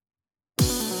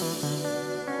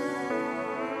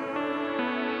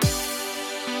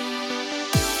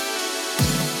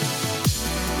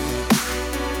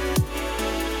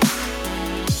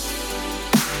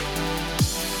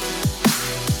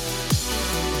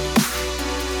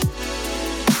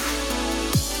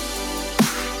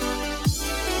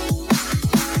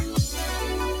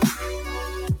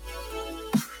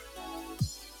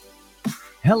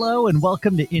Hello and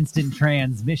welcome to Instant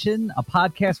Transmission, a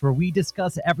podcast where we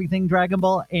discuss everything Dragon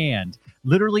Ball and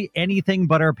literally anything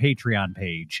but our Patreon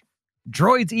page.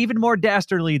 Droids even more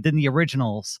dastardly than the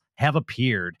originals have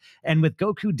appeared, and with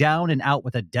Goku down and out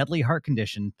with a deadly heart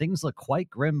condition, things look quite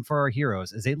grim for our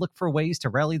heroes as they look for ways to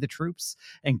rally the troops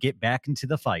and get back into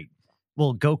the fight.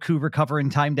 Will Goku recover in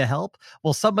time to help?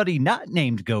 Will somebody not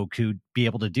named Goku be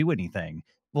able to do anything?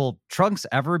 Will Trunks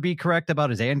ever be correct about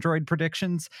his android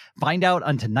predictions? Find out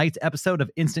on tonight's episode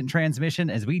of Instant Transmission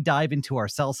as we dive into our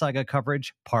Cell Saga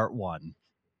coverage, Part 1.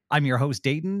 I'm your host,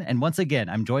 Dayton, and once again,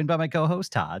 I'm joined by my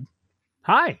co-host, Todd.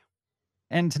 Hi.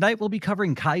 And tonight we'll be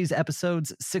covering Kai's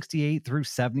episodes 68 through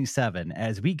 77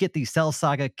 as we get the Cell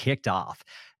Saga kicked off.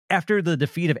 After the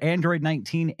defeat of Android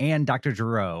 19 and Dr.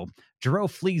 Gero, Gero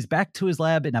flees back to his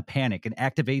lab in a panic and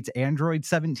activates Android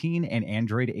 17 and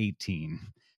Android 18.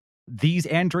 These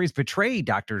androids betray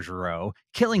Dr. Gero,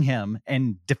 killing him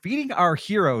and defeating our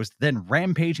heroes, then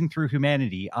rampaging through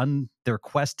humanity on their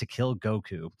quest to kill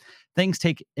Goku. Things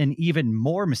take an even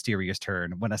more mysterious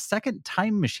turn when a second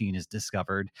time machine is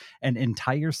discovered and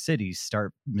entire cities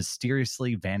start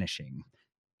mysteriously vanishing.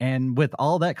 And with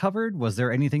all that covered, was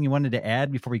there anything you wanted to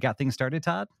add before we got things started,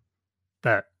 Todd?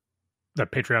 That the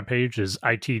Patreon page is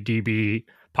ITDB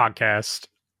Podcast.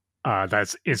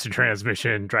 That's Instant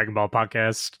Transmission, Dragon Ball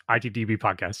Podcast, ITDB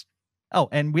Podcast. Oh,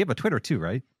 and we have a Twitter too,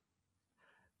 right?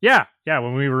 Yeah.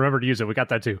 When we remember to use it, we got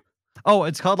that too. Oh,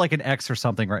 it's called like an X or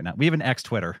something right now. We have an X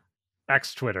Twitter.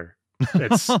 X Twitter.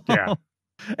 It's, yeah.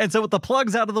 And so with the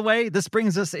plugs out of the way, this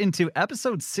brings us into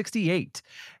episode 68.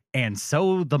 And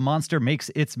so the monster makes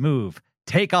its move.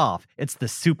 Take off. It's the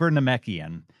Super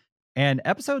Namekian. And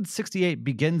episode 68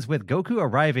 begins with Goku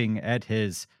arriving at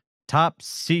his top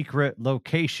secret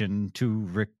location to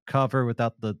recover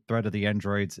without the threat of the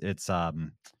androids. It's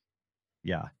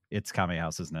it's Kame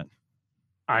House, isn't it?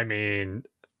 I mean,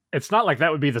 it's not like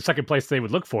that would be the second place they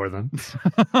would look for them.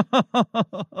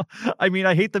 I mean,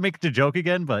 I hate to make the joke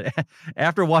again, but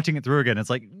after watching it through again, it's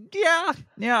like, yeah,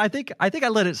 I think I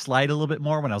let it slide a little bit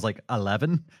more when I was like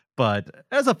 11, but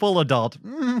as a full adult,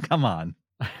 come on.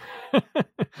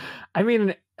 I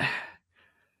mean,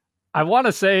 I want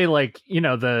to say, like, you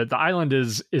know, the island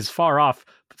is far off,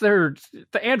 but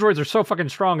the androids are so fucking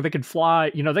strong they could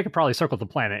fly. You know, they could probably circle the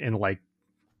planet in like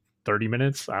 30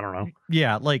 minutes. I don't know.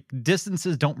 Yeah, like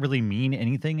distances don't really mean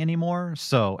anything anymore.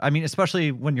 So, I mean,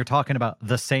 especially when you're talking about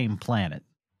the same planet.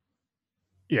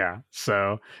 Yeah,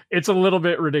 so it's a little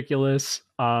bit ridiculous.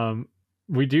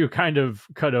 We do kind of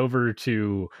cut over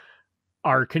to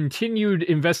our continued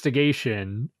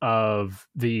investigation of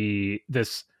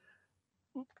this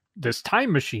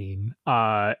time machine,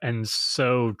 and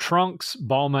so Trunks,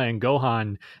 Bulma, and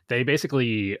Gohan, they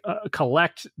basically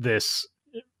collect this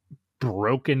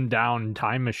broken down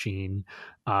time machine,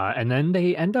 and then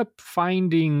they end up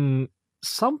finding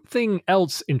something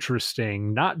else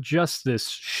interesting, not just this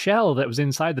shell that was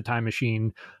inside the time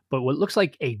machine, but what looks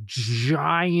like a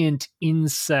giant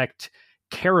insect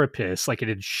carapace, like it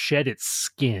had shed its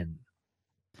skin.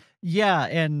 Yeah,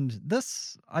 and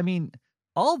this, I mean,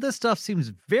 all this stuff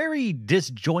seems very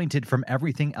disjointed from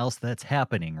everything else that's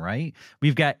happening, right?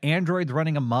 We've got androids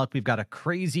running amok. We've got a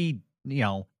crazy,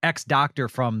 ex-doctor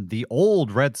from the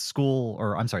old Red School,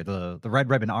 or I'm sorry, the Red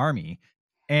Ribbon Army.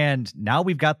 And now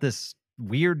we've got this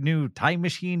weird new time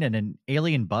machine and an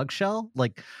alien bug shell.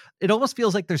 Like, it almost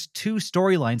feels like there's two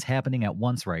storylines happening at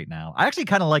once right now. I actually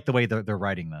kind of like the way they're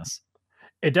writing this.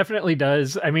 It definitely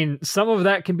does. I mean, some of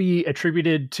that can be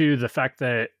attributed to the fact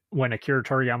that when Akira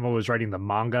Toriyama was writing the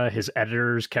manga, his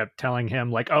editors kept telling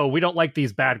him, like, oh, we don't like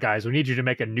these bad guys. We need you to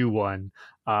make a new one,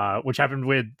 which happened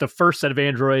with the first set of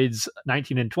androids,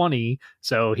 19 and 20.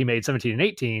 So he made 17 and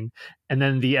 18. And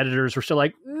then the editors were still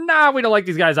like, nah, we don't like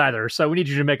these guys either. So we need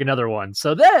you to make another one.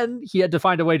 So then he had to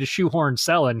find a way to shoehorn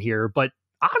Cell in here. But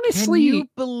honestly, can you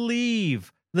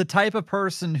believe the type of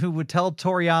person who would tell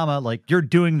Toriyama, like, you're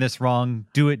doing this wrong,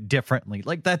 do it differently?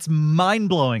 Like, that's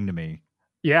mind-blowing to me.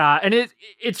 Yeah, and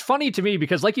it's funny to me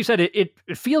because, like you said, it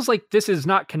feels like this is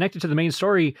not connected to the main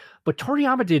story, but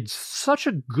Toriyama did such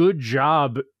a good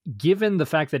job, given the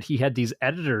fact that he had these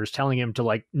editors telling him to,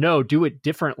 like, no, do it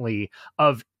differently,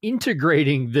 of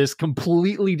integrating this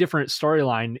completely different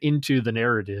storyline into the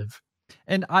narrative.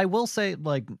 And I will say,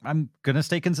 like, I'm going to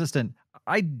stay consistent.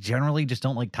 I generally just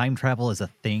don't like time travel as a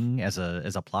thing, as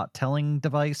a plot telling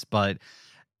device, but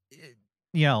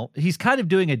he's kind of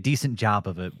doing a decent job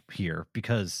of it here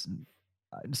because,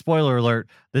 spoiler alert,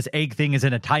 this egg thing is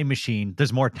in a time machine.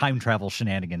 There's more time travel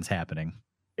shenanigans happening.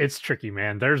 It's tricky,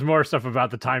 man. There's more stuff about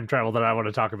the time travel that I want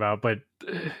to talk about, but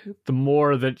the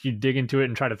more that you dig into it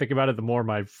and try to think about it, the more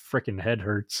my freaking head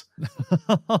hurts.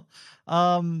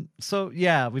 So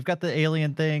yeah, we've got the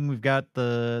alien thing, we've got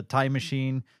the time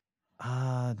machine.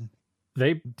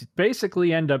 They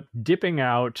basically end up dipping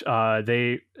out.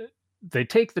 They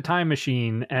take the time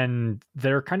machine and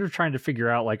they're kind of trying to figure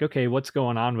out, like, okay, what's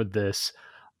going on with this?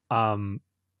 And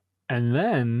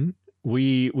then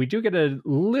we do get a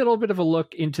little bit of a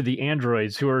look into the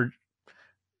androids who are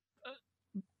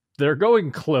they're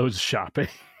going clothes shopping.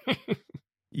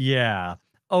 Yeah.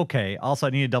 Okay. Also,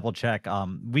 I need to double check.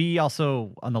 We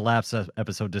also on the last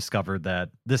episode discovered that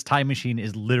this time machine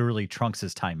is literally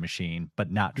Trunks's time machine, but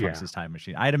not Trunks's time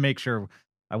machine. I had to make sure.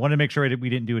 I wanted to make sure we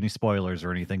didn't do any spoilers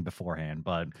or anything beforehand.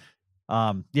 But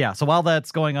yeah. So while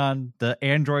that's going on, the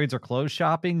androids are clothes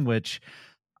shopping, which,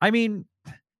 I mean,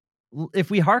 if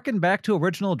we harken back to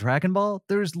original Dragon Ball,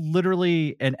 there's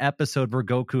literally an episode where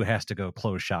Goku has to go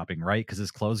clothes shopping, right? Because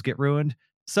his clothes get ruined.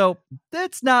 So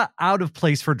that's not out of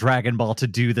place for Dragon Ball to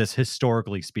do this,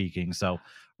 historically speaking. So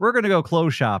we're going to go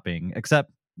clothes shopping,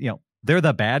 except, they're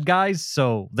the bad guys.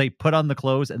 So they put on the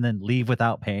clothes and then leave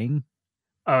without paying.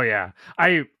 Oh, yeah.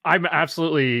 I'm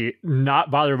absolutely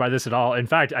not bothered by this at all. In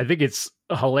fact, I think it's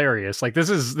hilarious. Like, this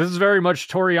is very much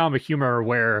Toriyama humor,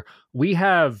 where we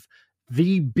have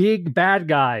the big bad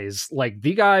guys, like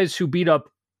the guys who beat up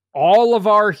all of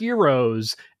our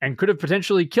heroes and could have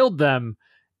potentially killed them,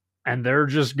 and they're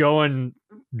just going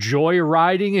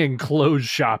joyriding and clothes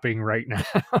shopping right now.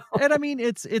 And I mean,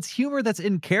 it's humor that's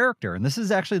in character, and this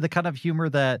is actually the kind of humor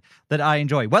that I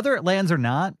enjoy. Whether it lands or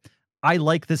not, I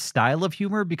like this style of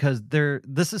humor because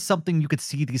this is something you could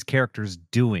see these characters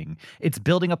doing. It's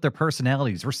building up their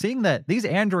personalities. We're seeing that these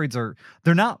androids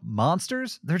they're not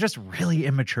monsters, they're just really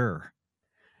immature.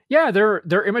 Yeah,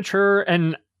 they're immature,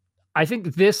 and I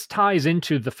think this ties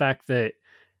into the fact that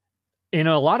in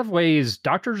a lot of ways,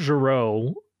 Dr.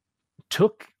 Gero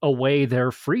took away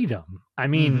their freedom. I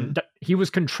mean, he was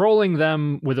controlling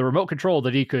them with a remote control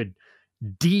that he could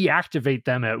deactivate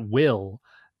them at will.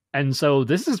 And so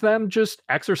this is them just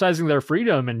exercising their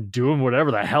freedom and doing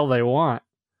whatever the hell they want.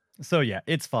 So yeah,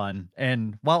 it's fun.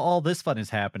 And while all this fun is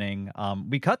happening,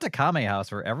 we cut to Kame House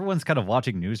where everyone's kind of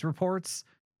watching news reports.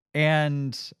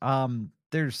 And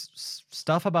there's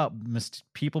stuff about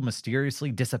people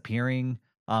mysteriously disappearing,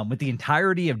 with the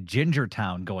entirety of Ginger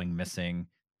Town going missing.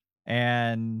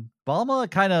 And Balma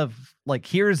kind of like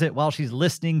hears it while she's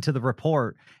listening to the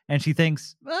report, and she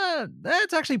thinks,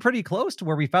 that's actually pretty close to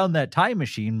where we found that time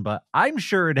machine, but I'm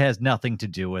sure it has nothing to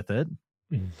do with it.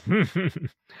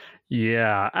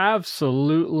 Yeah,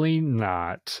 absolutely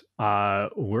not.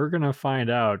 We're going to find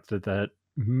out that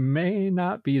may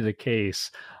not be the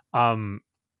case.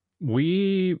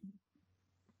 We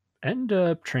end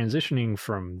up transitioning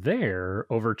from there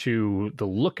over to the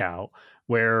lookout,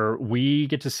 where we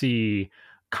get to see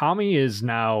Kami is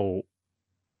now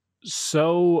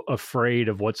so afraid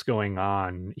of what's going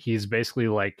on. He's basically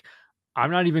like,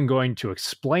 I'm not even going to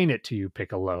explain it to you,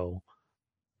 Piccolo.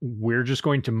 We're just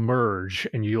going to merge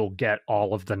and you'll get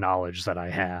all of the knowledge that I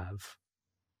have.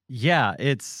 Yeah,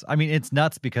 it's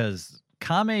nuts because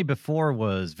Kame before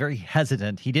was very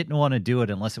hesitant. He didn't want to do it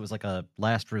unless it was like a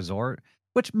last resort,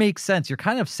 which makes sense. You're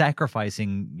kind of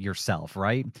sacrificing yourself,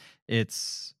 right?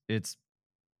 It's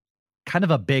kind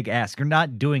of a big ask. You're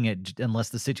not doing it unless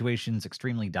the situation's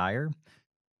extremely dire.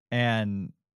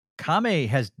 And Kame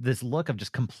has this look of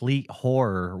just complete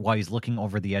horror while he's looking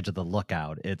over the edge of the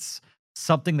lookout. It's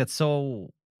something that's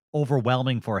so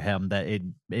overwhelming for him that it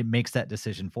makes that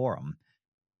decision for him.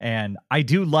 And I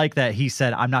do like that he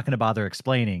said, I'm not going to bother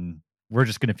explaining. We're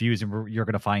just going to fuse and you're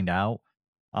going to find out.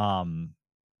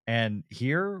 And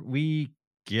here we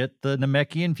get the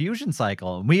Namekian fusion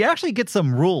cycle. And we actually get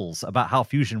some rules about how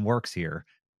fusion works here.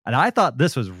 And I thought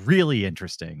this was really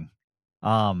interesting.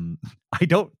 I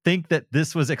don't think that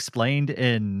this was explained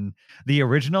in the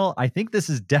original. I think this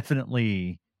is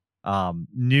definitely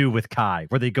new with Kai,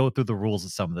 where they go through the rules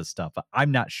of some of this stuff.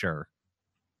 I'm not sure.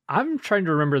 I'm trying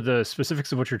to remember the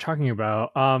specifics of what you're talking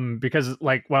about. Because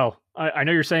I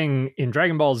know you're saying in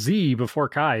Dragon Ball Z before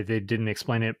Kai, they didn't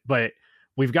explain it, but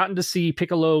we've gotten to see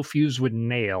Piccolo fuse with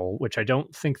Nail, which I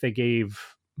don't think they gave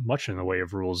much in the way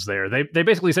of rules there. They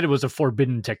basically said it was a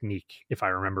forbidden technique, if I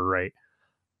remember right.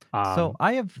 So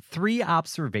I have 3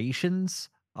 observations.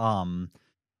 One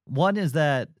is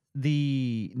that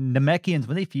the Namekians,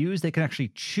 when they fuse, they can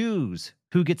actually choose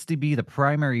who gets to be the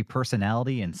primary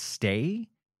personality and stay.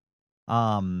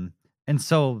 And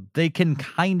so they can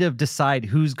kind of decide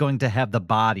who's going to have the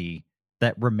body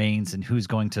that remains and who's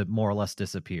going to more or less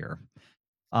disappear.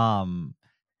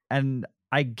 And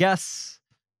I guess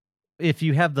if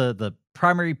you have the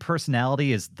primary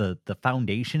personality is the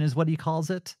foundation is what he calls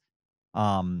it.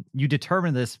 You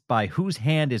determine this by whose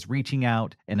hand is reaching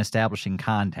out and establishing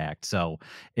contact. So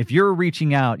if you're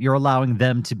reaching out, you're allowing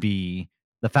them to be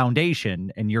the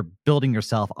foundation and you're building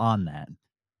yourself on that.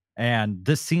 And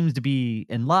this seems to be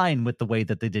in line with the way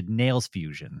that they did Nails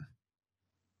fusion.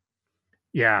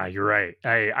 Yeah, you're right.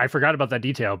 I forgot about that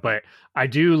detail, but I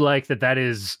do like that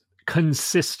is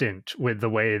consistent with the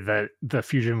way that the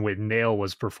fusion with Nail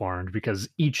was performed, because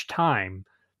each time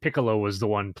Piccolo was the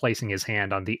one placing his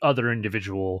hand on the other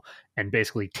individual and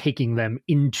basically taking them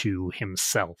into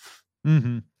himself.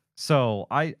 Mm-hmm. So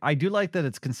I do like that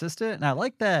it's consistent, and I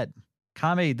like that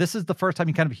Kame. This is the first time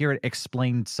you kind of hear it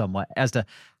explained somewhat as to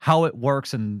how it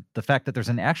works, and the fact that there's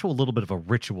an actual little bit of a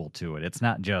ritual to it. It's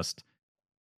not just,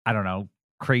 I don't know,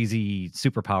 crazy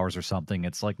superpowers or something.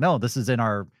 It's like, no, this is in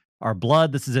our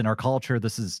blood. This is in our culture.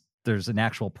 There's an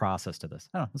actual process to this.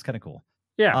 I don't know. It's kind of cool.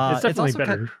 Yeah, it's definitely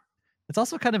better. It's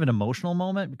also kind of an emotional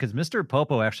moment because Mr.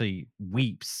 Popo actually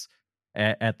weeps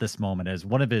at this moment as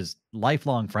one of his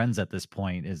lifelong friends at this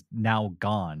point is now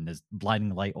gone as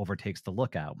blinding light overtakes the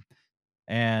lookout.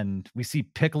 And we see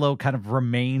Piccolo kind of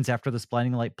remains after this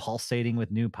blinding light pulsating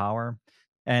with new power.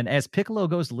 And as Piccolo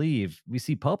goes to leave, we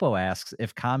see Popo asks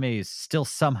if Kame is still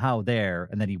somehow there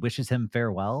and then he wishes him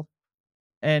farewell.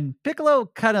 And Piccolo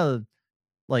kind of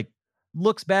like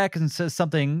looks back and says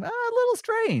something a little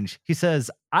strange. He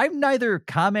says, "I'm neither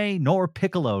Kame nor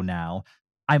Piccolo now.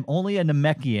 I'm only a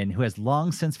Namekian who has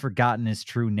long since forgotten his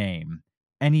true name."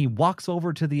 And he walks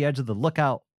over to the edge of the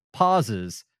lookout,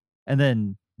 pauses, and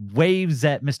then waves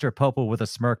at Mr. Popo with a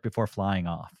smirk before flying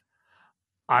off.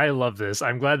 I love this.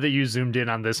 I'm glad that you zoomed in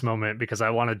on this moment because I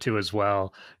wanted to as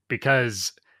well.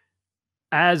 Because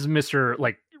as Mr.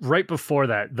 like right before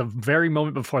that, the very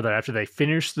moment before that, after they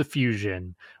finish the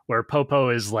fusion, where Popo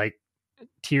is like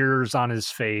tears on his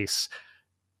face,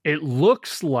 it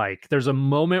looks like there's a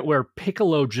moment where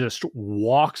Piccolo just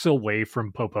walks away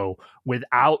from Popo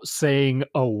without saying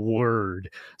a word.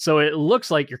 So it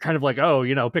looks like you're kind of like, oh,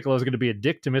 Piccolo's going to be a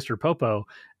dick to Mr. Popo.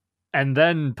 And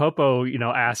then Popo,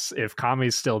 asks if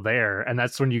Kame's still there. And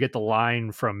that's when you get the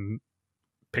line from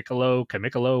Piccolo,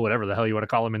 Kamikolo, whatever the hell you want to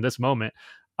call him in this moment.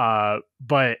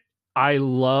 But I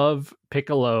love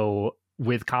Piccolo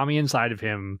with Kame inside of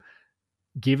him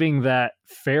giving that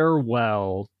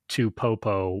farewell to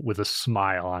Popo with a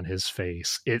smile on his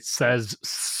face. It says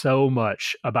so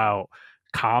much about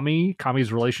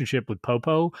Kame's relationship with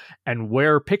Popo, and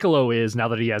where Piccolo is now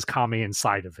that he has Kame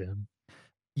inside of him.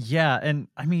 Yeah, and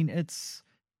I mean it's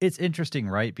interesting,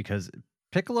 right? Because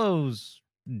Piccolo's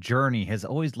journey has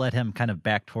always led him kind of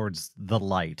back towards the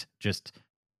light, just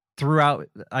throughout,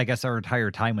 I guess, our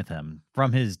entire time with him.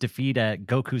 From his defeat at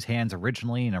Goku's hands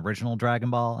originally in original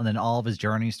Dragon Ball, and then all of his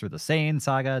journeys through the Saiyan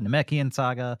saga, Namekian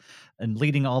saga, and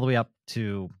leading all the way up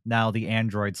to now the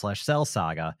Android/Cell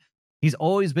saga. He's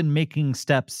always been making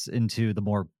steps into the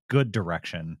more good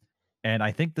direction. And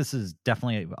I think this is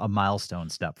definitely a milestone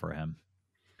step for him.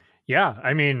 Yeah,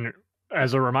 I mean,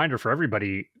 as a reminder for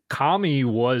everybody, Kami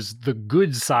was the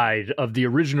good side of the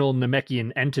original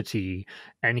Namekian entity,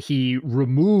 and he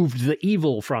removed the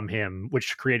evil from him,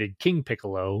 which created King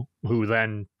Piccolo, who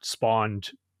then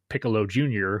spawned Piccolo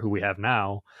Jr., who we have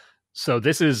now. So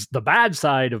this is the bad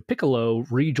side of Piccolo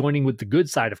rejoining with the good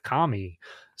side of Kami.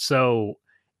 So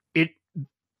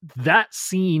that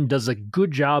scene does a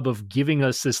good job of giving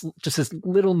us this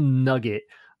little nugget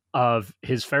of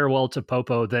his farewell to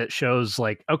Popo that shows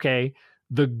like, okay,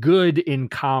 the good in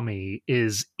Kame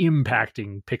is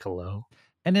impacting Piccolo.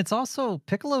 And it's also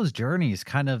Piccolo's journey is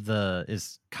kind of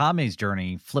is Kame's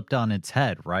journey flipped on its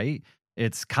head, right?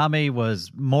 It's Kame was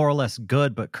more or less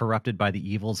good, but corrupted by the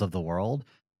evils of the world.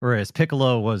 Whereas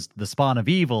Piccolo was the spawn of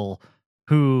evil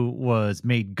who was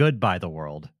made good by the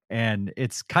world. And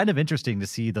it's kind of interesting to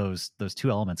see those two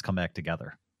elements come back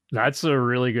together. That's a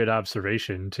really good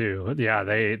observation too. Yeah,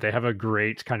 they have a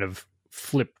great kind of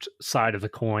flipped side of the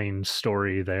coin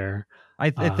story there. I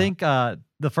think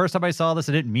the first time I saw this,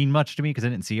 it didn't mean much to me because I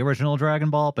didn't see original Dragon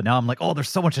Ball. But now I'm like, oh, there's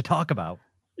so much to talk about.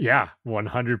 Yeah,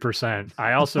 100%.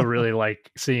 I also really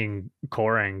like seeing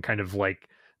Korang kind of like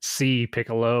see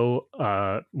Piccolo,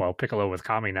 Piccolo with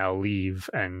Kami now leave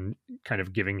and kind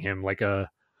of giving him like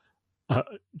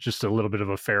just a little bit of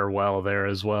a farewell there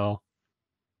as well.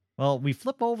 Well, we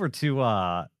flip over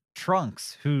to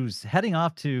Trunks, who's heading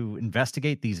off to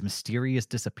investigate these mysterious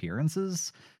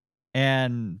disappearances.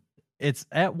 And it's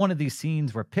at one of these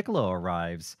scenes where Piccolo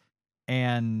arrives,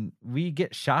 and we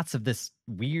get shots of this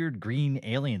weird green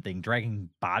alien thing dragging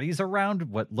bodies around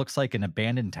what looks like an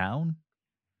abandoned town.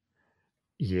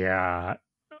 Yeah.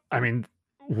 I mean,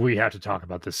 we have to talk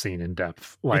about this scene in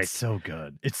depth. Like, it's so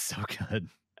good. It's so good.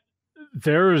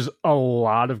 There's a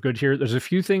lot of good here. There's a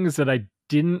few things that I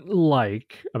didn't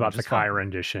like about the Kai fine.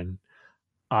 rendition.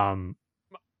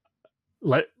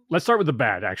 Let's start with the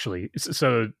bad, actually.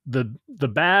 So the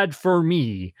bad for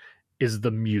me is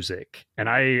the music. And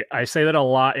I say that a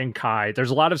lot in Kai.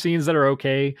 There's a lot of scenes that are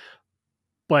okay,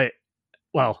 but,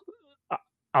 well,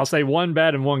 I'll say one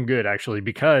bad and one good, actually,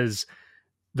 because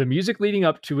the music leading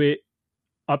up to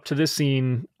this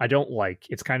scene, I don't like.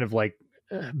 It's kind of like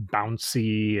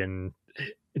bouncy, and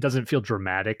it doesn't feel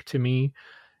dramatic to me.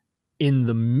 In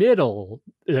the middle,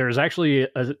 there's actually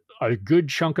a good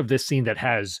chunk of this scene that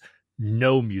has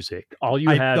no music. All you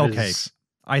have is...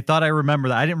 I thought I remember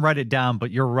that. I didn't write it down,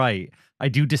 but you're right. I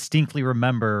do distinctly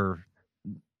remember,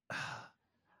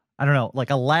 I don't know, like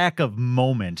a lack of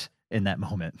moment in that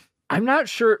moment. I'm not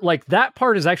sure. Like, that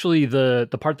part is actually the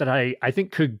part that I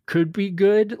think could be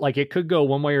good. Like, it could go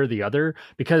one way or the other,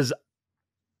 because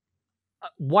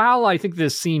while I think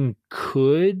this scene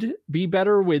could be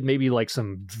better with maybe like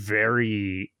some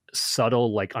very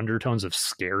subtle like undertones of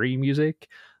scary music,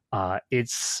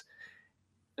 it's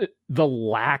the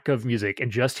lack of music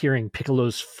and just hearing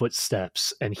Piccolo's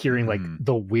footsteps and hearing like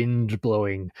the wind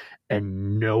blowing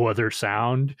and no other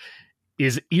sound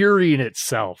is eerie in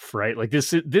itself, right? Like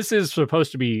this is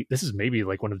supposed to be, this is maybe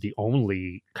like one of the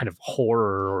only kind of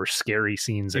horror or scary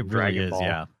scenes in Dragon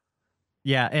Ball.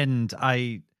 Yeah, and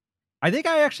I think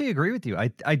I actually agree with you.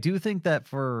 I do think that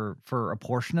for a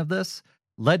portion of this,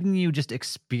 letting you just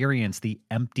experience the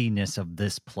emptiness of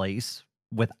this place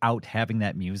without having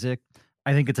that music,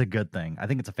 I think it's a good thing. I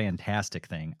think it's a fantastic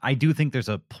thing. I do think there's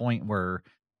a point where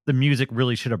the music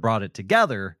really should have brought it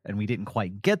together, and we didn't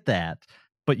quite get that.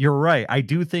 But you're right. I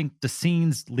do think the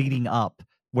scenes leading up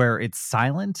where it's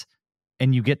silent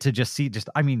and you get to just see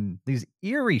these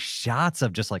eerie shots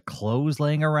of just like clothes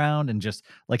laying around and just,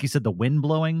 like you said, the wind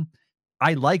blowing.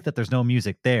 I like that there's no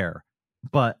music there,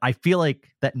 but I feel like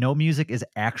that no music is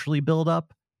actually build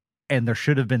up, and there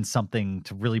should have been something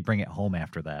to really bring it home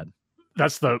after that.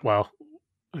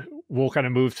 We'll kind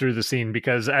of move through the scene,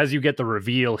 because as you get the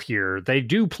reveal here, they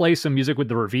do play some music with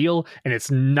the reveal, and it's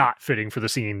not fitting for the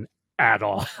scene at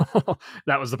all.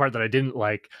 That was the part that I didn't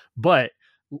like. But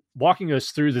walking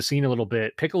us through the scene a little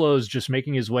bit, Piccolo's just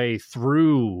making his way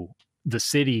through the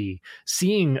city,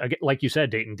 seeing, like you said,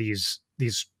 Dayton, these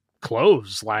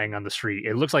clothes lying on the street.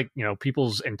 It looks like,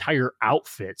 people's entire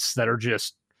outfits that are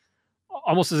just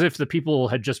almost as if the people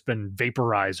had just been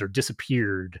vaporized or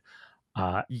disappeared.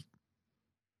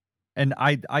 And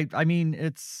I mean,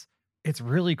 it's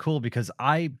really cool, because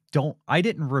I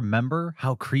didn't remember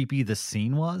how creepy this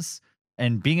scene was,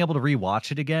 and being able to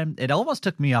rewatch it again, it almost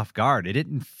took me off guard. It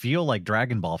didn't feel like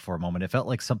Dragon Ball for a moment. It felt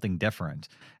like something different.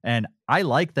 And I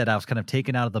like that I was kind of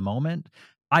taken out of the moment.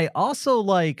 I also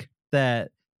like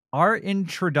that our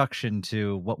introduction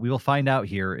to what we will find out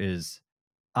here is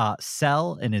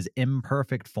Cell in his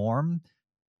imperfect form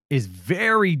is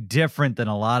very different than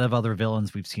a lot of other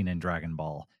villains we've seen in Dragon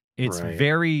Ball. It's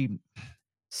very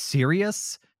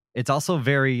serious. It's also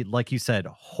very, like you said,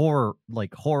 horror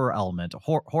element,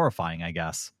 horrifying, I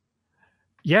guess.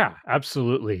 Yeah,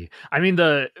 absolutely. I mean,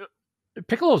 the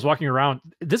Piccolo's walking around.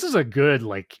 This is a good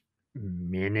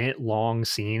minute long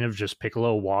scene of just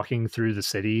Piccolo walking through the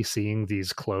city, seeing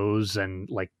these clothes and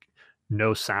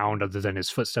no sound other than his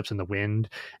footsteps in the wind.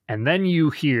 And then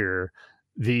you hear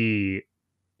the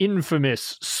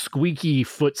infamous squeaky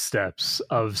footsteps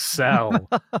of Cell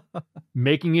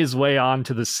making his way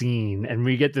onto the scene, and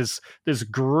we get this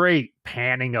great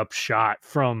panning up shot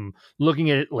from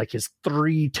looking at it, his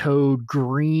three-toed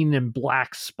green and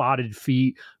black spotted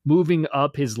feet moving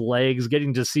up his legs,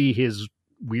 getting to see his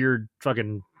weird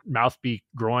fucking mouthbeak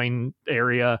groin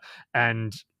area,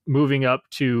 and moving up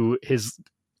to his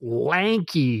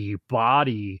lanky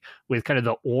body with kind of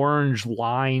the orange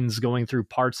lines going through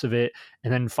parts of it,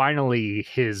 and then finally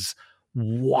his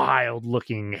wild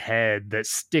looking head that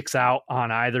sticks out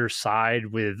on either side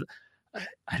with,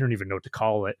 I don't even know what to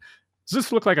call it. Does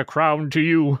this look like a crown to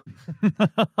you?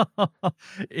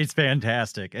 It's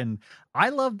fantastic. And I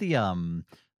love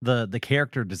the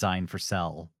character design for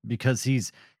Cell, because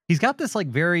he's got this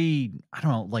very, I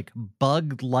don't know,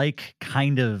 bug like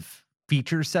kind of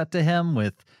feature set to him.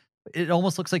 With it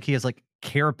almost looks like he has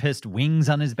carapaced wings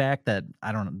on his back that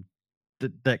I don't know,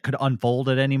 that could unfold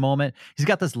at any moment. He's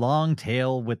got this long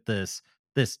tail with this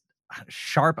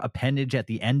sharp appendage at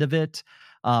the end of it.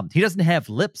 He doesn't have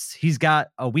lips. He's got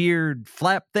a weird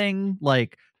flap thing.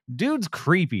 Dude's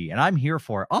creepy, and I'm here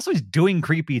for it. Also, he's doing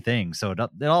creepy things, so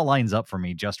it all lines up for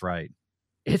me just right.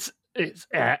 It's It's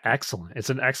excellent. It's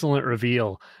an excellent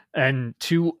reveal. And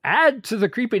to add to the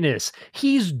creepiness,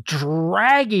 he's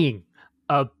dragging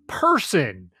a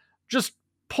person, just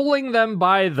pulling them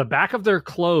by the back of their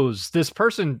clothes. This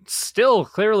person, still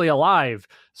clearly alive,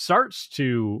 starts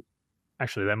to...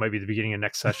 Actually, that might be the beginning of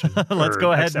next session. Let's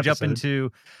go ahead and jump episode.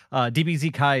 into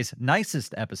DBZ Kai's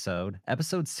nicest episode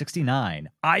 69.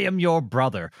 I am your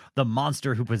brother, the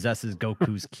monster who possesses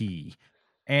Goku's ki.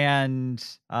 And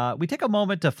we take a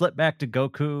moment to flip back to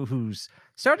Goku, who's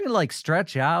starting to like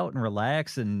stretch out and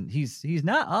relax, and he's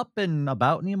not up and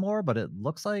about anymore, but it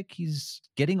looks like he's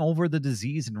getting over the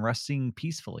disease and resting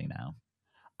peacefully now.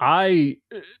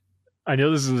 I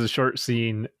know this is a short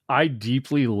scene. I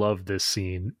deeply love this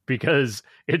scene because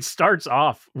it starts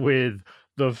off with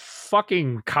the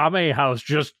fucking Kame house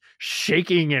just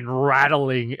shaking and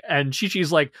rattling, and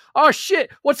Chi-Chi's like, oh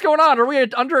shit, what's going on? Are we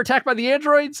under attack by the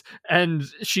androids? And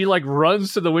she like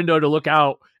runs to the window to look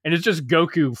out, and it's just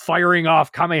Goku firing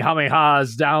off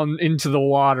Kamehamehas down into the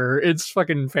water. It's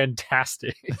fucking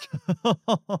fantastic.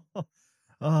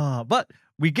 But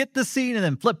we get the scene and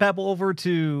then flip back over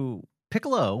to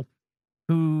Piccolo,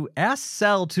 who asks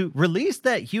Cell to release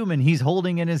that human he's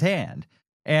holding in his hand.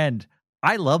 And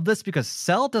I love this because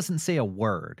Cell doesn't say a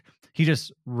word. He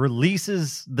just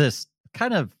releases this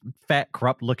kind of fat,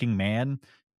 corrupt looking man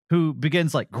who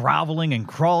begins like groveling and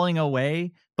crawling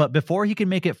away. But before he can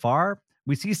make it far,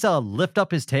 we see Cell lift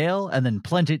up his tail and then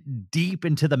plunge it deep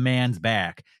into the man's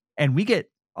back. And we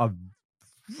get a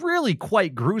really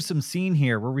quite gruesome scene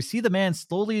here where we see the man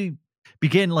slowly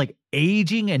begin like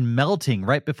aging and melting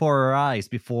right before our eyes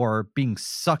before being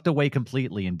sucked away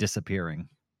completely and disappearing.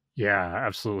 Yeah,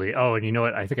 absolutely. Oh, and you know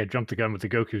what? I think I jumped the gun with the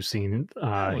Goku scene.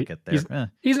 We'll get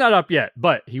there. He's not up yet,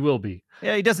 but he will be.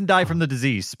 Yeah, he doesn't die from the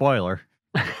disease. Spoiler.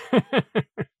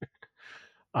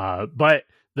 But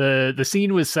the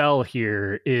scene with Cell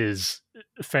here is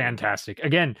fantastic.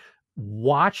 Again,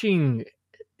 watching...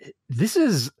 This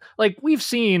is like, we've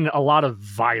seen a lot of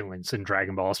violence in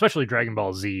Dragon Ball, especially Dragon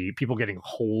Ball Z, people getting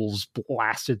holes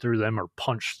blasted through them or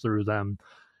punched through them.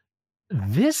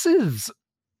 This is,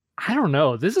 I don't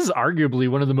know, this is arguably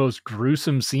one of the most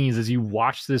gruesome scenes as you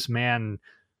watch this man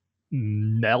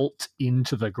melt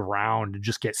into the ground and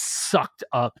just get sucked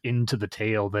up into the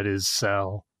tail that is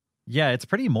Cell. Yeah, it's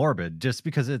pretty morbid just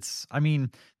because it's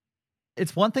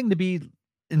one thing to be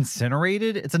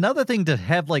incinerated. It's another thing to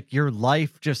have like your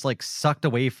life just like sucked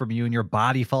away from you and your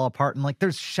body fall apart. And like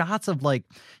there's shots of like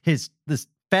this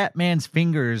fat man's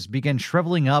fingers begin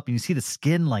shriveling up and you see the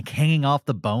skin like hanging off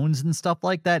the bones and stuff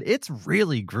like that. It's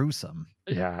really gruesome.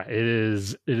 Yeah, it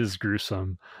is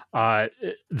gruesome.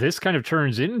 This kind of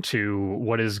turns into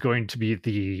what is going to be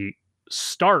the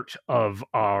start of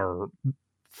our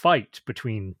fight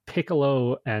between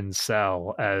Piccolo and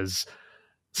Cell, as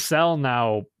Cell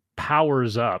now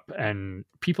powers up and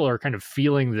people are kind of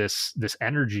feeling this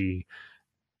energy,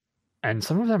 and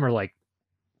some of them are like,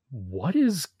 what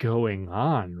is going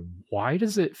on? Why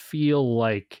does it feel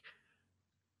like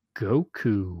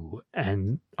Goku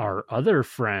and our other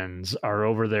friends are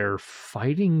over there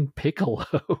fighting Piccolo?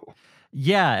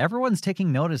 Yeah, everyone's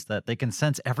taking notice that they can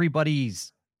sense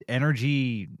everybody's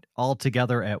energy all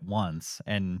together at once.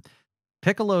 And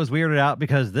Piccolo's weirded out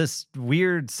because this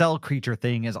weird cell creature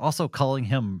thing is also calling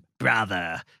him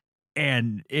brother.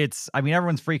 And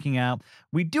everyone's freaking out.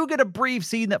 We do get a brief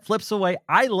scene that flips away.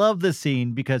 I love this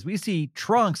scene because we see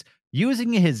Trunks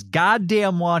using his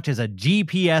goddamn watch as a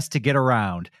GPS to get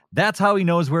around. That's how he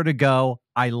knows where to go.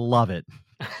 I love it.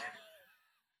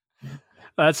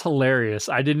 That's hilarious.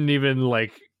 I didn't even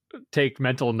take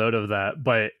mental note of that,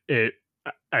 but it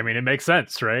makes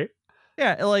sense, right?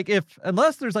 Yeah,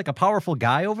 unless there's a powerful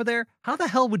guy over there, how the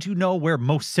hell would you know where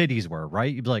most cities were,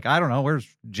 right? You'd be like, I don't know, where's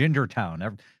Ginger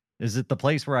Town? Is it the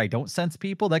place where I don't sense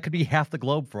people? That could be half the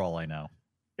globe for all I know.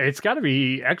 It's got to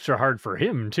be extra hard for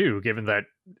him, too, given that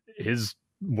his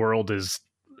world is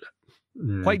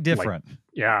quite different.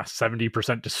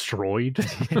 70% destroyed.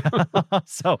 Yeah.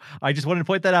 So I just wanted to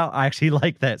point that out. I actually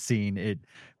like that scene. It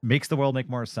makes the world make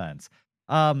more sense.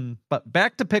 But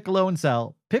back to Piccolo and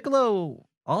Cell. Piccolo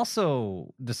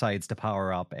also decides to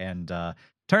power up, and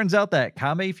turns out that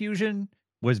Kame fusion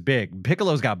was big.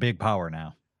 Piccolo's got big power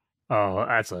now. Oh,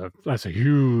 that's a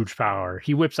huge power.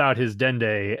 He whips out his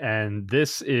Dende, and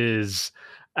this is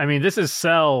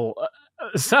Cell.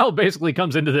 Cell basically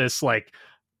comes into this like,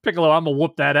 Piccolo, I'm gonna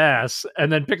whoop that ass, and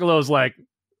then Piccolo's like,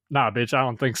 nah, bitch, I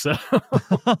don't think so.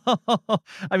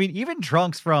 Even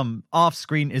Trunks from off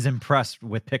screen is impressed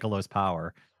with Piccolo's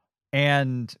power,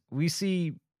 and we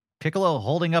see Piccolo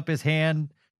holding up his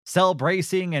hand, Cell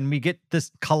bracing, and we get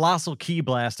this colossal ki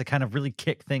blast to kind of really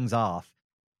kick things off.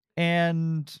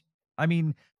 And I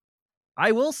mean,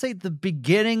 I will say the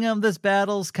beginning of this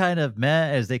battle's kind of meh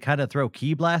as they kind of throw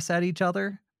key blasts at each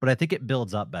other, but I think it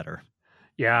builds up better.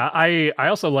 Yeah, I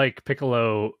also like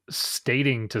Piccolo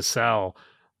stating to Cell,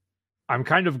 I'm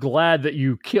kind of glad that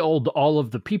you killed all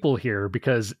of the people here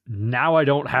because now I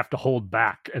don't have to hold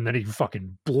back. And then he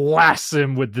fucking blasts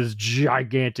him with this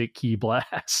gigantic key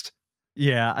blast.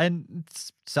 Yeah, and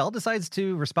Cell decides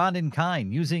to respond in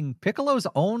kind using Piccolo's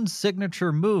own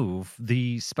signature move,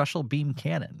 the special beam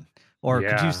cannon. Or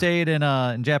could you say it in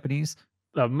Japanese?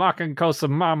 The Makan Kosa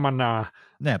Mamana.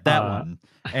 Yeah, that one.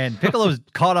 And Piccolo's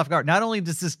caught off guard. Not only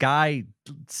does this guy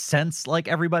sense like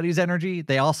everybody's energy,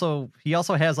 he also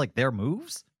has like their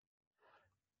moves.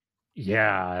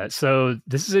 Yeah, so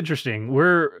this is interesting.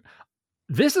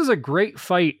 This is a great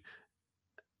fight.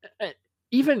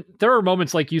 Even there are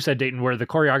moments like you said, Dayton, where the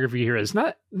choreography here is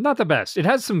not the best. It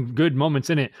has some good moments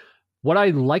in it. What I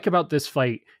like about this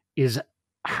fight is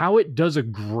how it does a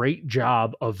great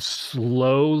job of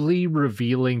slowly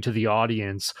revealing to the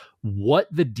audience what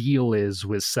the deal is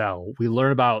with Cell. We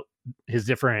learn about his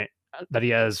that he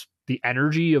has the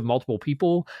energy of multiple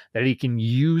people, that he can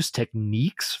use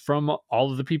techniques from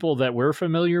all of the people that we're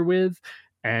familiar with,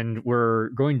 and we're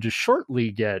going to shortly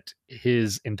get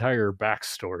his entire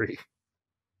backstory.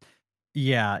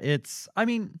 Yeah, this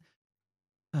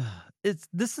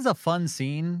is a fun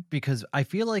scene because I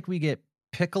feel like we get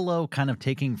Piccolo kind of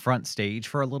taking front stage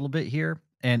for a little bit here.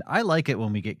 And I like it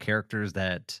when we get characters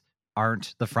that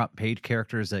aren't the front page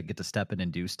characters that get to step in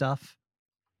and do stuff.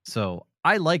 So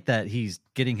I like that he's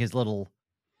getting his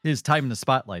time in the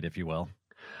spotlight, if you will.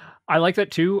 I like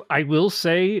that too. I will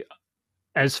say,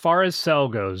 as far as Cell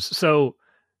goes, so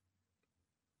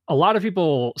Cell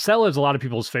is a lot of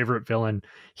people's favorite villain.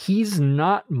 He's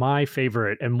not my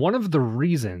favorite. And one of the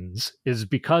reasons is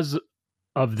because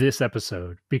of this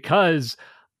episode, because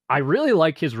I really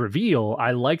like his reveal.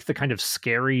 I like the kind of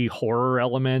scary horror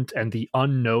element and the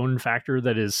unknown factor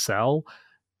that is Cell.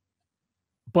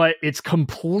 But it's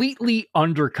completely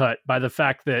undercut by the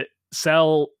fact that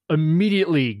Cell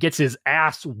immediately gets his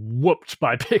ass whooped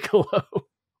by Piccolo.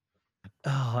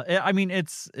 I mean,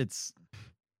 it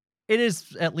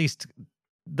is at least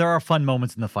there are fun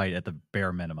moments in the fight at the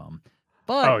bare minimum.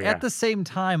 But at the same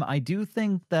time, I do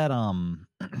think that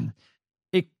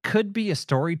it could be a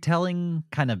storytelling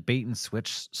kind of bait and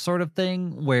switch sort of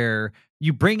thing where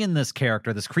you bring in this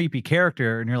character, this creepy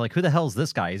character, and you're like, who the hell is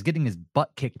this guy? He's getting his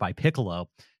butt kicked by Piccolo.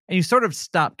 And you sort of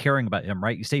stop caring about him,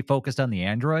 right? You stay focused on the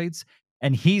androids.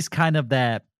 And he's kind of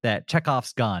that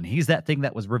Chekhov's gun. He's that thing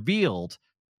that was revealed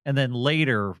and then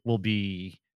later will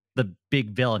be the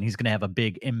big villain. He's going to have a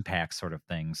big impact sort of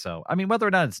thing. So, I mean, whether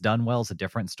or not it's done well is a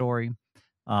different story.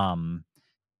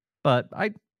 But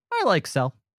I like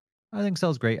Cell. I think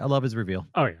Cell's great. I love his reveal.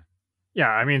 Oh, yeah. Yeah,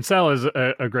 I mean, Cell is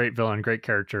a great villain, great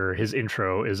character. His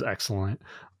intro is excellent.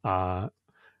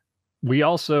 We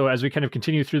also, as we kind of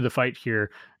continue through the fight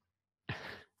here,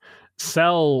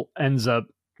 Cell ends up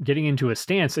getting into a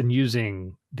stance and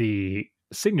using the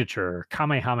signature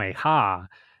Kamehameha.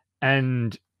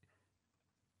 And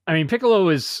I mean, Piccolo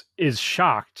is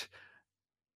shocked.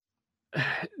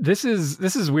 This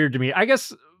is weird to me. I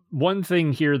guess one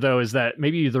thing here, though, is that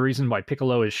maybe the reason why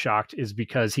Piccolo is shocked is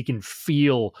because he can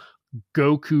feel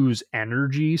Goku's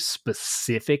energy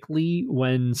specifically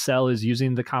when Cell is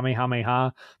using the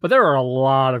Kamehameha. But there are a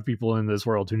lot of people in this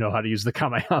world who know how to use the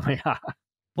Kamehameha.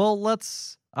 Well,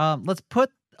 let's put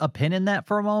a pin in that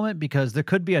for a moment because there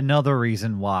could be another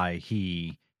reason why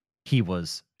he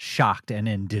was shocked and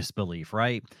in disbelief,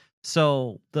 right?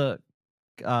 So the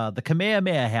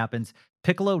Kamehameha happens,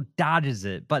 Piccolo dodges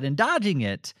it, but in dodging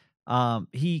it,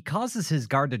 he causes his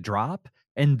guard to drop,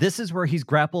 and this is where he's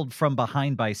grappled from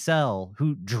behind by Cell,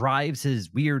 who drives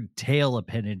his weird tail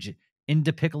appendage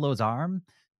into Piccolo's arm.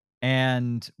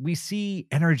 And we see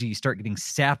energy start getting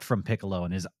sapped from Piccolo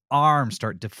and his arms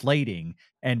start deflating.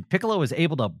 And Piccolo is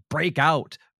able to break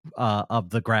out of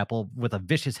the grapple with a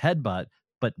vicious headbutt,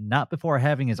 but not before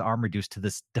having his arm reduced to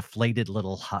this deflated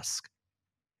little husk.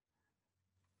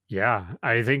 Yeah,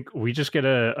 I think we just get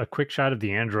a quick shot of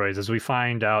the androids as we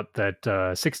find out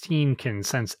that 16 can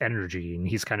sense energy, and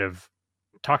he's kind of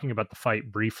talking about the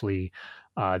fight briefly.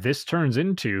 This turns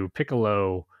into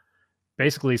Piccolo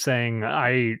basically saying,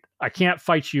 I can't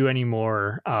fight you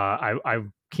anymore. I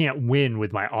can't win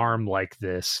with my arm like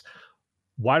this.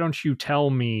 Why don't you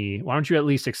at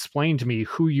least explain to me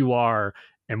who you are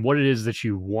and what it is that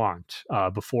you want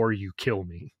before you kill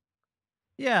me?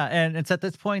 Yeah, and it's at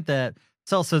this point that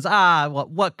Cell says,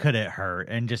 what could it hurt?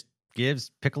 And just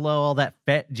gives Piccolo all that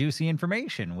fat, juicy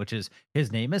information, which is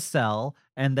his name is Cell,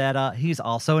 and that he's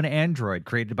also an android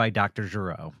created by Dr.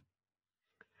 Gero.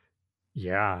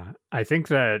 Yeah, I think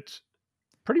that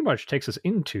pretty much takes us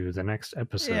into the next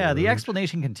episode. Yeah, the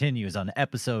explanation continues on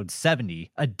episode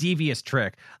 70, A Devious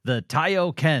Trick, the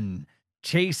Taio Ken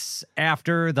chase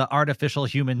after the artificial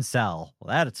human cell. Well,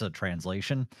 that's a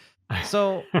translation.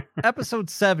 So, episode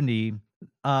 70,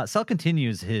 Cell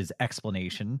continues his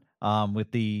explanation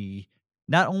with the,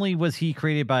 not only was he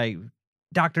created by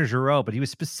Dr. Giraud, but he was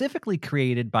specifically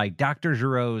created by Dr.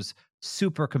 Giraud's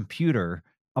supercomputer,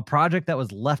 a project that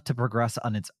was left to progress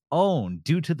on its own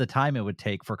due to the time it would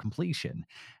take for completion.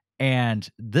 And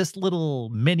this little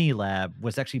mini lab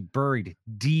was actually buried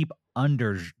deep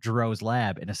under Giraud's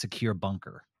lab in a secure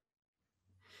bunker.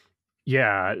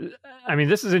 Yeah, I mean,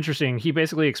 this is interesting. He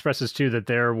basically expresses too that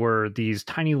there were these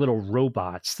tiny little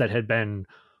robots that had been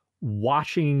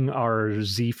watching our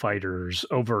Z fighters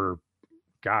over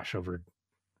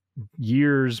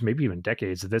years, maybe even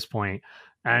decades at this point,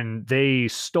 and they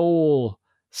stole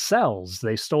cells.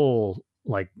 They stole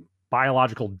like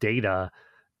biological data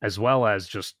as well as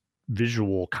just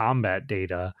visual combat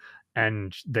data,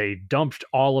 and they dumped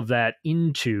all of that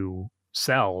into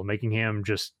Cell, making him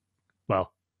just,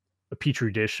 well, a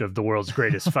petri dish of the world's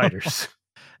greatest fighters.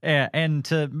 And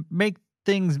to make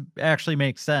things actually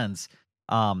make sense,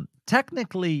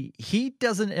 technically, he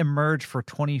doesn't emerge for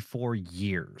 24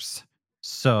 years.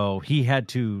 So he had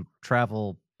to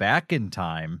travel back in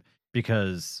time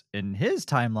because in his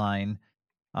timeline,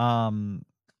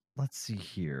 let's see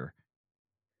here.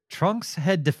 Trunks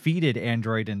had defeated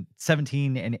Android in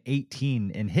 17 and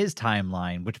 18 in his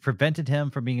timeline, which prevented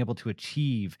him from being able to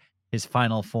achieve his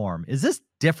final form. Is this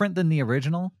different than the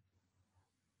original?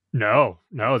 No,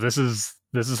 this is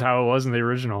how it was in the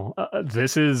original.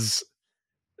 This is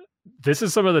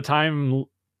some of the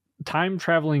time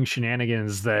traveling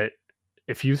shenanigans that,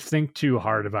 if you think too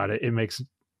hard about it, it makes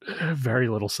very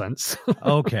little sense.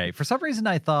 Okay. For some reason,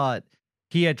 I thought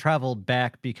he had traveled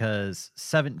back because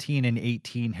 17 and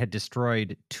 18 had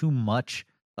destroyed too much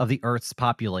of the Earth's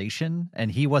population, and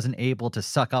he wasn't able to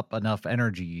suck up enough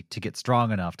energy to get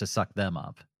strong enough to suck them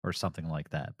up or something like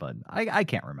that. But I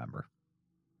can't remember.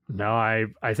 No,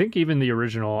 I think even the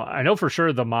original, I know for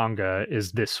sure the manga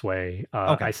is this way.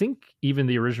 Okay. I think even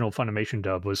the original Funimation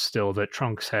dub was still that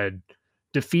Trunks had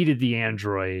defeated the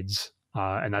androids,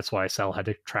 and that's why Cell had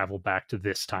to travel back to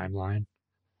this timeline.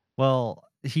 Well,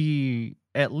 he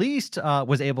at least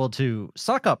was able to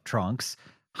suck up Trunks,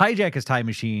 hijack his time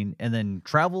machine, and then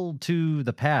travel to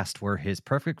the past where his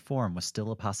perfect form was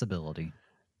still a possibility.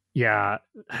 Yeah.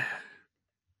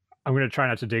 I'm going to try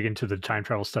not to dig into the time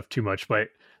travel stuff too much, but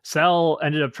Cell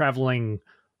ended up traveling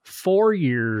 4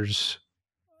 years.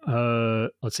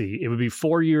 Let's see. It would be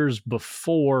 4 years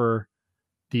before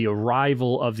the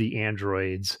arrival of the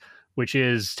androids, which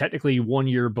is technically 1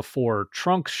 year before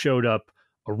Trunks showed up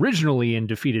originally and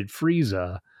defeated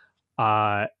Frieza.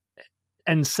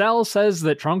 And Cell says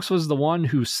that Trunks was the one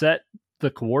who set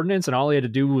the coordinates and all he had to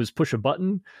do was push a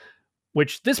button,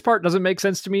 which this part doesn't make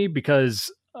sense to me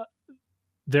because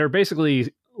they're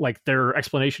basically like, their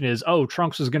explanation is, oh,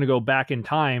 Trunks is going to go back in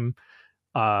time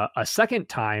a second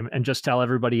time and just tell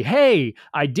everybody, hey,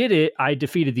 I did it. I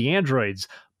defeated the androids.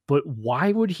 But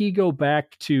why would he go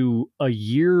back to a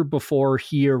year before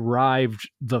he arrived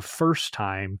the first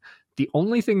time? The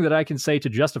only thing that I can say to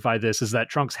justify this is that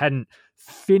Trunks hadn't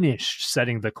finished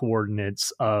setting the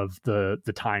coordinates of the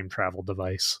time travel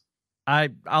device.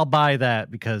 I'll buy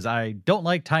that because I don't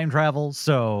like time travel,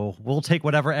 so we'll take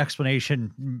whatever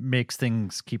explanation makes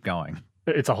things keep going.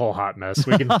 It's a whole hot mess.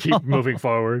 We can keep moving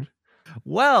forward.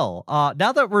 Well,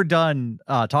 now that we're done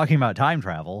talking about time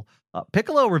travel,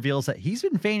 Piccolo reveals that he's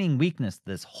been feigning weakness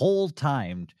this whole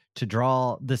time to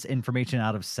draw this information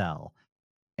out of Cell.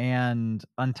 And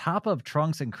on top of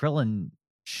Trunks and Krillin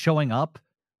showing up,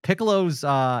 Piccolo's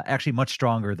actually much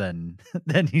stronger than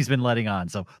he's been letting on.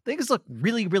 So things look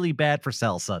really, really bad for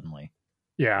Cell suddenly.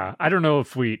 Yeah, I don't know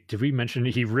if did we mention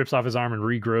he rips off his arm and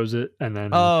regrows it, and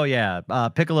then oh yeah,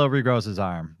 Piccolo regrows his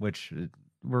arm, which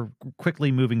we're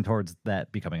quickly moving towards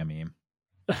that becoming a meme.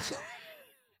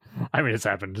 I mean, it's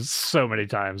happened so many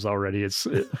times already. It's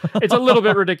a little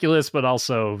bit ridiculous, but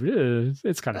also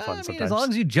it's kind of fun sometimes. As long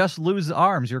as you just lose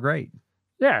arms, you're great.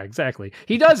 Yeah, exactly.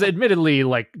 He does admittedly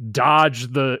like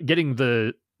dodge getting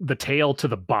the tail to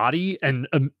the body and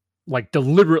like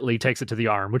deliberately takes it to the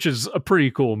arm, which is a pretty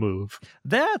cool move.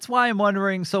 That's why I'm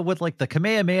wondering. So with like the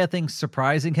Kamehameha thing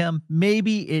surprising him,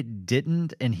 maybe it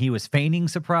didn't, and he was feigning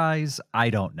surprise. I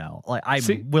don't know. Like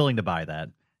I'm willing to buy that.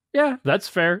 Yeah, that's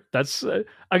fair. That's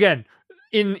again,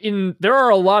 in there are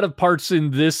a lot of parts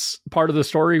in this part of the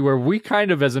story where we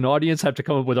kind of as an audience have to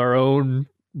come up with our own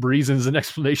reasons and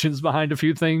explanations behind a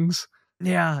few things.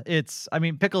 Yeah, I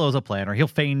mean, Piccolo's a planner. He'll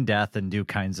feign death and do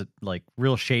kinds of like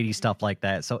real shady stuff like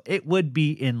that. So it would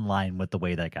be in line with the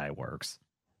way that guy works.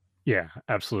 Yeah,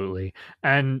 absolutely.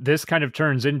 And this kind of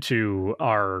turns into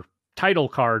our title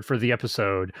card for the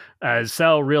episode as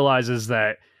Cell realizes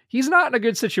that he's not in a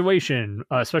good situation,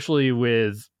 especially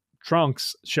with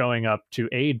Trunks showing up to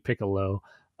aid Piccolo.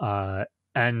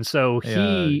 And so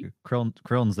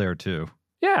Krillin's there too.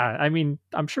 Yeah, I mean,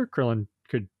 I'm sure Krillin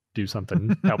could do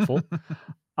something helpful.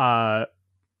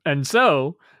 And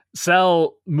so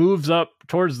Cell moves up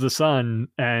towards the sun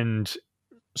and,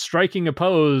 striking a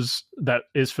pose that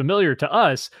is familiar to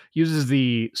us, uses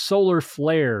the solar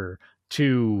flare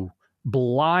to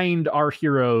blind our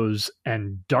heroes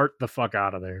and dart the fuck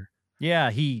out of there.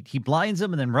 Yeah, he blinds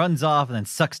them and then runs off and then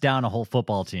sucks down a whole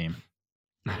football team.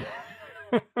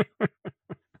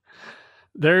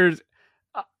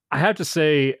 I have to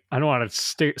say, I don't want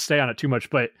to stay on it too much,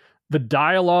 but the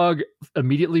dialogue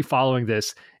immediately following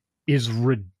this is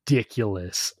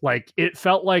ridiculous. Like, it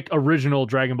felt like original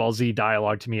Dragon Ball Z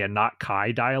dialogue to me and not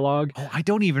Kai dialogue. Oh, I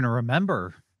don't even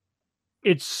remember.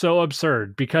 It's so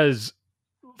absurd because,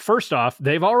 first off,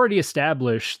 they've already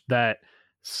established that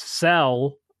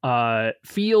Cell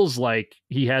feels like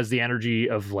he has the energy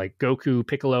of like Goku,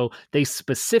 Piccolo. They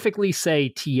specifically say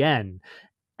Tien.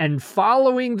 And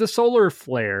following the solar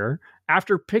flare,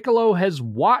 after Piccolo has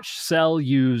watched Cell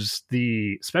use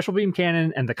the special beam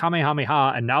cannon and the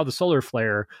Kamehameha and now the solar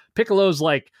flare, Piccolo's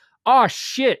like, oh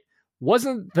shit,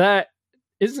 isn't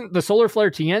the solar flare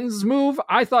Tien's move?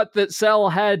 I thought that Cell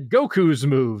had Goku's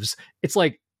moves. It's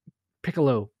like,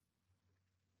 Piccolo,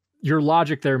 your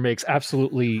logic there makes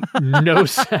absolutely no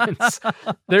sense.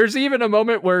 There's even a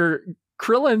moment where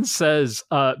Krillin says,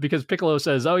 because Piccolo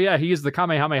says, oh yeah, he used the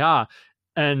Kamehameha.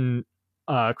 And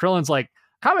Krillin's like,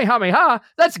 Kamehameha,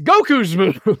 that's Goku's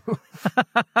move.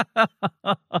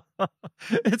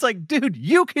 It's like, dude,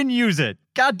 you can use it.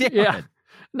 God damn it.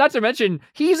 Not to mention,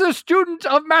 he's a student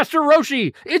of Master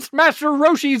Roshi. It's Master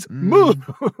Roshi's move.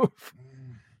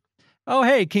 Oh,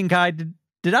 hey, King Kai,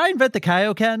 did I invent the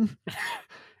Kaioken?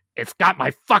 It's got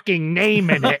my fucking name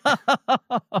in it.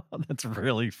 That's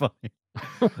really funny.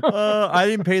 I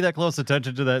didn't pay that close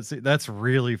attention to that. That's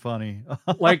really funny.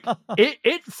 Like,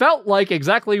 it felt like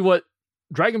exactly what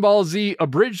Dragon Ball Z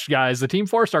Abridged guys, the Team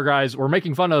 4-Star guys, were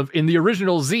making fun of in the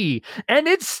original Z, and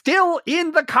it's still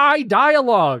in the Kai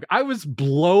dialogue. I was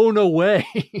blown away.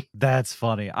 That's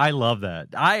funny. I love that.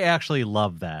 I actually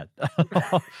love that.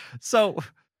 So,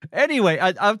 anyway,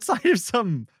 outside of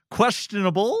some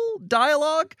questionable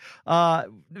dialogue,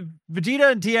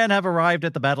 Vegeta and Tien have arrived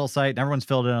at the battle site and everyone's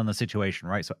filled in on the situation,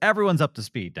 right? So everyone's up to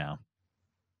speed now.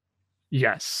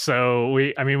 Yes. So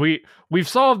we've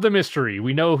solved the mystery.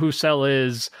 We know who Cell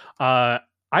is. I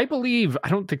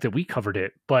don't think that we covered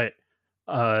it, but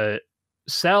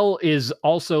Cell is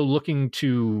also looking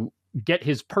to get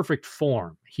his perfect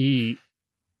form.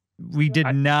 We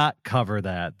did not cover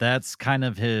that. That's kind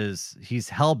of he's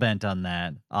hell-bent on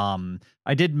that.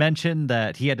 I did mention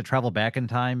that he had to travel back in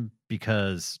time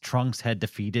because Trunks had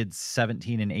defeated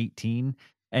 17 and 18,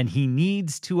 and he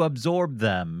needs to absorb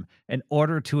them in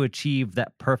order to achieve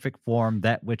that perfect form,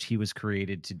 that which he was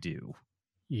created to do.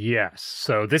 Yes.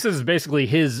 So this is basically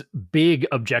his big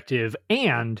objective,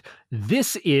 and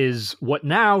this is what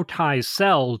now ties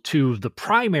Cell to the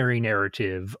primary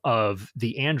narrative of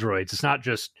the androids. It's not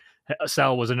just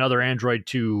Cell was another android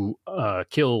to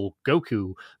kill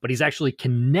Goku, but he's actually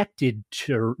connected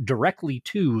directly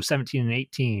to 17 and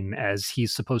 18 as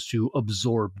he's supposed to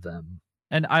absorb them.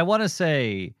 And I want to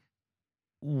say,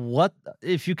 what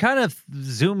if you kind of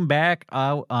zoom back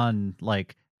out on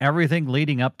like everything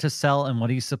leading up to Cell and what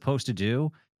he's supposed to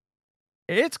do?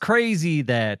 It's crazy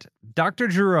that Dr.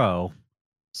 Gero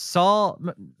saw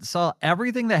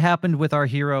everything that happened with our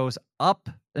heroes up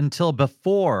until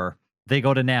before they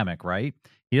go to Namek, right?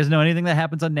 He doesn't know anything that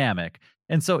happens on Namek.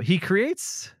 And so he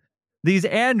creates these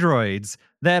androids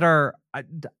that are,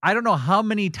 I don't know how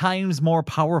many times more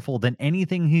powerful than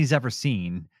anything he's ever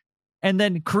seen, and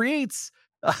then creates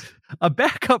a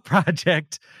backup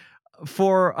project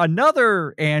for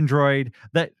another android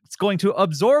that's going to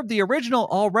absorb the original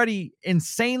already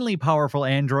insanely powerful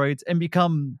androids and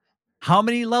become how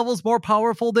many levels more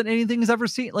powerful than anything he's ever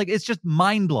seen? Like, it's just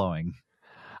mind-blowing.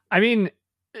 I mean,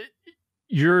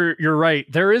 you're right.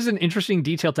 There is an interesting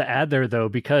detail to add there, though,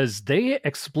 because they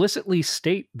explicitly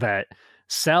state that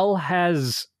Cell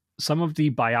has some of the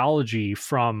biology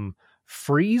from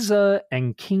Frieza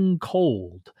and King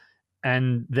Cold.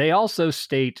 And they also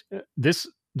state this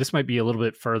might be a little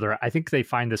bit further. I think they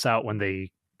find this out when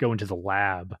they go into the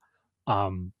lab.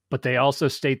 But they also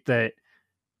state that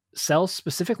Cell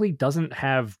specifically doesn't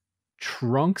have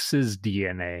Trunks's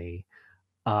DNA,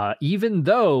 even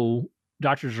though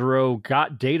Dr. Gero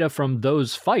got data from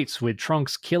those fights with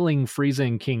Trunks killing Frieza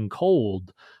and King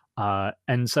Cold.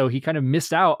 And so he kind of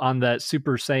missed out on that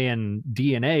Super Saiyan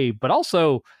DNA. But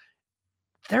also,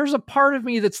 there's a part of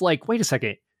me that's like, wait a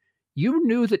second. You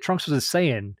knew that Trunks was a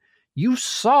Saiyan. You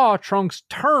saw Trunks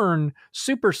turn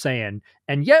Super Saiyan.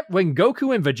 And yet, when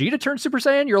Goku and Vegeta turn Super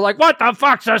Saiyan, you're like, what the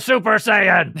fuck's a Super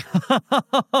Saiyan?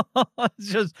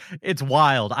 It's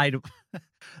wild.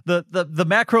 The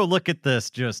macro look at this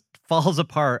just falls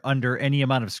apart under any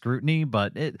amount of scrutiny,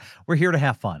 but we're here to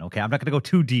have fun. Okay. I'm not going to go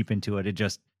too deep into it. It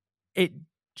just,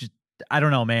 I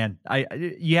don't know, man.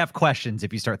 You have questions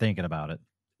if you start thinking about it.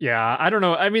 Yeah, I don't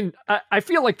know. I mean, I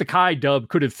feel like the Kai dub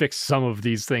could have fixed some of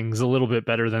these things a little bit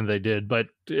better than they did, but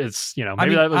it's,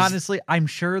 maybe that was... Honestly, I'm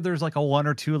sure there's like a 1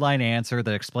 or 2 line answer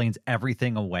that explains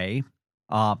everything away.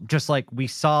 Just like we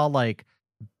saw, like,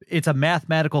 it's a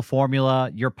mathematical formula.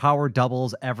 Your power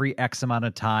doubles every X amount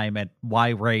of time at Y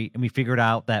rate. And we figured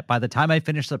out that by the time I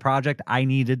finished the project, I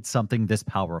needed something this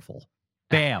powerful.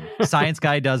 Bam. Science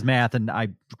guy does math and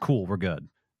cool, we're good.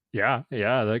 Yeah,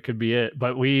 that could be it.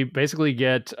 But we basically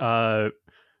get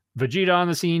Vegeta on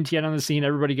the scene, Tien on the scene.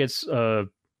 Everybody gets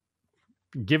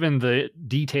given the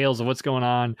details of what's going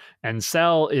on, and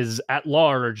Cell is at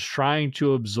large trying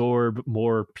to absorb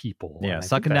more people. Yeah,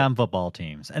 sucking down football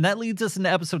teams. And that leads us into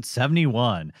episode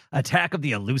 71, Attack of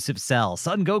the Elusive Cell.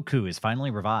 Son Goku is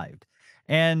finally revived.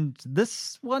 And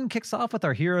this one kicks off with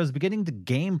our heroes beginning to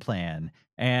game plan.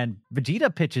 And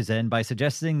Vegeta pitches in by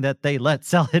suggesting that they let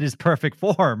Cell hit his perfect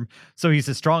form so he's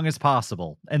as strong as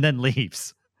possible, and then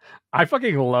leaves. I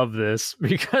fucking love this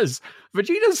because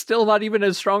Vegeta's still not even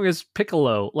as strong as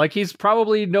Piccolo. Like, he's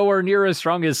probably nowhere near as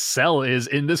strong as Cell is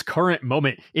in this current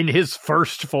moment in his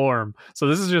first form. So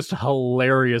this is just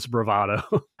hilarious bravado.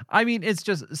 I mean, it's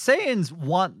just Saiyans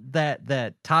want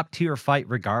that top tier fight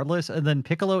regardless, and then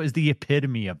Piccolo is the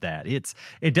epitome of that.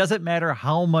 It doesn't matter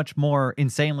how much more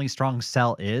insanely strong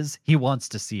Cell is, he wants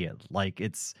to see it. Like,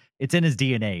 it's in his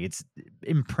DNA. It's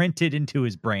imprinted into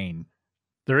his brain.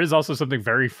 There is also something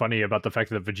very funny about the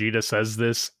fact that Vegeta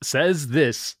says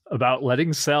this about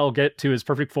letting Cell get to his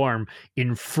perfect form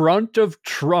in front of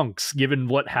Trunks, given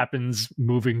what happens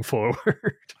moving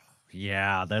forward.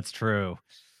 Yeah, that's true.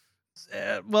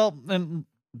 Well, and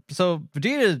so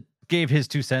Vegeta gave his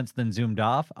 2 cents, then zoomed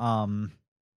off.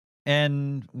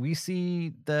 And we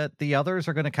see that the others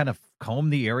are going to kind of comb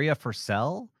the area for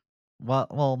Cell.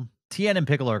 Well, Tien and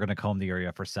Piccolo are going to comb the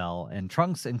area for Cell, and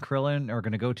Trunks and Krillin are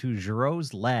going to go to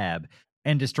Gero's lab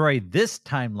and destroy this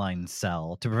timeline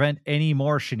Cell to prevent any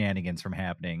more shenanigans from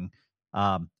happening.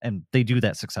 And they do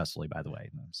that successfully, by the way.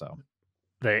 So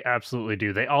they absolutely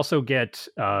do. They also get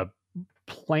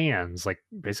plans, like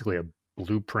basically a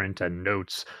blueprint and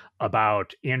notes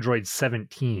about Android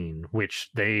 17, which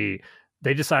they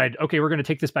decide, okay, we're going to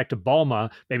take this back to Bulma.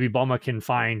 Maybe Bulma can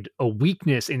find a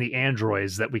weakness in the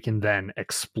androids that we can then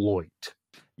exploit.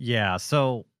 Yeah,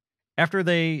 so after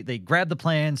they grab the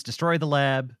plans, destroy the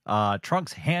lab,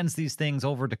 Trunks hands these things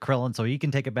over to Krillin so he can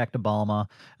take it back to Bulma,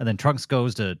 and then Trunks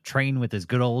goes to train with his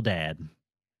good old dad.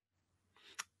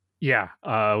 Yeah,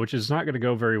 which is not going to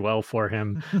go very well for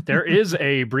him. There is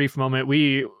a brief moment.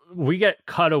 We get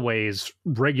cutaways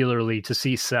regularly to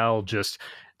see Cell just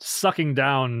sucking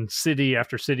down city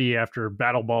after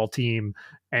Battle Ball team,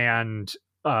 and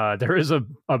there is a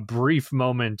brief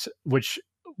moment which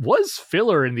was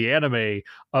filler in the anime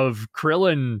of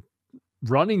Krillin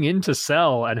running into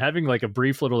Cell and having like a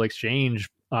brief little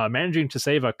exchange, managing to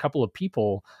save a couple of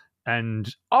people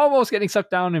and almost getting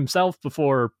sucked down himself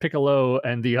before Piccolo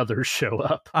and the others show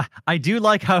up. I do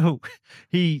like how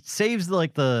he saves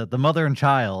like the mother and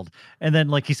child, and then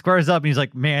like he squares up and he's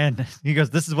like, man, he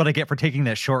goes, this is what I get for taking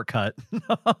that shortcut.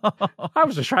 I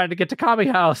was just trying to get to Kami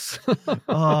House.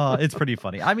 Oh, it's pretty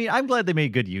funny. I mean, I'm glad they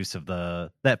made good use of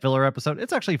that filler episode.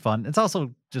 It's actually fun. It's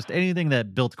also just anything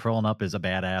that built Krillin up is a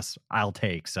badass I'll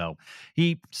take. So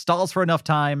he stalls for enough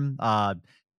time.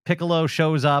 Piccolo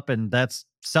shows up, and that's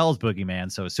Cell's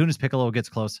boogeyman. So as soon as Piccolo gets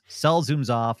close, Cell zooms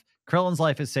off. Krillin's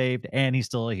life is saved, and he's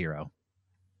still a hero.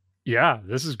 Yeah,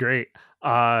 this is great.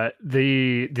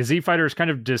 The Z fighters kind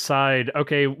of decide,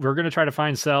 okay, we're going to try to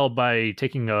find Cell by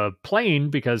taking a plane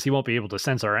because he won't be able to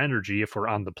sense our energy if we're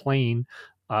on the plane.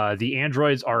 The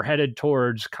androids are headed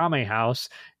towards Kame House,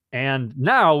 and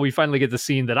now we finally get the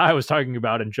scene that I was talking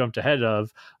about and jumped ahead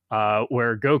of,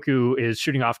 where Goku is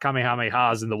shooting off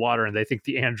Kamehamehas in the water, and they think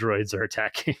the androids are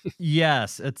attacking.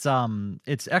 Yes, it's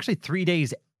actually 3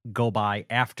 days go by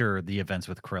after the events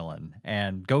with Krillin,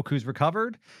 and Goku's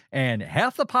recovered, and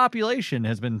half the population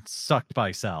has been sucked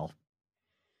by Cell.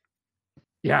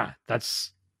 Yeah,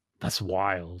 that's That's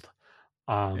wild.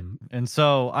 And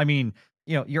so, I mean,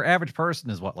 your average person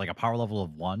is what, like a power level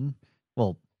of 1?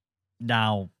 Well,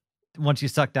 now once you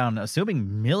suck down,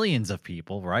 assuming millions of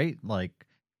people, right? Like,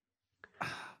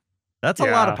 that's a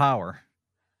lot of Yeah. power.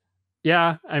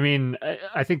 Yeah, I mean,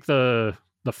 I think the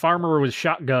farmer with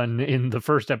shotgun in the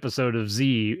first episode of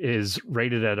Z is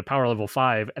rated at a power level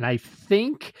 5, and I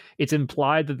think it's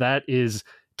implied that that is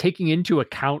taking into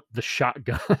account the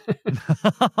shotgun.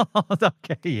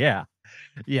 Okay, yeah.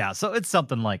 Yeah, so it's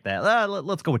something like that.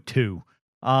 Let's go with 2.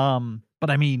 But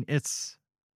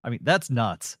that's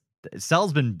nuts.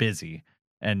 Cell's been busy,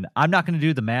 and I'm not going to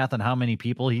do the math on how many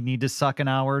people he need to suck an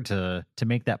hour to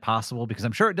make that possible, because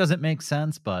I'm sure it doesn't make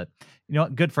sense. But you know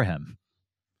what? Good for him.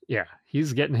 Yeah,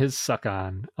 he's getting his suck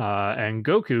on. And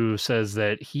Goku says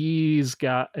that he's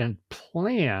got a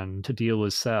plan to deal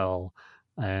with Cell,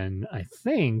 and I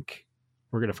think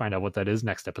we're gonna find out what that is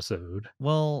next episode.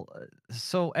 Well,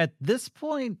 so at this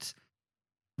point,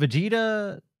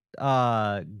 Vegeta,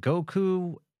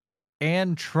 Goku,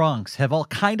 and Trunks have all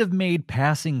kind of made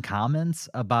passing comments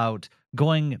about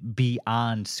going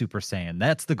beyond Super Saiyan.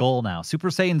 That's the goal now. Super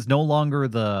Saiyan's no longer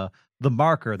the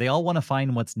marker. They all want to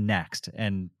find what's next.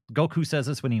 And Goku says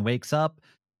this when he wakes up.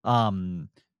 Vegeta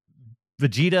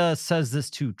says this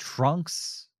to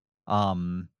Trunks.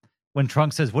 When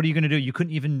Trunks says, "What are you going to do? You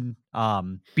couldn't even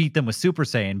beat them with Super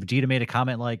Saiyan." Vegeta made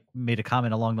a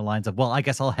comment along the lines of, "Well, I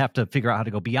guess I'll have to figure out how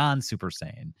to go beyond Super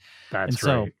Saiyan." That's And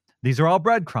so right. these are all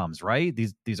breadcrumbs, right?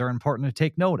 These are important to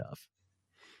take note of.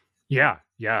 Yeah,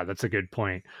 that's a good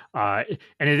point. And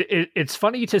it's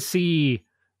funny to see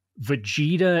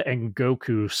Vegeta and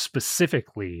Goku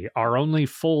specifically, our only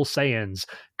full Saiyans,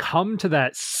 come to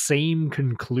that same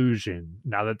conclusion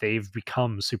now that they've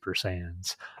become Super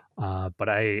Saiyans. But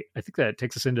I think that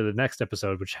takes us into the next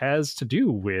episode, which has to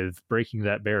do with breaking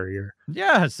that barrier.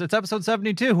 Yes, it's episode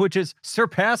 72, which is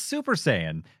Surpass Super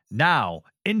Saiyan. Now,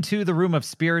 into the Room of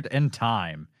Spirit and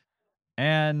Time.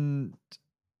 And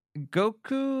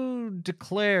Goku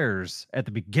declares at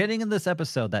the beginning of this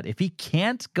episode that if he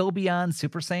can't go beyond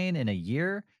Super Saiyan in a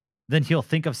year, then he'll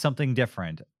think of something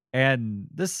different. And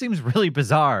this seems really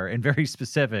bizarre and very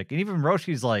specific. And even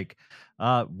Roshi's like,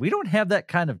 we don't have that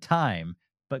kind of time.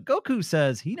 But Goku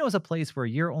says he knows a place where a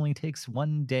year only takes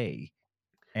 1 day.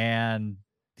 And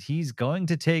he's going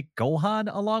to take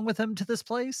Gohan along with him to this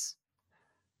place.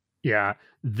 Yeah,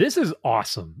 this is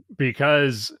awesome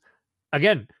because,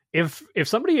 again, if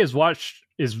somebody is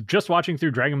just watching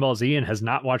through Dragon Ball Z and has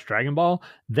not watched Dragon Ball,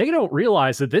 they don't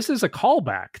realize that this is a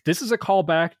callback. This is a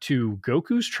callback to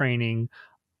Goku's training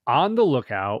on the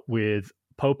lookout with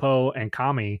Popo and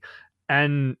Kami,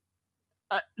 and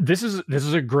this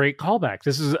is a great callback.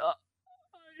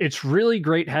 It's really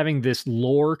great having this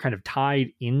lore kind of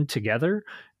tied in together.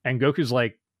 And Goku's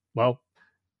like, well,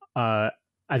 I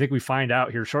think we find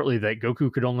out here shortly that Goku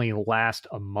could only last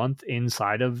a month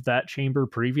inside of that chamber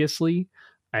previously,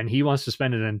 and he wants to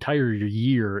spend an entire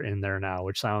year in there now,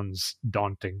 which sounds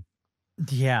daunting.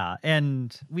 Yeah,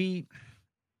 and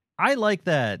I like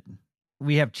that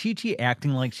we have Chi-Chi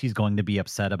acting like she's going to be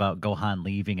upset about Gohan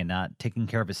leaving and not taking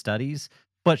care of his studies,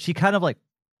 but she kind of like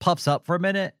puffs up for a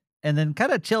minute and then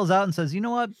kind of chills out and says, "You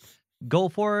know what? Go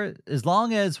for it. As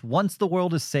long as once the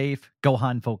world is safe,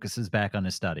 Gohan focuses back on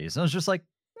his studies." And I was just like,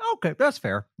 okay, that's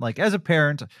fair. Like, as a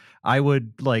parent, I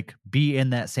would like be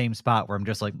in that same spot where I'm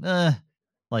just like,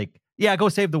 yeah, go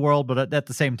save the world, but at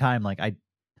the same time, like I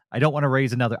don't want to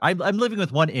raise another. I'm living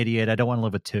with one idiot. I don't want to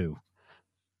live with 2.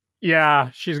 Yeah,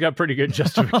 she's got pretty good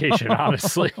justification,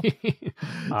 honestly.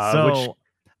 So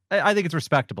I think it's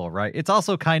respectable, right? It's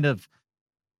also kind of,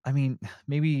 I mean,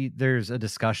 maybe there's a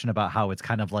discussion about how it's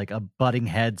kind of like a butting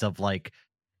heads of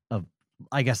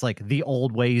I guess like the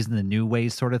old ways and the new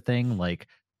ways sort of thing, like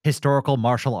historical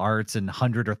martial arts and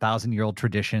 100 or 1,000-year-old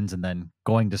traditions, and then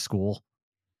going to school.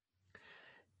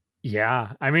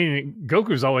 Yeah, I mean,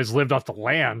 Goku's always lived off the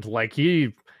land. Like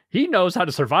he knows how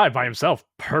to survive by himself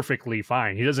perfectly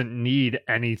fine. He doesn't need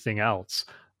anything else.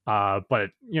 But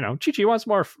Chi-Chi wants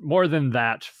more than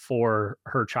that for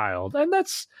her child, and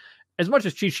that's, as much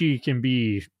as Chi-Chi can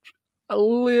be a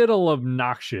little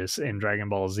obnoxious in Dragon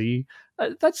Ball Z,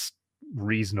 that's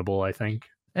reasonable, I think.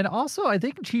 And also, I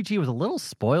think Chi-Chi was a little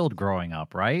spoiled growing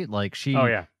up, right? Like Oh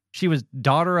yeah, she was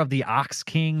daughter of the Ox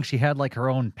King. She had like her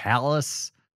own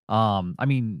palace. I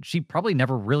mean, she probably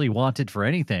never really wanted for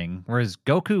anything, whereas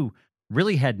Goku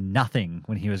really had nothing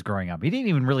when he was growing up. He didn't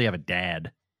even really have a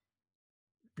dad.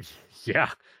 yeah.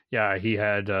 He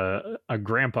had a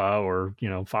grandpa or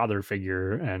father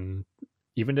figure, and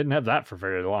even didn't have that for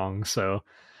very long. So,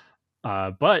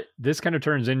 but this kind of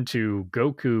turns into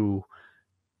Goku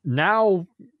now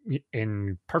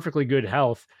in perfectly good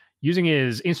health, using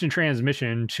his instant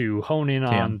transmission to hone in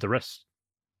on the rest.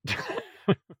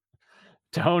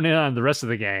 To hone in on the rest of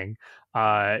the gang.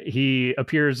 He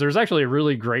appears. There's actually a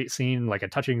really great scene, like a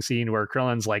touching scene, where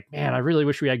Krillin's like, "Man, I really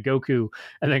wish we had Goku,"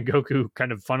 and then Goku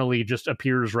kind of funnily just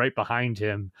appears right behind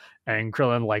him, and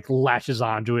Krillin like latches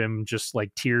onto him, just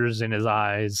like tears in his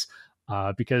eyes,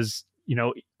 because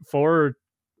for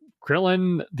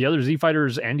Krillin, the other Z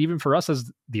fighters, and even for us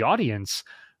as the audience,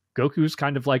 Goku's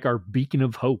kind of like our beacon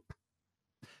of hope.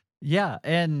 Yeah,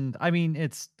 and I mean,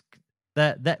 it's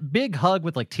that big hug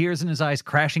with like tears in his eyes,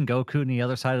 crashing Goku on the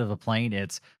other side of the plane.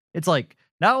 It's like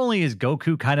not only is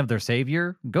Goku kind of their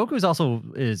savior, Goku's also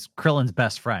is Krillin's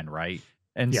best friend, right?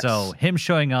 And so him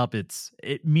showing up, it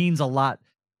means a lot.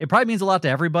 It probably means a lot to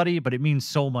everybody, but it means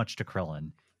so much to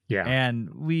Krillin. Yeah, and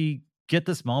we get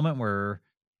this moment where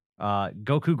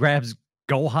Goku grabs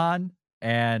Gohan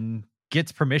and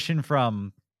gets permission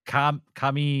from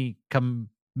Kamehikolo,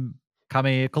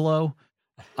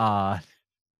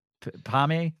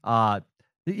 Pame.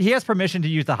 He has permission to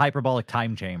use the hyperbolic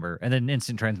time chamber, and then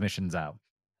instant transmission's out.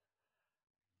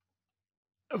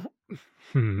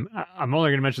 I'm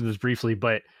only going to mention this briefly,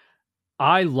 but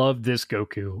I love this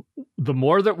Goku. The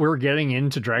more that we're getting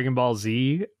into Dragon Ball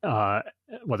Z,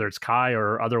 whether it's Kai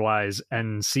or otherwise,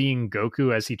 and seeing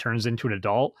Goku as he turns into an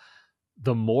adult,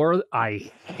 the more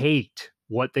I hate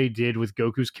what they did with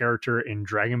Goku's character in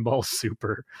Dragon Ball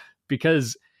Super,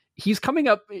 because he's coming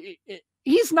up.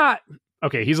 He's not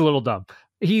okay. He's a little dumb.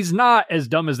 He's not as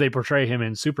dumb as they portray him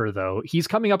in Super, though. He's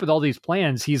coming up with all these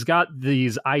plans. He's got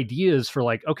these ideas for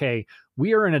like, okay,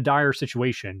 we are in a dire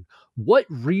situation. What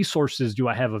resources do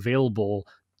I have available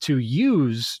to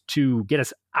use to get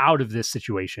us out of this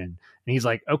situation? And he's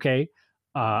like, okay,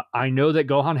 I know that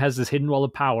Gohan has this hidden wall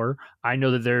of power. I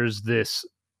know that there's this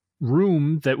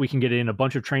room that we can get in a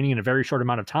bunch of training in a very short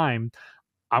amount of time.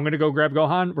 I'm going to go grab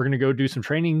Gohan. We're going to go do some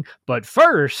training. But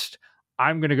first,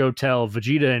 I'm going to go tell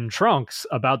Vegeta and Trunks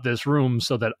about this room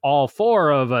so that all four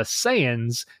of us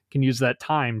Saiyans can use that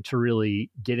time to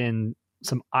really get in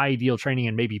some ideal training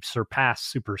and maybe surpass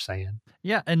Super Saiyan.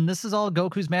 Yeah, and this is all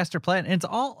Goku's master plan. And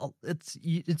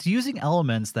it's using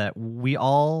elements that we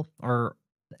all are,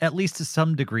 at least to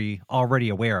some degree, already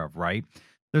aware of, right?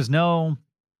 There's no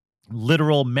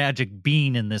literal magic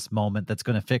bean in this moment that's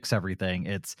going to fix everything.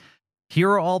 It's here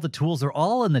are all the tools. They're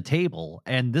all on the table.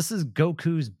 And this is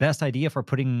Goku's best idea for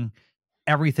putting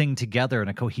everything together in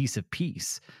a cohesive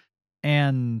piece.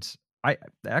 And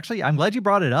I'm glad you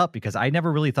brought it up, because I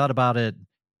never really thought about it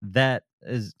that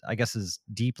as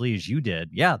deeply as you did.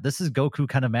 Yeah, this is Goku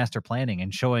kind of master planning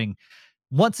and showing,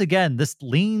 once again, this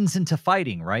leans into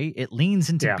fighting, right? It leans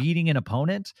into beating an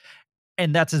opponent,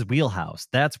 and that's his wheelhouse.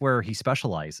 That's where he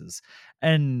specializes.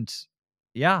 And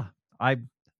yeah, I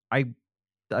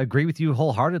agree with you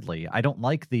wholeheartedly. I don't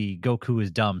like the Goku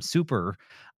is dumb Super.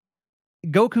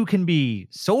 Goku can be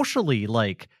socially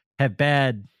like have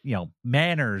bad,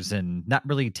 manners and not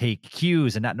really take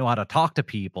cues and not know how to talk to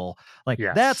people. Like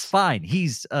that's fine.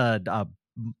 He's a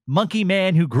monkey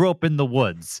man who grew up in the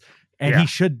woods, and he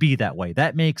should be that way.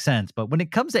 That makes sense. But when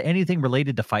it comes to anything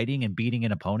related to fighting and beating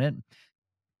an opponent,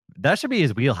 that should be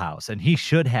his wheelhouse, and he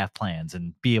should have plans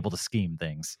and be able to scheme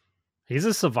things. He's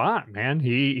a savant, man.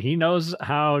 He knows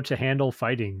how to handle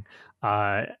fighting.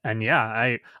 And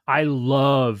yeah, I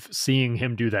love seeing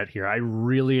him do that here. I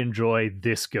really enjoy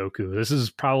this Goku. This is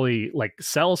probably like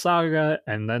Cell Saga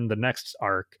and then the next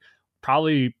arc,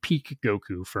 probably peak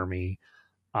Goku for me.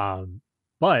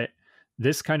 But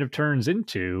this kind of turns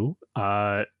into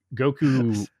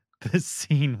Goku. This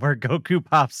scene where Goku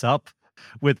pops up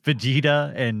with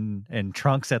Vegeta and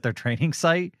Trunks at their training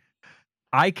site.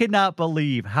 I could not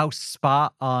believe how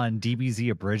spot on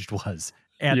DBZ Abridged was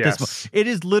at this moment. It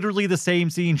is literally the same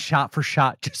scene shot for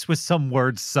shot, just with some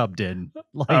words subbed in.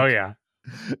 Like,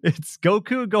 it's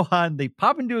Goku and Gohan. They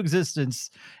pop into existence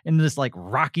in this like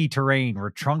rocky terrain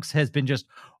where Trunks has been just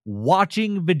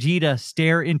watching Vegeta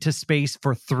stare into space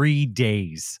for 3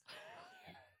 days.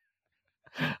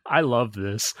 I love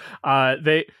this.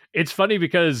 It's funny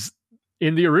because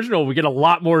in the original, we get a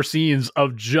lot more scenes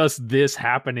of just this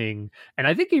happening. And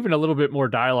I think even a little bit more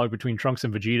dialogue between Trunks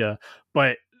and Vegeta.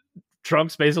 But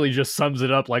Trunks basically just sums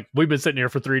it up like, we've been sitting here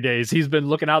for 3 days. He's been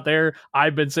looking out there.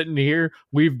 I've been sitting here.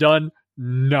 We've done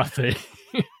nothing.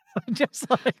 Just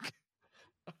like...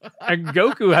 And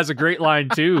Goku has a great line,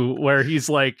 too, where he's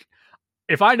like,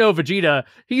 if I know Vegeta,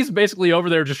 he's basically over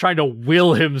there just trying to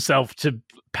will himself to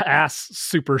pass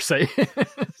Super Saiyan.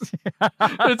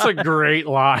 It's a great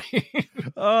line.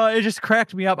 It just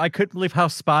cracked me up. I couldn't believe how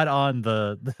spot on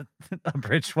the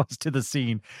bridge was to the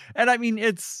scene. And I mean,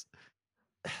 it's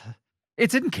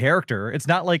it's in character. It's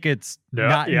not like it's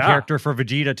not in Yeah. character for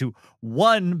Vegeta to,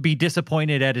 one, be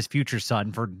disappointed at his future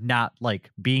son for not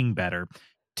like being better.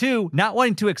 Two, not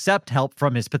wanting to accept help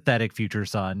from his pathetic future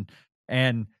son.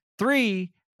 And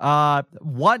three,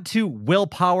 want to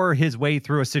willpower his way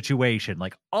through a situation.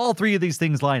 Like, all three of these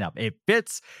things line up. It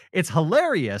fits. It's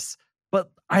hilarious,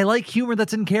 but I like humor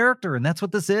that's in character, and that's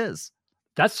what this is.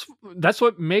 That's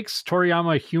what makes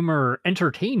Toriyama humor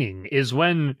entertaining, is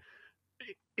when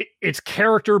it's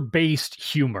character-based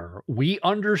humor. We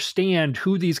understand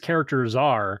who these characters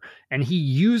are, and he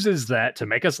uses that to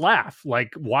make us laugh.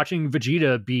 Like watching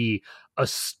Vegeta be a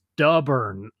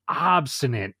stubborn,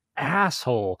 obstinate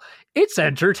asshole. It's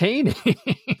entertaining.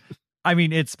 I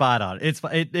mean, it's spot on.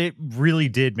 It really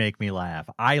did make me laugh.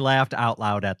 I laughed out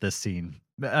loud at this scene.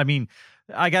 I mean,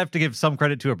 I have to give some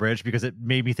credit to Abridged because it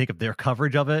made me think of their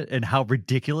coverage of it and how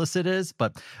ridiculous it is,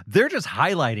 but they're just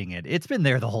highlighting it. It's been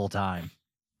there the whole time.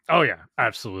 Oh yeah,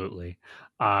 absolutely.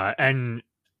 And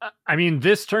I mean,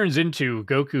 this turns into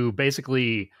Goku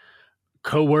basically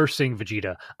coercing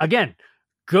Vegeta. Again,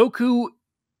 Goku,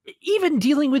 even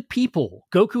dealing with people,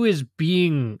 Goku is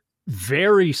being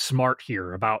very smart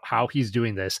here about how he's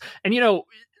doing this. And, you know,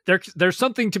 there's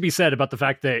something to be said about the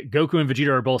fact that Goku and Vegeta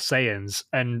are both Saiyans,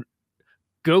 and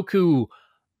Goku,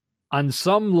 on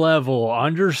some level,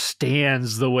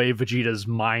 understands the way Vegeta's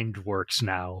mind works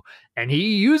now. And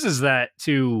he uses that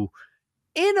to,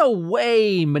 in a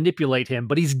way, manipulate him,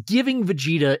 but he's giving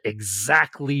Vegeta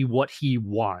exactly what he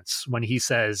wants when he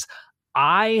says,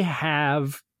 I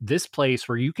have this place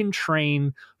where you can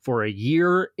train for a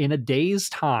year in a day's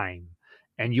time,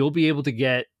 and you'll be able to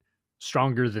get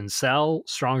stronger than Cell,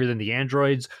 stronger than the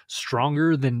androids,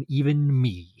 stronger than even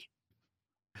me.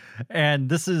 And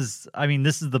this is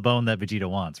the bone that Vegeta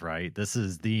wants, right? This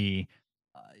is the,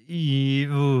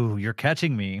 you're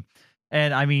catching me.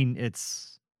 And I mean,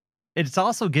 it's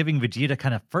also giving Vegeta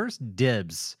kind of first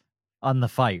dibs on the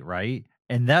fight, right?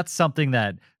 And that's something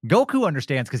that Goku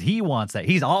understands because he wants that.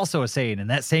 He's also a Saiyan, and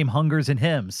that same hunger's in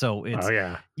him. So it's,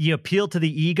 you appeal to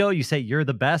the ego, you say you're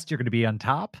the best, you're going to be on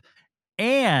top,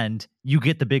 and you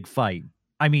get the big fight.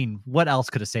 I mean, what else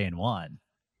could a Saiyan want?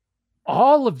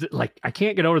 All of the, like, I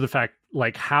can't get over the fact,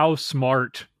 like, how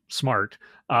smart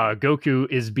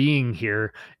Goku is being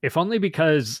here, if only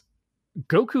because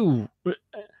Goku,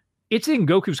 it's in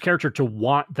Goku's character to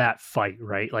want that fight,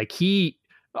 right? Like, he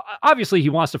obviously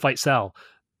wants to fight Cell,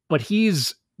 but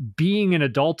he's being an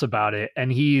adult about it,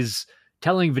 and he's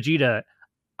telling Vegeta,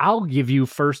 I'll give you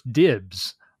first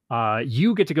dibs.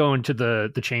 You get to go into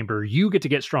the chamber. You get to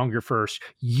get stronger first.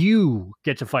 You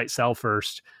get to fight Cell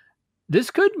first. This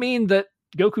could mean that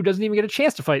Goku doesn't even get a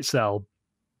chance to fight Cell.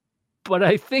 But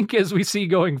I think as we see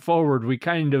going forward, we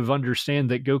kind of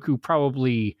understand that Goku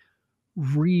probably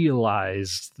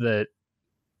realized that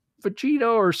Vegeta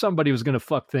or somebody was going to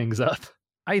fuck things up.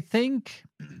 I think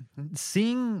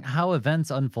seeing how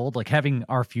events unfold, like having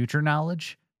our future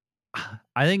knowledge,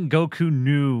 I think Goku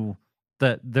knew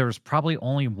that there's probably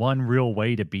only one real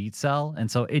way to beat Cell.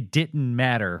 And so it didn't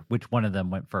matter which one of them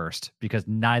went first, because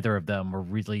neither of them were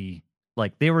really,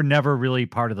 like, they were never really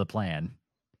part of the plan.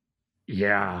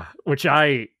 Yeah, which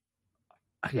I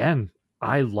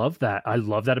love that. I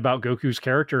love that about Goku's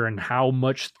character and how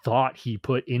much thought he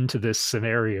put into this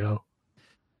scenario.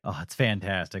 Oh, it's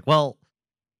fantastic. Well,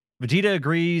 Vegeta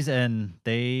agrees, and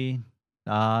they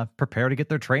prepare to get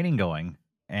their training going.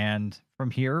 And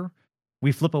from here,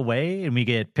 we flip away, and we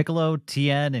get Piccolo,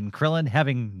 Tien, and Krillin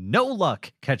having no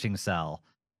luck catching Cell.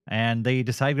 And they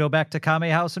decide to go back to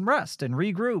Kame House and rest and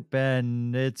regroup.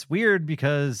 And it's weird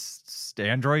because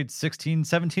androids 16,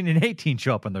 17, and 18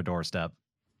 show up on their doorstep.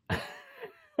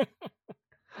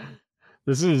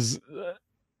 This is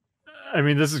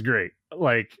great.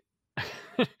 Like,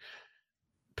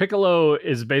 Piccolo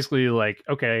is basically like,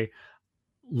 okay,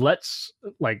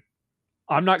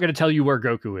 I'm not going to tell you where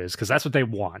Goku is, because that's what they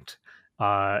want.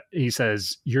 He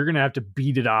says, you're going to have to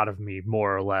beat it out of me,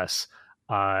 more or less.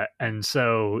 And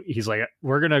so he's like,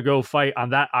 we're going to go fight on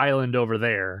that island over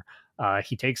there.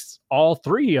 He takes all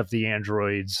three of the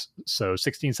androids, so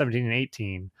 16, 17, and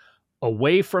 18,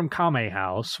 away from Kame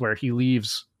House, where he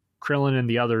leaves Krillin and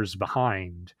the others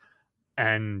behind.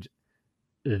 And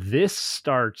this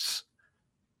starts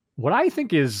what I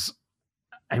think is,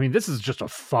 this is just a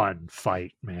fun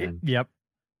fight, man. Yep.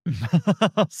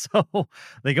 So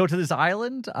they go to this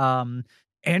island.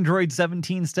 Android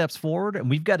 17 steps forward, and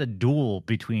we've got a duel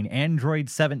between Android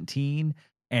 17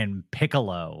 and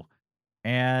Piccolo.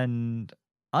 And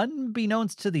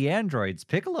unbeknownst to the androids,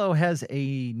 Piccolo has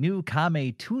a new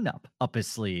Kame tune-up up his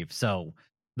sleeve. So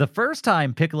the first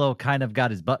time Piccolo kind of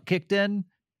got his butt kicked in,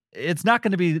 it's not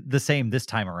going to be the same this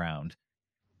time around.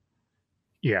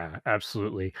 Yeah,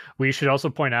 absolutely. We should also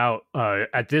point out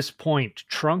at this point,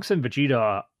 Trunks and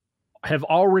Vegeta have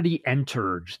already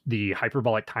entered the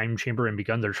hyperbolic time chamber and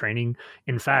begun their training.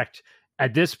 In fact,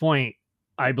 at this point,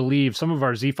 I believe some of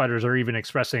our Z fighters are even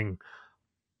expressing,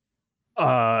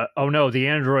 oh no, the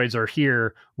androids are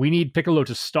here. We need Piccolo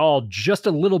to stall just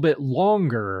a little bit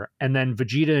longer, and then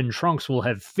Vegeta and Trunks will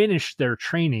have finished their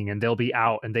training and they'll be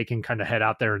out and they can kind of head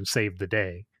out there and save the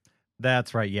day.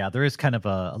 That's right. Yeah, there is kind of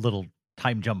a little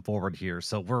time jump forward here.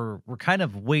 So we're kind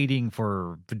of waiting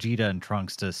for Vegeta and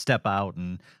Trunks to step out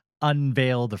and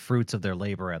unveil the fruits of their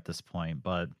labor at this point.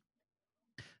 But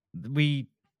we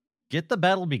get the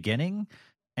battle beginning,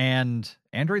 and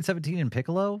Android 17 and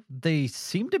Piccolo, they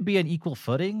seem to be on equal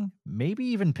footing, maybe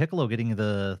even Piccolo getting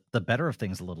the better of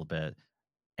things a little bit.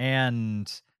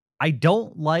 And I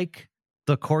don't like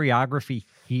the choreography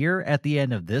here at the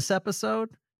end of this episode,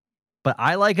 but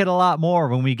I like it a lot more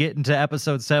when we get into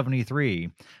episode 73.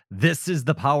 This is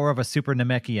the power of a Super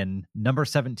Namekian, number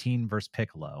 17 versus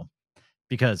Piccolo.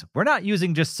 Because we're not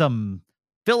using just some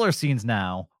filler scenes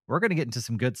now. We're going to get into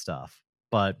some good stuff.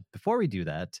 But before we do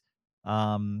that,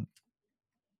 Bulma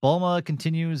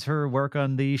continues her work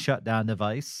on the shutdown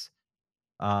device.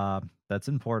 That's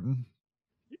important.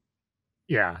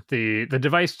 Yeah, the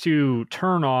device to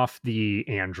turn off the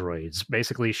androids.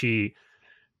 Basically, she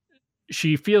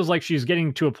feels like she's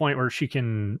getting to a point where she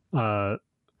can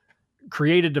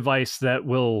create a device that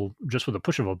will, just with a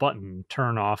push of a button,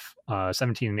 turn off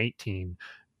 17 and 18,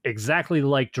 exactly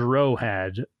like Duro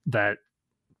had, that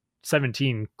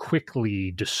 17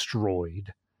 quickly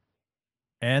destroyed.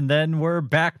 And then we're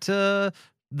back to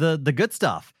the good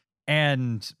stuff.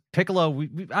 And Piccolo,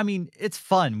 I mean, it's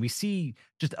fun. We see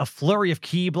just a flurry of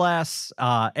ki blasts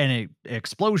and an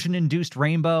explosion-induced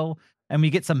rainbow. And we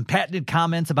get some patented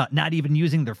comments about not even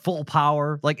using their full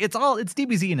power. Like, it's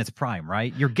DBZ in its prime,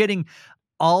 right? You're getting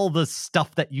all the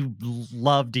stuff that you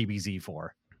love DBZ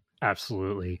for.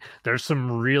 Absolutely. There's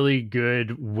some really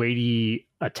good weighty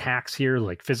attacks here,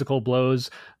 like physical blows,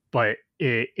 but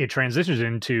it transitions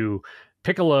into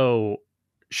Piccolo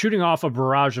shooting off a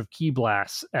barrage of ki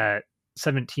blasts at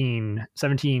 17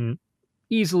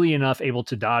 easily enough able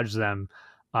to dodge them.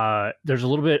 There's a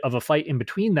little bit of a fight in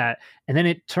between that, and then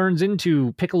it turns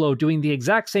into Piccolo doing the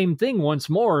exact same thing once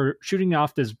more, shooting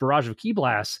off this barrage of ki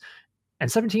blasts,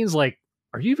 and 17's like,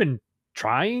 are you even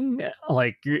trying?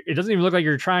 Like, it doesn't even look like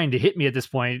you're trying to hit me at this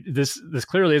point. This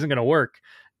clearly isn't going to work.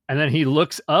 And then he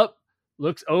looks up,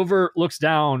 looks over, looks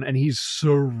down, and he's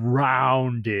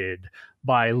surrounded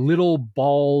by little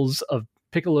balls of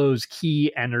Piccolo's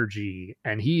ki energy,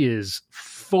 and he is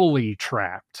fully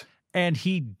trapped. And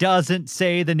he doesn't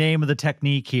say the name of the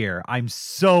technique here. I'm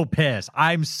so pissed.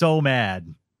 I'm so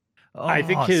mad. I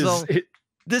think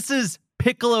this is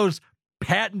Piccolo's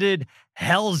patented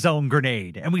Hell Zone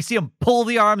grenade. And we see him pull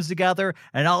the arms together,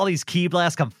 and all these ki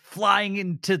blasts come flying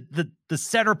into the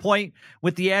center point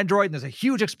with the android, and there's a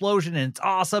huge explosion, and it's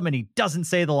awesome, and he doesn't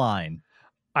say the line.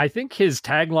 I think his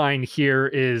tagline here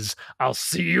is, "I'll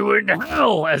see you in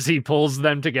hell," as he pulls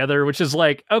them together, which is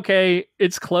like, okay,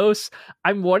 it's close.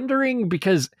 I'm wondering,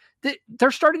 because they're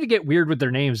starting to get weird with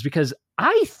their names, because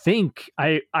I think,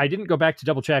 I didn't go back to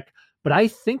double check, but I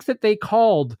think that they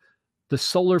called the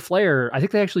solar flare, I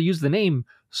think they actually used the name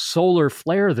Solar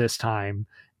Flare this time.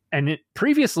 And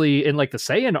previously in like the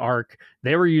Saiyan arc,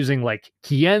 they were using like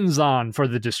Kienzan for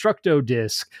the Destructo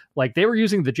disc. Like, they were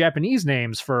using the Japanese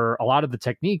names for a lot of the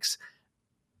techniques.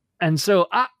 And so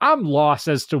I'm lost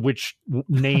as to which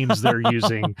names they're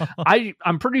using.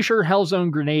 I'm pretty sure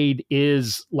Hellzone Grenade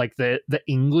is like the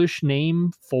English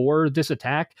name for this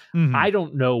attack. Mm-hmm. I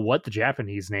don't know what the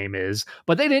Japanese name is,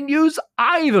 but they didn't use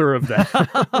either of them.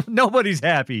 Nobody's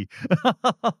happy.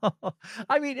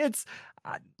 I mean, it's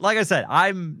like I said,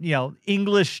 I'm,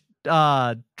 English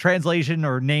translation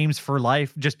or names for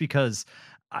life, just because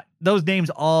those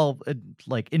names all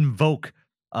like invoke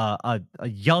a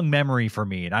young memory for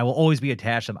me, and I will always be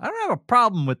attached to them. I don't have a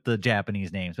problem with the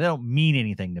Japanese names. They don't mean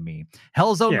anything to me.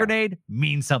 Hellzone Grenade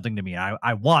means something to me.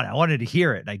 I wanted to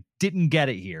hear it, and I didn't get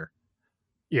it here.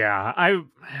 Yeah,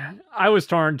 I was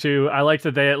torn too. I like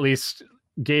that they at least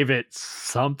gave it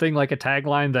something like a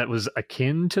tagline that was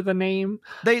akin to the name.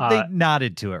 They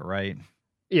nodded to it, right?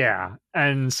 Yeah,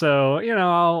 and so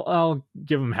I'll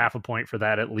give them half a point for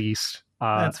that at least.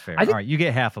 That's fair. All right, you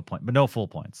get half a point, but no full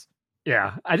points.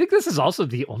 Yeah, I think this is also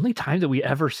the only time that we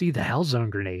ever see the Hellzone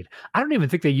Grenade. I don't even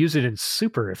think they use it in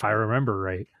Super, if I remember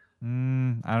right. I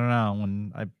don't know.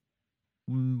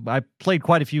 When I played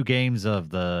quite a few games of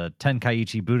the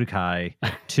Tenkaichi Budokai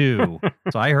 2,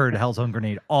 so I heard Hellzone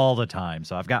Grenade all the time.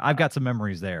 So I've got some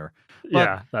memories there. But,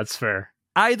 yeah, that's fair.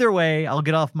 Either way, I'll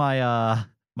get off my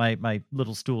my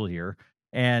little stool here,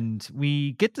 and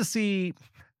we get to see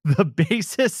the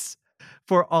basis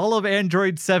for all of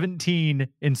Android 17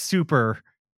 in Super.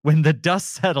 When the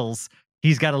dust settles,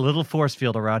 he's got a little force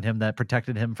field around him that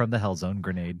protected him from the Hellzone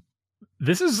grenade.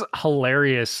 This is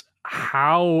hilarious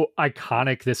how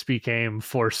iconic this became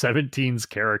for 17's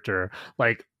character.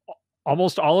 Like,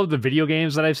 almost all of the video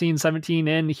games that I've seen 17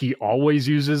 in, he always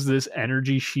uses this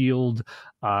energy shield.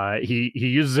 He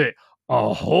uses it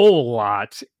a whole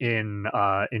lot in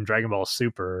Dragon Ball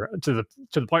Super to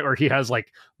the point where he has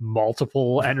like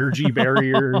multiple energy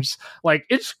barriers. Like,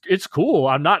 it's cool.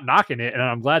 I'm not knocking it, and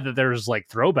I'm glad that there's like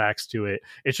throwbacks to it.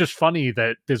 It's just funny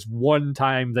that this one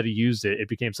time that he used it, it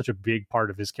became such a big part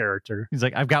of his character. He's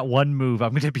like, I've got one move.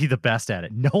 I'm going to be the best at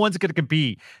it. No one's going to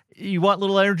compete. You want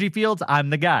little energy fields?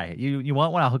 I'm the guy. You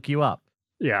want one? I'll hook you up.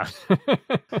 Yeah.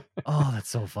 Oh, that's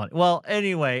so funny. Well,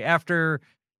 anyway, after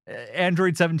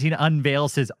Android 17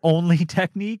 unveils his only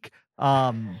technique,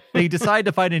 they decide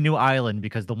to find a new island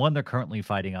because the one they're currently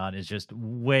fighting on is just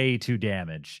way too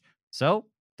damaged. So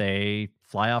they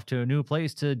fly off to a new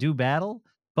place to do battle.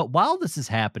 But while this is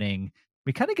happening,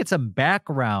 we kind of get some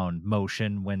background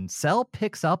motion when Cell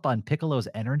picks up on Piccolo's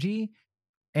energy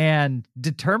and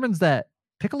determines that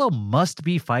Piccolo must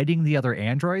be fighting the other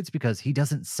androids because he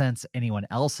doesn't sense anyone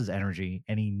else's energy,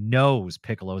 and he knows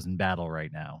Piccolo's in battle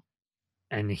right now.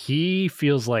 And he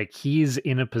feels like he's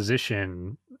in a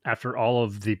position, after all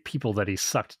of the people that he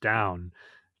sucked down,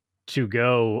 to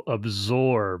go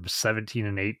absorb 17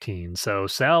 and 18. So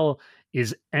Cell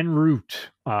is en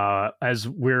route as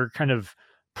we're kind of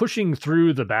pushing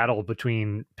through the battle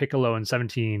between Piccolo and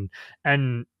 17.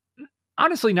 And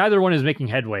honestly, neither one is making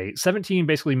headway. 17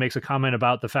 basically makes a comment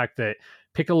about the fact that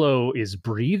Piccolo is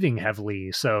breathing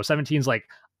heavily. So 17's like,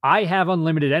 I have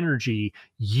unlimited energy.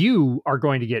 You are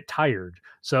going to get tired.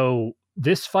 So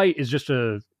this fight is just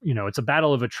it's a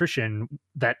battle of attrition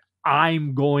that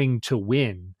I'm going to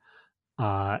win.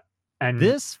 And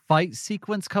this fight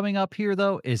sequence coming up here,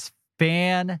 though, is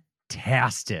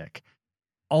fantastic.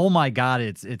 Oh my God,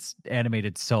 it's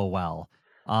animated so well.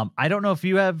 I don't know if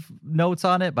you have notes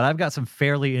on it, but I've got some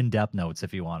fairly in-depth notes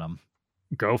if you want them.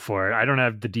 Go for it. I don't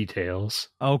have the details.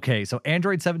 Okay, so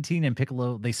Android 17 and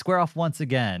Piccolo, they square off once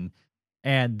again,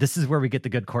 and this is where we get the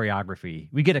good choreography.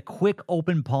 We get a quick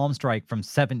open palm strike from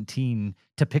 17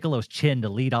 to Piccolo's chin to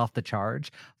lead off the charge,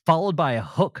 followed by a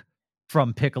hook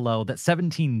from Piccolo that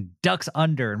 17 ducks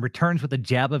under and returns with a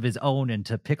jab of his own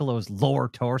into Piccolo's lower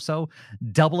torso,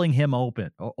 doubling him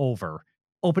over,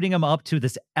 opening him up to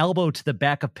this elbow to the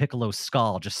back of Piccolo's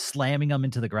skull, just slamming him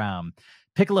into the ground.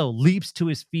 Piccolo leaps to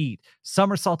his feet,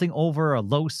 somersaulting over a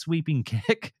low sweeping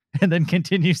kick, and then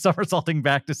continues somersaulting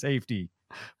back to safety.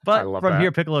 But from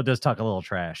here, Piccolo does talk a little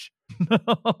trash.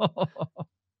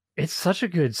 It's such a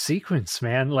good sequence,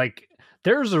 man. Like,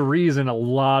 there's a reason a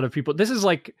lot of people... This is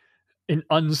like an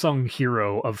unsung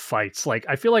hero of fights. Like,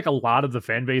 I feel like a lot of the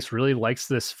fan base really likes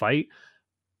this fight,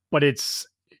 but it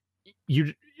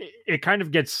kind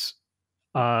of gets...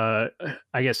 I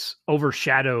guess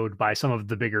overshadowed by some of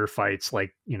the bigger fights,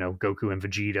 like Goku and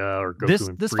Vegeta or Goku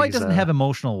and this Frieza. Fight doesn't have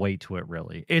emotional weight to it,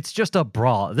 really. It's just a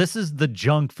brawl. This is the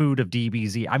junk food of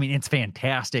DBZ. I mean, it's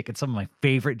fantastic. It's some of my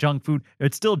favorite junk food.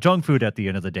 It's still junk food at the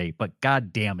end of the day, but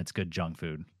goddamn, it's good junk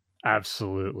food.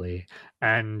 Absolutely.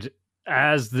 And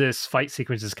as this fight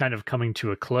sequence is kind of coming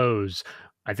to a close,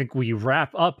 I think we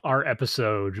wrap up our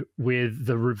episode with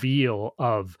the reveal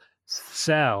of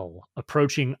Cell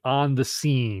approaching on the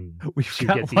scene. We've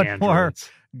got one more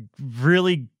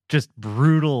really just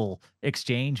brutal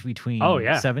exchange between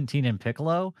 17 and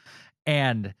Piccolo,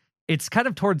 and it's kind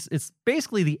of it's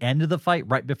basically the end of the fight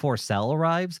right before Cell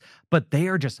arrives, but they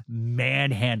are just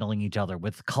manhandling each other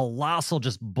with colossal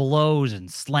just blows and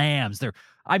slams. They're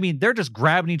just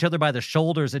grabbing each other by the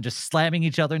shoulders and just slamming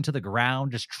each other into the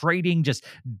ground, just trading just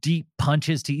deep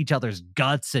punches to each other's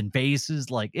guts and faces.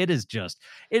 Like, it is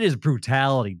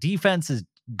brutality. Defense is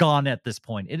gone at this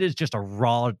point. It is just a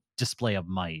raw display of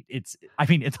might. It's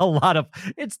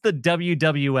the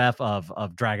WWF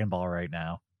of Dragon Ball right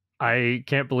now. I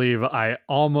can't believe I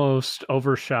almost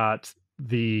overlooked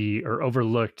the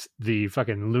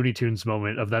fucking Looney Tunes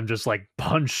moment of them just like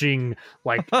punching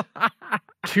like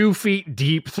 2 feet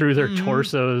deep through their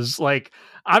torsos. Like,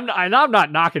 I'm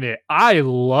not knocking it. I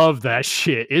love that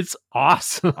shit. It's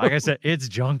awesome. Like I said, it's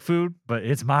junk food, but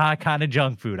it's my kind of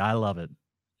junk food. I love it.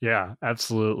 Yeah,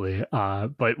 absolutely.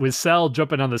 But with Cell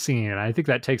jumping on the scene, I think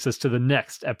that takes us to the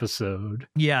next episode.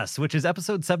 Yes, which is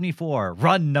episode 74,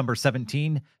 run number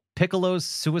 17, Piccolo's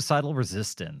Suicidal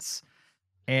Resistance.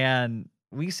 And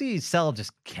we see Cell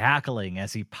just cackling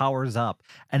as he powers up.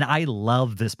 And I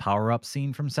love this power up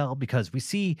scene from Cell because we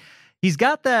see he's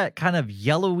got that kind of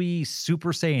yellowy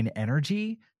Super Saiyan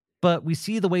energy, but we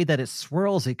see the way that it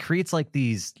swirls, it creates like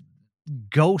these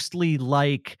ghostly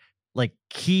like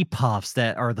key puffs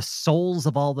that are the souls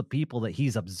of all the people that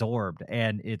he's absorbed.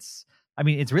 And it's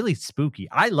really spooky.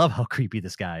 I love how creepy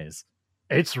this guy is.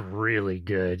 It's really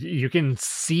good. You can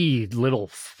see little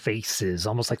faces,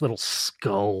 almost like little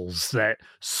skulls that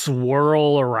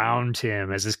swirl around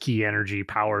him as his key energy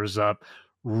powers up.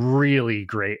 Really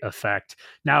great effect.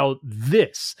 Now,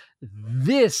 this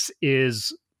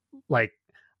is like,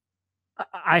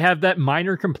 I have that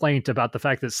minor complaint about the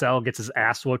fact that Cell gets his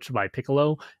ass whooped by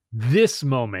Piccolo. This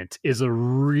moment is a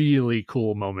really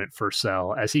cool moment for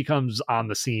Cell as he comes on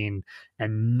the scene,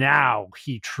 and now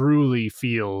he truly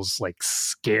feels like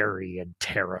scary and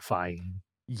terrifying.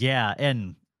 Yeah,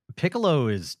 and Piccolo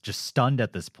is just stunned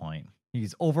at this point.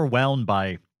 He's overwhelmed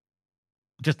by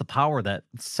just the power that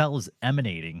Cell is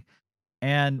emanating.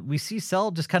 And we see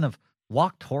Cell just kind of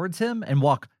walk towards him and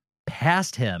walk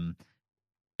past him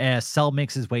as Cell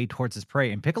makes his way towards his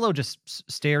prey. And Piccolo just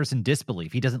stares in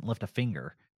disbelief. He doesn't lift a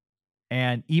finger.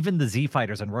 And even the Z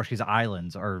fighters on Roshi's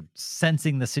Islands are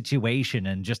sensing the situation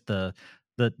and just the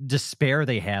despair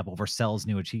they have over Cell's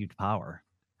new achieved power.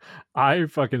 I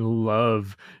fucking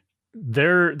love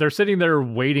they're sitting there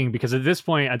waiting because at this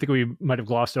point I think we might have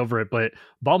glossed over it, but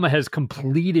Bulma has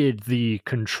completed the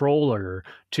controller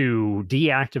to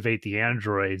deactivate the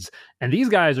androids, and these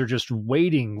guys are just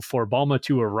waiting for Bulma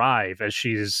to arrive as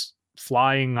she's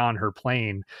flying on her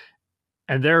plane,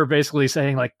 and they're basically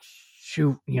saying like,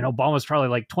 shoot, Bulma's probably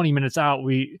like 20 minutes out,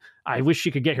 I wish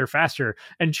she could get here faster.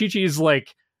 And Chi-Chi's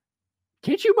like,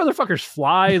 can't you motherfuckers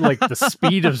fly like the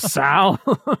speed of sound?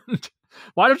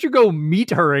 Why don't you go meet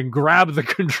her and grab the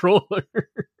controller?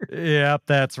 Yep,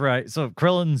 that's right. So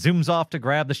Krillin zooms off to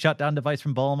grab the shutdown device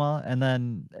from Bulma, and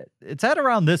then it's at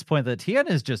around this point that Tien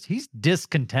is he's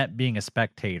discontent being a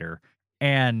spectator,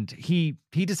 and he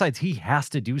decides he has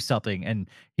to do something, and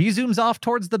he zooms off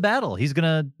towards the battle. He's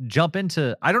gonna jump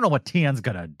into, I don't know what Tien's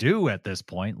gonna do at this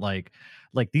point. Like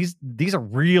these are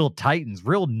real titans,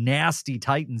 real nasty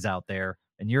titans out there,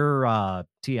 and you're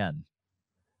Tien.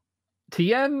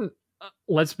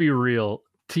 Let's be real.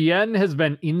 Tien has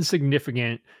been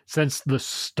insignificant since the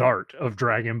start of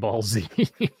Dragon Ball Z.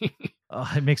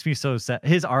 It makes me so sad.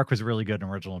 His arc was really good in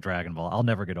original Dragon Ball. I'll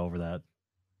never get over that.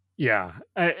 Yeah.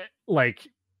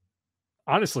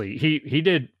 Honestly, he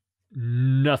did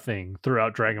nothing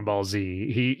throughout Dragon Ball Z.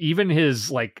 Even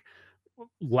his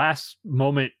last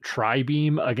moment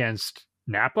tri-beam against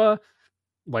Nappa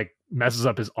messes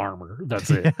up his armor. That's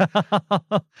it.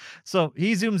 So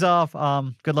he zooms off.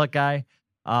 Good luck, guy.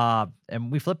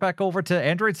 And we flip back over to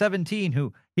Android 17,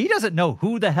 who he doesn't know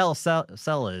who the hell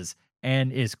Cell is,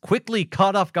 and is quickly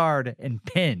caught off guard and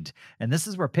pinned. And this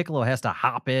is where Piccolo has to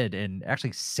hop in and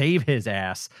actually save his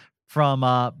ass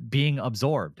from being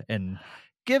absorbed, and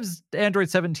gives Android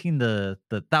 17 the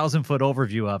 1,000-foot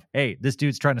overview of, hey, this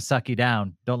dude's trying to suck you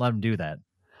down. Don't let him do that.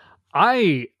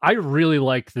 I really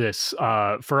like this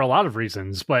for a lot of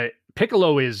reasons, but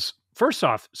Piccolo is, first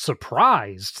off,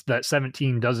 surprised that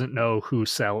 17 doesn't know who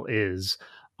Cell is.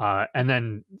 And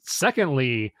then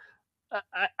secondly,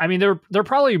 I mean, there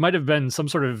probably might have been some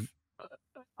sort of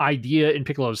idea in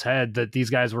Piccolo's head that these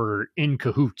guys were in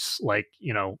cahoots.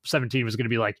 17 was going to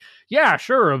be like, yeah,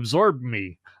 sure, absorb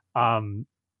me.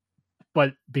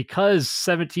 But because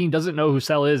 17 doesn't know who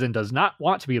Cell is and does not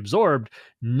want to be absorbed,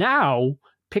 now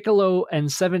Piccolo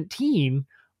and 17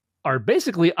 are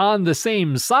basically on the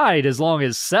same side as long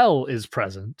as Cell is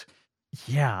present.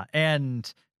 Yeah,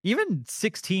 and even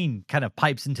 16 kind of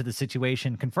pipes into the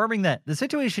situation, confirming that the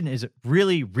situation is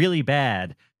really, really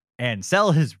bad, and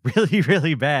Cell is really,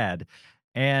 really bad.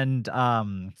 And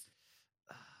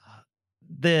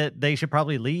they should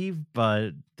probably leave,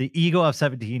 but the ego of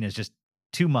 17 is just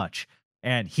too much,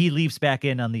 and he leaps back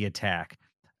in on the attack.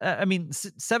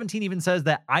 17 even says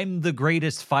that I'm the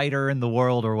greatest fighter in the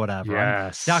world or whatever.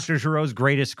 Yes. I'm Dr. Giro's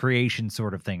greatest creation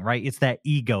sort of thing, right? It's that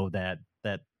ego that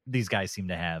these guys seem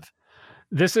to have.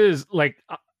 This is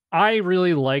I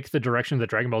really like the direction that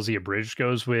Dragon Ball Z Abridged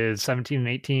goes with 17 and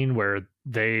 18, where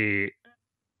they're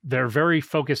very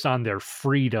focused on their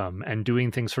freedom and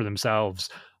doing things for themselves.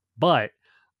 But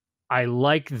I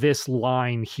like this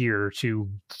line here to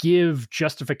give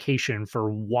justification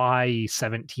for why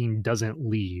 17 doesn't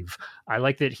leave. I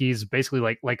like that he's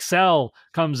basically like Cell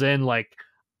comes in like,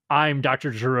 I'm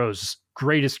Dr. Giro's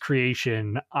greatest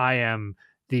creation. I am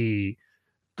the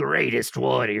greatest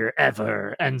warrior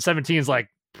ever. And 17's like,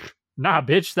 nah,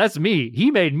 bitch, that's me.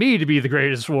 He made me to be the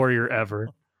greatest warrior ever.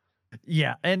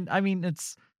 Yeah, and I mean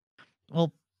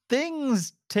well,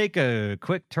 things take a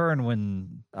quick turn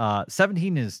when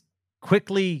 17 is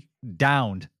quickly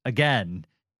downed again,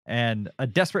 and a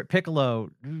desperate Piccolo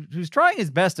who's trying his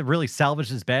best to really salvage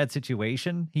this bad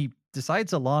situation, he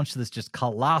decides to launch this just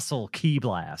colossal key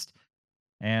blast.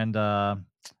 And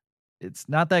it's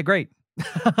not that great.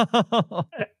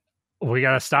 We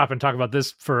got to stop and talk about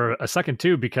this for a second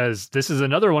too, because this is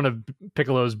another one of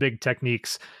Piccolo's big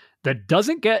techniques that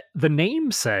doesn't get the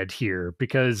name said here,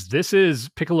 because this is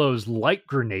Piccolo's light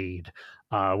grenade,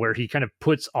 where he kind of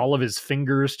puts all of his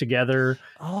fingers together.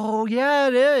 Oh yeah,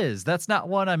 it is. That's not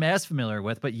one I'm as familiar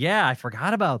with, but yeah, I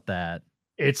forgot about that.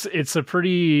 It's a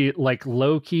pretty like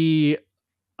low key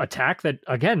attack that,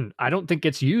 again, I don't think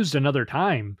gets used another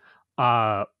time.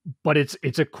 But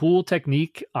it's a cool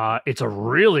technique. It's a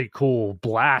really cool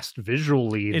blast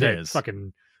visually. It is.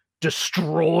 Fucking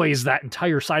destroys that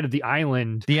entire side of the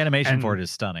island. The animation for it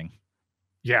is stunning.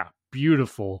 Yeah,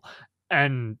 beautiful.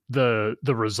 And the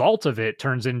result of it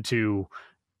turns into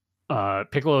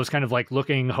Piccolo's kind of like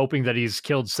looking, hoping that he's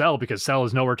killed Cell, because Cell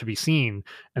is nowhere to be seen.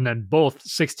 And then both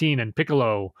 16 and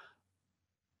Piccolo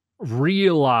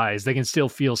realize they can still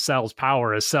feel Cell's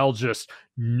power as Cell just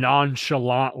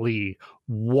nonchalantly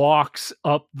walks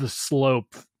up the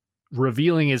slope,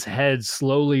 revealing his head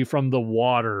slowly from the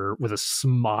water with a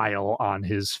smile on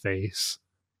his face.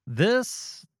 The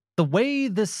way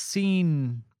this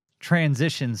scene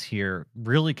transitions here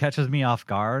really catches me off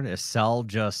guard as Cell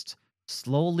just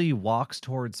slowly walks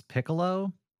towards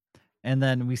Piccolo, and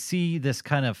then we see this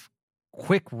kind of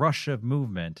quick rush of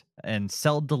movement, and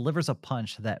Cell delivers a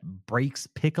punch that breaks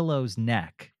Piccolo's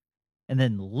neck and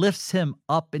then lifts him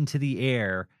up into the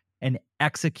air and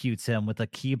executes him with a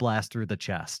key blast through the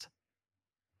chest.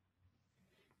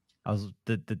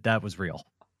 That was real.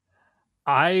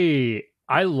 I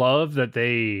love that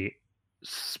they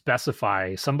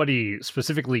specify, somebody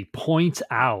specifically points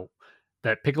out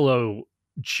that Piccolo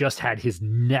just had his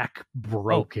neck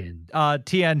broken.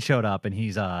 Tien showed up and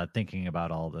he's thinking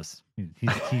about all this.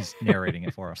 He's narrating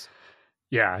it for us.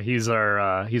 Yeah, he's our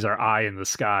eye in the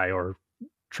sky, or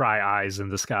try eyes in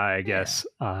the sky, I guess.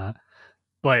 Yeah.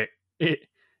 But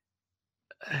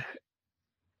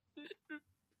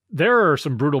there are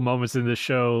some brutal moments in this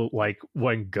show, like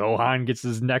when Gohan gets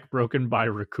his neck broken by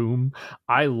Raccoon.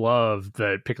 I love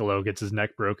that Piccolo gets his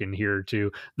neck broken here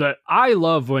too. I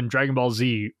love when Dragon Ball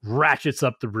Z ratchets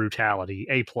up the brutality.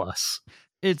 A+.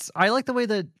 I like the way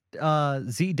that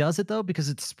Z does it though, because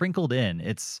it's sprinkled in.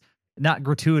 It's not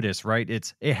gratuitous, right?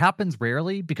 It happens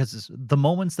rarely, because the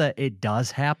moments that it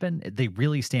does happen, they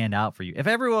really stand out for you. If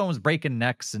everyone was breaking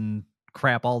necks and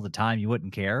crap all the time, you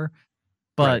wouldn't care.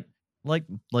 But like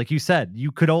you said,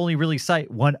 you could only really cite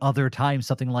one other time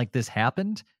something like this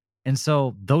happened. And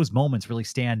so those moments really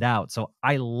stand out. So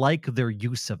I like their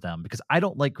use of them, because I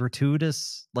don't like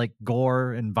gratuitous, like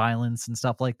gore and violence and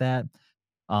stuff like that.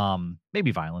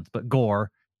 Maybe violence, but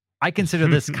gore. I consider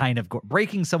this kind of gore.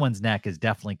 Breaking someone's neck is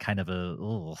definitely kind of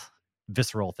a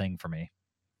visceral thing for me.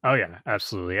 Oh yeah,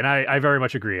 absolutely. And I very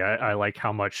much agree. I like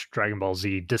how much Dragon Ball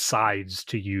Z decides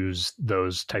to use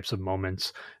those types of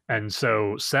moments. And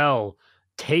so Cell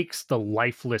takes the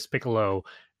lifeless Piccolo,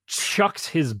 chucks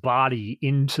his body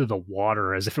into the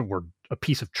water as if it were a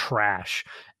piece of trash.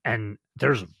 And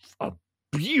there's a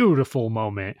beautiful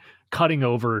moment cutting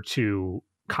over to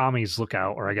Kami's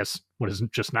lookout, or I guess what is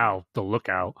just now the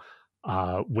lookout,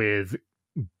 with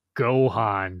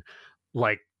Gohan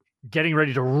like getting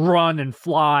ready to run and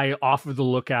fly off of the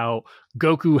lookout,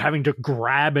 Goku having to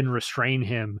grab and restrain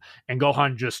him, and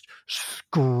Gohan just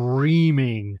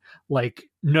screaming like,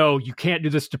 no, you can't do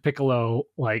this to Piccolo.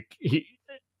 Like,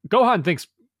 Gohan thinks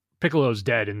Piccolo's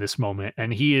dead in this moment,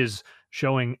 and he is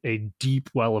showing a deep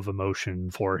well of emotion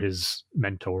for his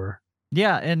mentor.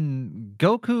 Yeah, and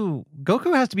Goku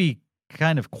has to be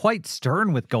kind of quite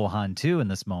stern with Gohan too in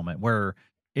this moment, where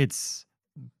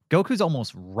Goku's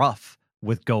almost rough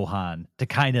with Gohan to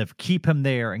kind of keep him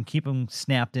there and keep him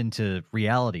snapped into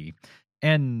reality.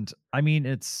 And I mean,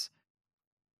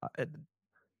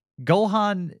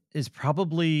 Gohan is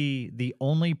probably the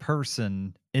only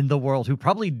person in the world who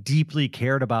probably deeply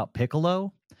cared about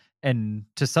Piccolo. And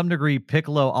to some degree,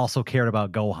 Piccolo also cared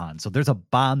about Gohan. So there's a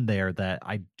bond there that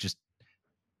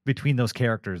between those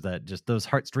characters, that just those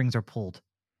heartstrings are pulled.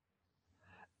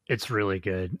 It's really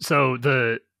good. So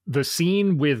the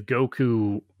scene with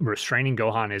Goku restraining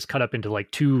Gohan is cut up into like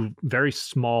two very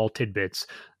small tidbits.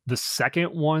 The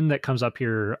second one that comes up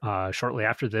here shortly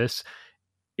after this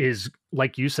is,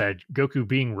 like you said, Goku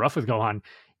being rough with Gohan.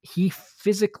 He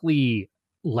physically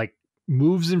like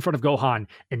moves in front of Gohan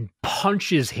and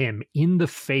punches him in the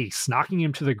face, knocking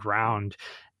him to the ground.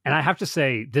 And I have to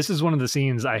say, this is one of the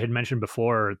scenes I had mentioned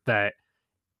before that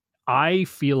I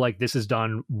feel like this is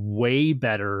done way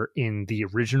better in the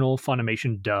original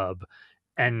Funimation dub.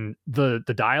 And the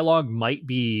dialogue might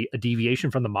be a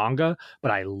deviation from the manga,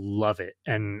 but I love it.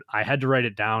 And I had to write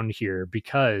it down here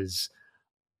because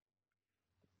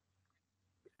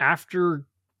after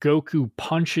Goku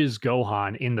punches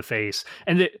Gohan in the face,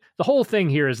 and the whole thing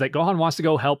here is that Gohan wants to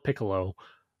go help Piccolo.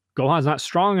 Gohan's not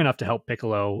strong enough to help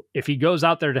Piccolo. If he goes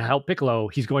out there to help Piccolo,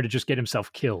 he's going to just get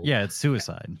himself killed. Yeah, it's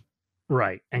suicide.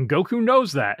 Right. And Goku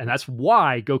knows that. And that's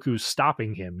why Goku's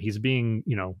stopping him. He's being,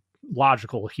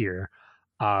 logical here.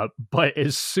 But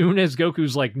as soon as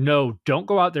Goku's like, no, don't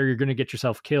go out there. You're going to get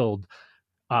yourself killed.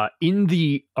 In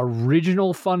the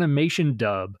original Funimation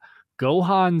dub,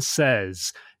 Gohan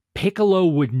says, Piccolo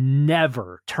would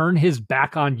never turn his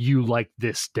back on you like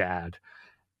this, Dad.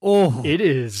 Oh, it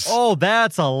is. Oh,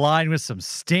 that's a line with some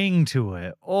sting to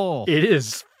it. Oh, it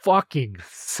is fucking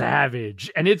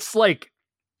savage. And it's like,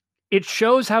 it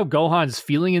shows how Gohan's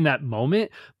feeling in that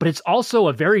moment, but it's also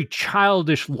a very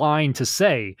childish line to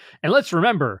say. And let's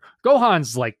remember,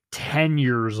 Gohan's like 10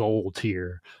 years old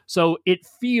here. So it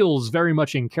feels very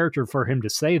much in character for him to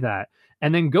say that.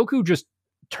 And then Goku just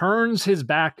turns his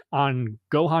back on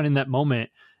Gohan in that moment.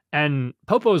 And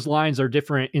Popo's lines are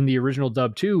different in the original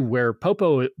dub too, where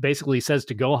Popo basically says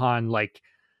to Gohan, like,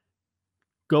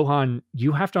 Gohan,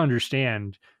 you have to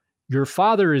understand, your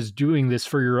father is doing this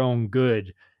for your own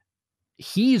good.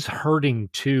 He's hurting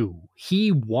too.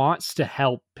 He wants to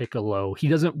help Piccolo. He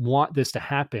doesn't want this to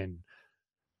happen.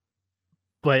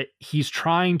 But he's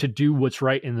trying to do what's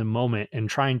right in the moment and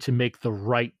trying to make the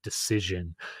right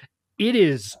decision. It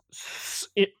is,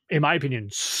 in my opinion,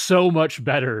 so much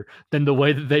better than the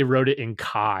way that they wrote it in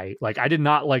Kai. Like, I did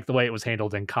not like the way it was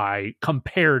handled in Kai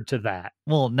compared to that.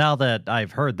 Well, now that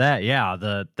I've heard that,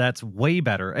 yeah, that's way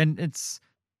better. And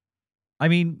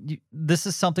this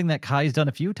is something that Kai's done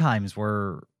a few times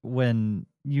where when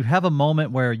you have a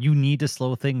moment where you need to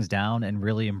slow things down and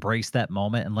really embrace that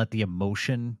moment and let the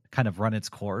emotion kind of run its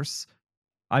course.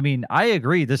 I mean, I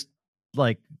agree. This,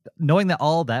 like, knowing that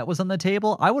all that was on the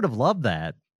table, I would have loved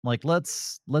that. Like,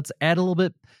 let's add a little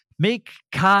bit, make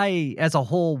Kai as a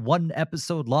whole one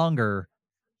episode longer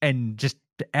and just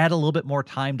add a little bit more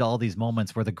time to all these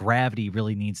moments where the gravity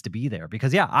really needs to be there.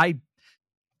 Because yeah,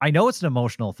 I know it's an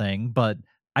emotional thing, but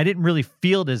I didn't really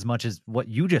feel it as much as what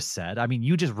you just said. I mean,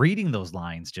 you just reading those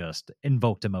lines just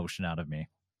invoked emotion out of me.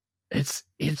 It's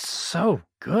so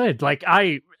good. Like,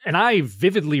 I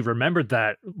vividly remembered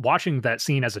that, watching that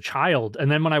scene as a child.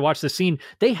 And then when I watched the scene,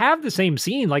 they have the same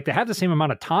scene, like they have the same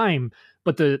amount of time,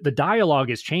 but the dialogue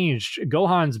has changed.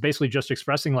 Gohan's basically just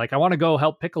expressing like, I want to go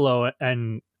help Piccolo.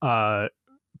 And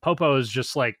Popo is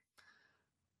just like,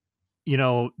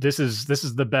 this is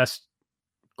the best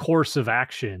course of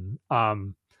action.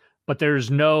 But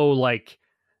there's no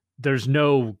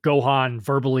Gohan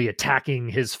verbally attacking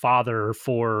his father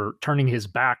for turning his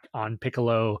back on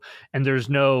Piccolo. And there's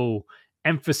no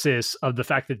emphasis of the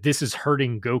fact that this is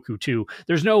hurting Goku too.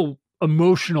 There's no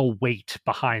emotional weight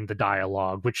behind the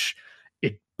dialogue, which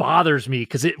it bothers me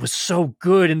because it was so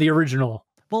good in the original.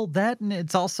 Well, that, and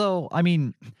it's also, I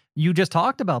mean, you just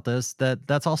talked about this,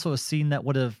 that's also a scene that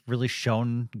would have really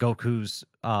shown Goku's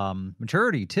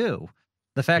maturity too.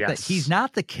 The fact that he's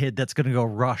not the kid that's going to go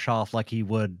rush off like he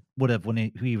would have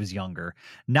when he was younger.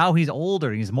 Now he's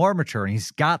older, he's more mature, and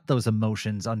he's got those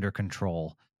emotions under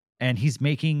control, and he's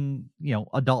making,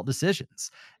 adult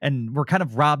decisions. And we're kind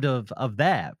of robbed of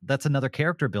that. That's another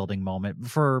character building moment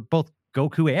for both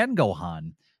Goku and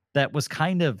Gohan that was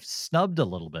kind of snubbed a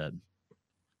little bit.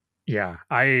 Yeah,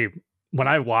 when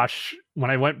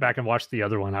I went back and watched the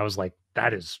other one, I was like,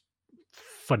 that is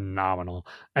phenomenal.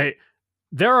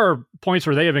 There are points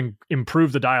where they have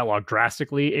improved the dialogue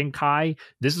drastically in Kai.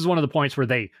 This is one of the points where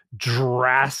they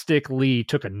drastically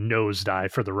took a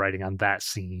nosedive for the writing on that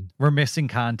scene. We're missing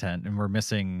content and we're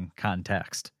missing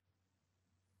context.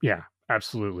 Yeah,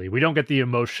 absolutely. We don't get the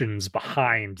emotions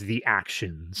behind the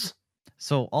actions.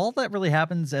 So all that really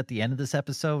happens at the end of this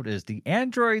episode is the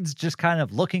androids just kind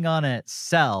of looking on at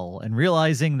Cell and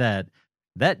realizing that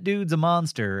dude's a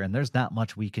monster and there's not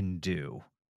much we can do.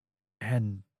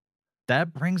 And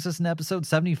that brings us in episode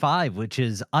 75, which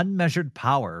is Unmeasured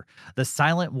Power. The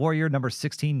Silent Warrior number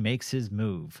 16 makes his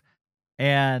move.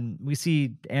 And we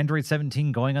see Android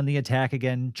 17 going on the attack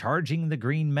again, charging the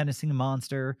green menacing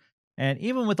monster. And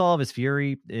even with all of his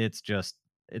fury, it's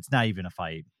not even a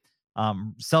fight.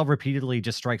 Cell repeatedly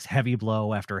just strikes heavy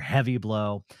blow after heavy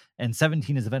blow, and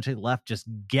 17 is eventually left just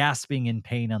gasping in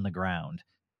pain on the ground.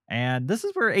 And this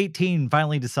is where 18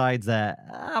 finally decides that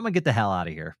I'm gonna get the hell out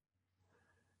of here.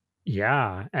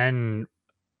 Yeah, and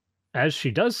as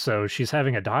she does so, she's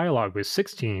having a dialogue with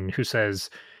 16, who says,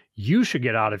 "You should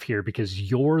get out of here because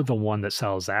you're the one that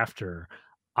Cell's after.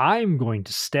 I'm going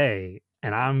to stay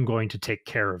and I'm going to take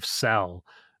care of Cell."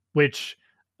 Which,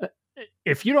 uh,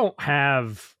 if you don't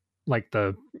have like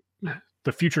the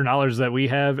future knowledge that we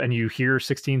have and you hear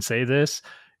 16 say this,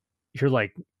 you're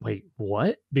like, wait,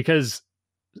 what? Because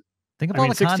Think of all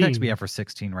the context we have for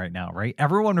 16 right now, right?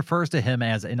 Everyone refers to him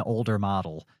as an older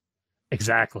model.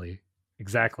 Exactly.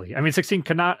 I mean, 16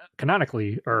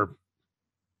 canonically or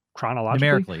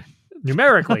chronologically,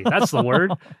 numerically, that's the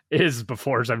word, is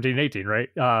before 17, 18, right?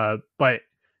 But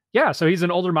yeah, so he's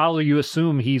an older model. You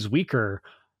assume he's weaker.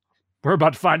 We're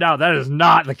about to find out that is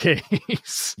not the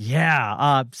case.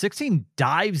 Yeah, 16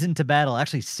 dives into battle,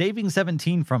 actually saving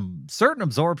 17 from certain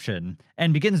absorption,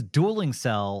 and begins dueling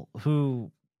Cell,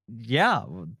 who, yeah,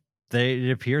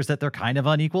 it appears that they're kind of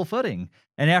on equal footing.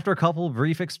 And after a couple of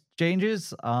brief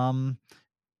exchanges,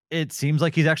 it seems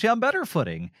like he's actually on better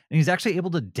footing, and he's actually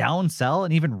able to down Cell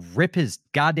and even rip his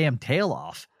goddamn tail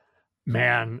off.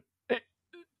 Man,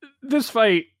 this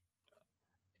fight,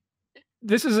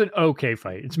 this is an okay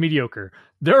fight. It's mediocre.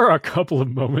 There are a couple of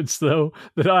moments, though,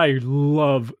 that I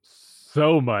love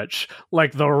so much,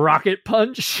 like the rocket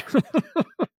punch.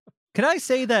 Can I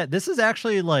say that this is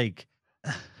actually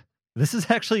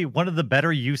one of the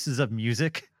better uses of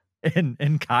music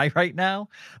in Kai right now?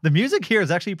 The music here is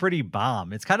actually pretty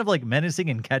bomb. It's kind of like menacing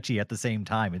and catchy at the same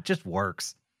time. It just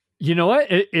works. You know what?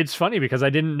 It's funny because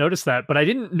I didn't notice that, but I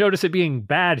didn't notice it being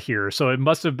bad here, so it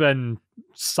must have been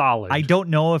solid. I don't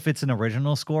know if it's an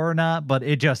original score or not, but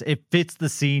it fits the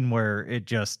scene where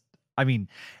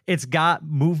it's got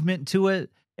movement to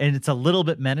it, and it's a little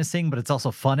bit menacing, but it's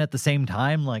also fun at the same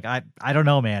time. Like, I don't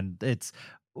know, man. It's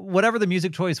whatever the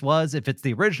music choice was. If it's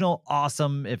the original,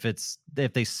 awesome. If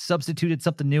they substituted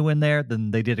something new in there, then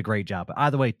they did a great job. But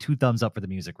either way, 2 thumbs up for the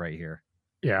music right here.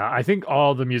 Yeah, I think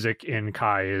all the music in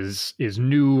Kai is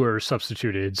new or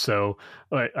substituted. So,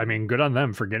 I mean, good on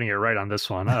them for getting it right on this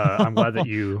one. I'm glad that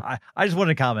you... I just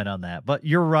wanted to comment on that. But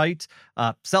you're right.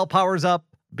 Cell powers up,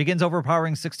 begins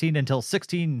overpowering 16 until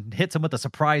 16 hits him with a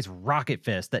surprise rocket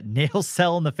fist that nails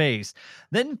Cell in the face,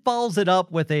 then follows it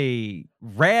up with a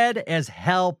rad as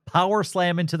hell power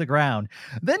slam into the ground,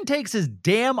 then takes his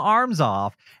damn arms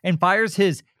off and fires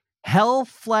his Hell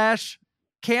Flash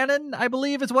Cannon, I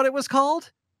believe is what it was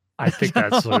called. I think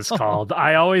that's what it's called.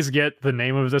 I always get the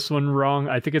name of this one wrong.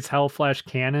 I think it's Hell Flash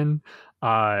Cannon.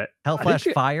 Hell Flash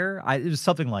Fire? It was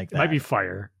something like that. It might be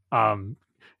Fire.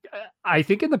 I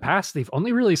think in the past, they've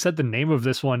only really said the name of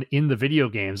this one in the video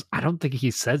games. I don't think he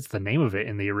says the name of it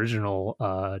in the original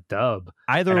dub.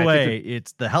 Either way,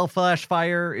 it's the Hell Flash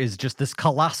Fire is just this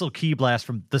colossal key blast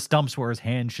from the stumps where his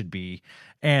hand should be.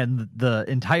 And the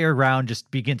entire ground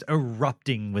just begins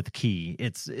erupting with ki.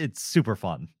 It's super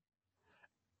fun.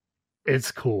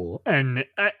 It's cool. And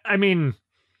I mean,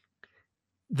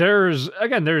 this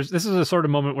is a sort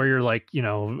of moment where you're like,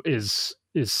 is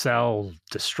Cell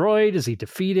destroyed? Is he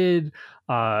defeated?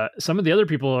 Some of the other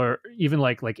people are even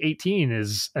like 18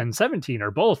 and 17 are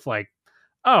both like,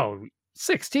 oh,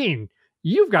 16,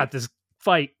 you've got this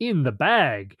fight in the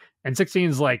bag. And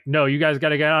 16's like, no, you guys got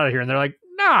to get out of here. And they're like,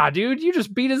 nah, dude, you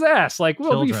just beat his ass. Like,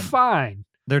 we'll be fine.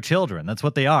 They're children. That's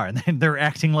what they are. And they're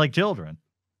acting like children.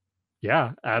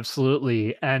 Yeah,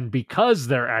 absolutely. And because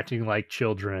they're acting like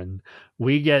children,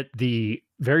 we get the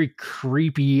very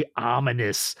creepy,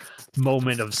 ominous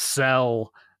moment of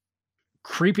Cell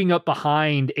creeping up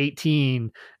behind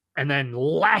 18 and then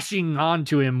lashing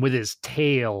onto him with his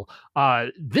tail.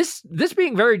 This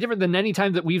being very different than any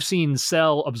time that we've seen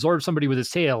Cell absorb somebody with his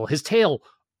tail. His tail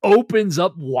opens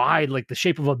up wide like the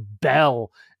shape of a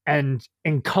bell and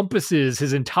encompasses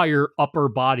his entire upper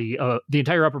body, the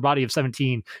entire upper body of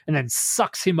 17, and then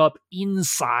sucks him up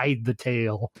inside the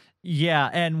tail. Yeah,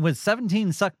 and with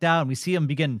 17 sucked down, we see him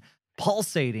begin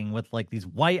pulsating with like these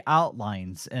white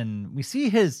outlines, and we see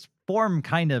his form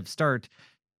kind of start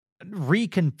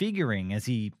reconfiguring as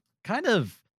he kind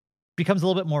of becomes a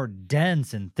little bit more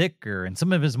dense and thicker, and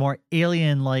some of his more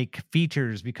alien-like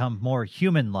features become more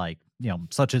human-like,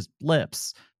 such as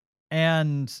lips.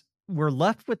 And we're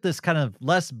left with this kind of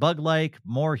less bug-like,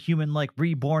 more human-like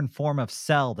reborn form of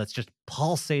Cell that's just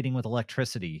pulsating with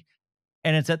electricity.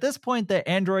 And it's at this point that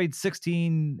Android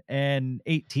 16 and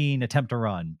 18 attempt to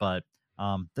run, but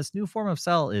this new form of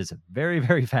Cell is very,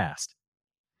 very fast.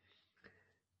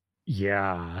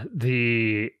 Yeah,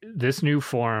 this new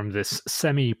form, this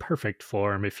semi-perfect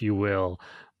form, if you will,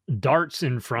 darts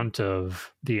in front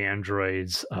of the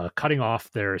androids, cutting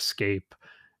off their escape,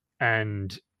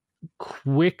 and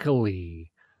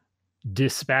quickly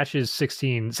dispatches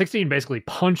 16. 16 basically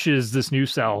punches this new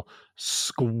Cell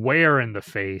square in the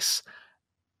face,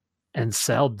 and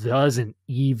Cell doesn't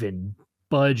even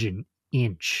budge an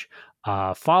inch.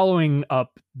 Following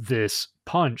up this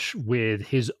punch with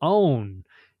his own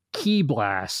Ki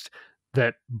Blast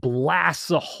that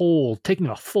blasts a hole, taking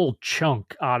a full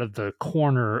chunk out of the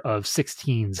corner of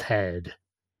 16's head.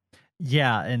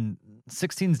 Yeah, and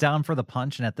 16's down for the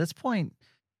punch, and at this point,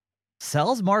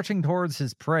 Cell's marching towards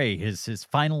his prey, his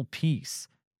final piece.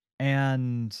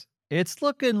 And it's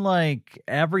looking like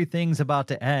everything's about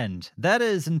to end. That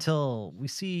is until we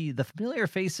see the familiar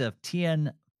face of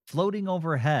Tien floating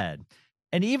overhead.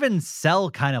 And even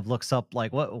Cell kind of looks up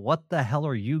like, what the hell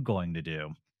are you going to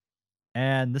do?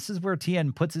 And this is where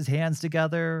Tien puts his hands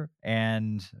together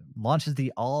and launches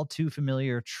the all too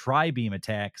familiar tri-beam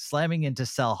attack, slamming into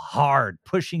Cell hard,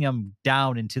 pushing him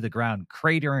down into the ground,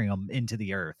 cratering him into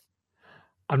the earth.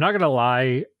 I'm not going to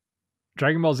lie.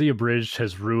 Dragon Ball Z Abridged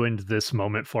has ruined this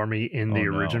moment for me in the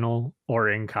original or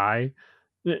in Kai.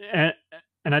 And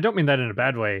I don't mean that in a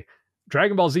bad way.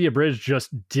 Dragon Ball Z Abridged just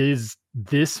does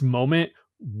this moment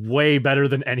way better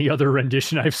than any other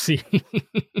rendition I've seen.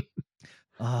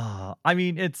 I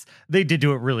mean, they did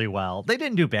do it really well. They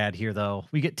didn't do bad here, though.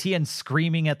 We get Tien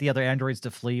screaming at the other androids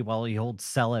to flee while he holds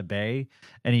Cell at bay,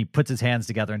 and he puts his hands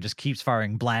together and just keeps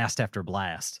firing blast after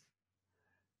blast.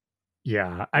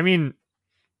 Yeah, I mean,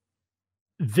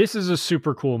 this is a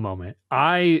super cool moment.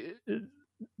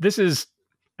 This is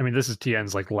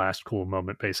Tien's like last cool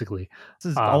moment, basically.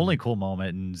 This is the only cool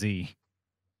moment in Z.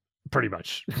 Pretty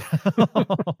much.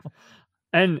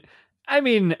 And I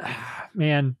mean,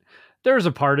 man, there's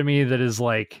a part of me that is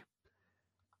like,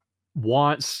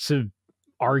 wants to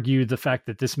argue the fact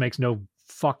that this makes no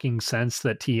fucking sense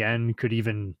that Tien could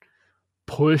even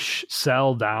push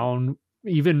Cell down,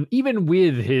 even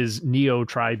with his Neo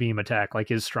Tri-Beam attack, like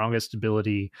his strongest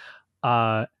ability.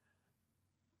 But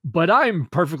I'm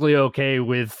perfectly okay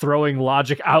with throwing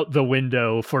logic out the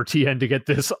window for Tien to get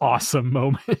this awesome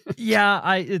moment.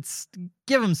 Yeah,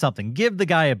 give him something. Give the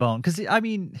guy a bone. Because, I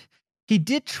mean, he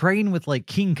did train with, like,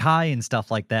 King Kai and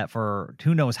stuff like that for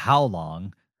who knows how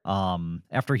long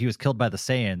after he was killed by the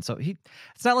Saiyan. So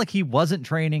it's not like he wasn't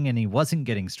training and he wasn't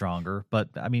getting stronger. But,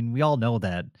 I mean, we all know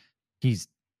that he's,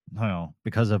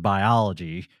 because of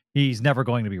biology, he's never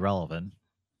going to be relevant.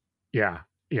 Yeah,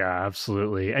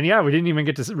 absolutely. And yeah, we didn't even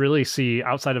get to really see,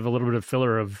 outside of a little bit of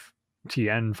filler of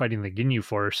Tien fighting the Ginyu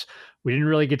Force, we didn't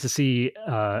really get to see,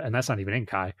 and that's not even in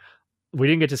Kai, we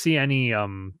didn't get to see any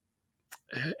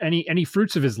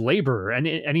fruits of his labor,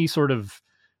 any sort of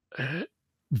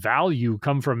value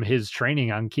come from his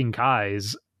training on King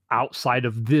Kai's outside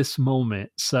of this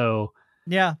moment. So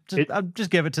yeah, just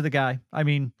give it to the guy. I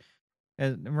mean,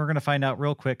 and we're going to find out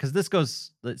real quick, because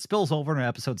it spills over into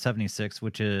episode 76,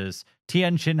 which is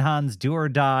Tien Shinhan's Do or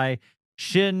Die,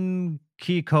 Shin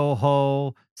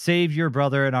Kikoho, Save Your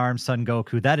Brother in Arms, Son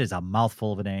Goku. That is a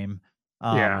mouthful of a name.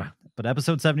 Yeah. But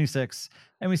episode 76,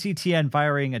 and we see Tien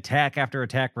firing attack after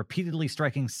attack, repeatedly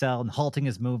striking Cell and halting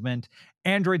his movement.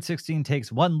 Android 16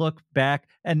 takes one look back,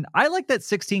 and I like that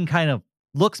 16 kind of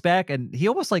looks back, and he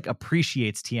almost like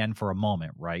appreciates Tien for a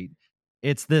moment, right?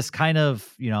 It's this kind of,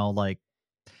 like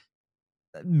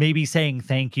maybe saying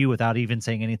thank you without even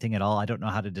saying anything at all. I don't know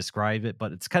how to describe it,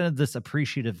 but it's kind of this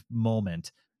appreciative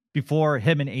moment before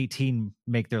him and 18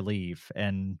 make their leave.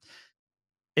 And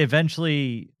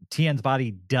eventually Tien's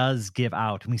body does give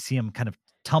out, and we see him kind of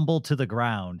tumble to the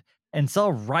ground, and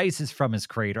Cell rises from his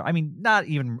crater. I mean, not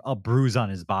even a bruise on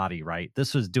his body, right?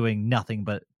 This was doing nothing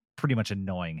but pretty much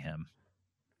annoying him.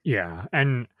 Yeah,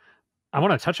 and I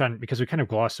want to touch on, because we kind of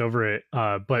glossed over it,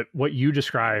 but what you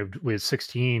described with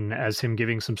 16 as him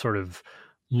giving some sort of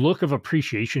look of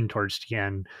appreciation towards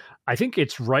Tien, I think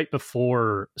it's right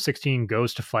before 16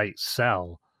 goes to fight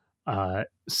Cell.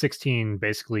 16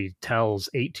 basically tells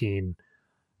 18,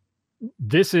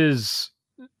 this is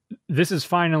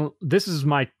final. This is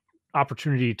my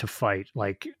opportunity to fight.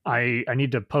 Like, I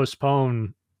need to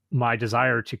postpone my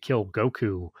desire to kill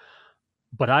Goku,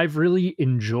 but I've really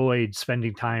enjoyed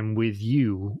spending time with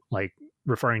you, like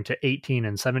referring to 18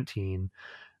 and 17.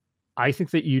 I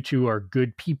think that you two are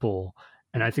good people,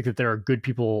 and I think that there are good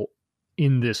people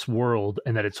in this world,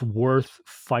 and that it's worth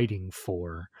fighting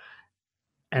for.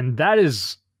 And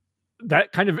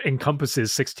that kind of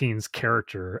encompasses 16's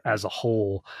character as a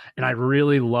whole. And I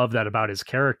really love that about his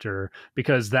character,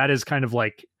 because that is kind of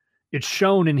like, it's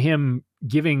shown in him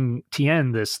giving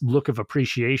Tien this look of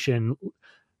appreciation.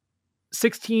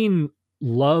 16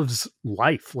 loves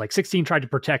life. Like, 16 tried to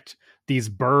protect these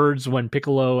birds when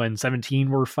Piccolo and 17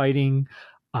 were fighting.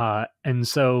 And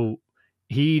so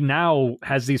he now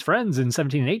has these friends in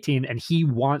 17 and 18, and he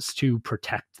wants to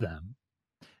protect them.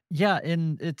 Yeah,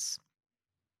 and it's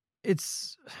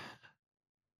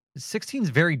 16 is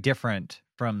very different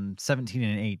from 17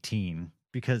 and 18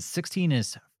 because 16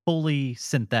 is fully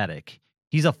synthetic.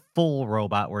 He's a full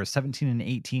robot, whereas 17 and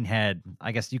 18 had,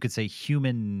 I guess you could say,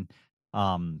 human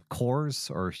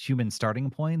cores or human starting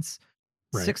points.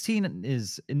 Right. 16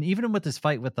 is, and even with this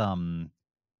fight with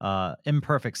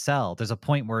Imperfect Cell, there's a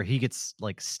point where he gets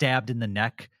like stabbed in the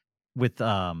neck with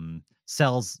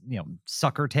Cell's,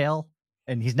 sucker tail,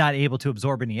 and he's not able to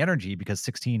absorb any energy because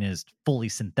 16 is fully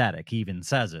synthetic. He even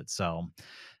says it. So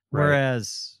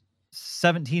whereas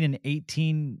 17 and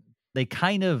 18, they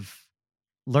kind of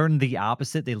learned the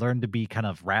opposite. They learned to be kind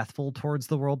of wrathful towards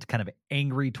the world, kind of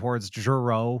angry towards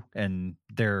Juro and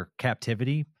their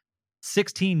captivity.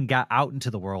 16 got out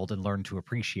into the world and learned to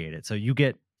appreciate it. So you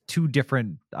get two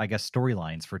different, I guess,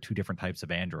 storylines for two different types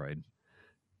of android.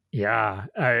 Yeah,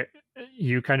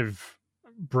 you kind of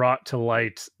brought to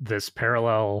light this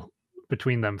parallel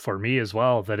between them for me as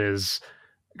well, that is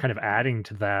kind of adding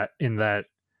to that, in that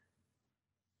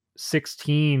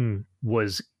 16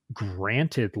 was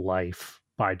granted life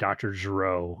by Dr.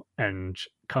 Giro and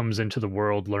comes into the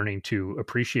world learning to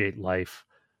appreciate life,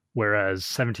 whereas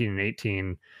 17 and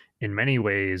 18 in many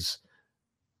ways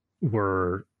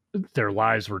their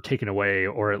lives were taken away,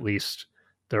 or at least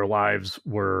their lives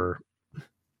were,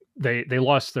 they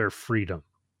lost their freedom.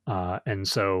 And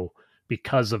so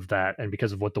because of that, and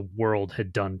because of what the world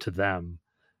had done to them,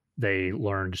 they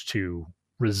learned to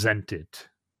resent it.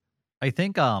 I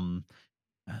think kind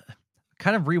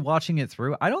of rewatching it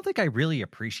through, I don't think I really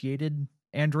appreciated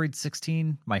Android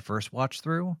 16 my first watch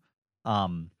through.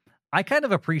 I kind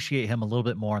of appreciate him a little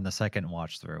bit more in the second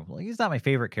watch through. Well, he's not my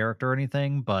favorite character or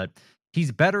anything, but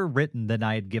he's better written than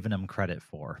I had given him credit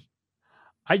for.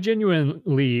 I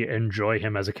genuinely enjoy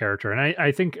him as a character, and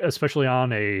I think especially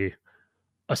on a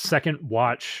second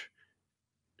watch,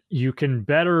 you can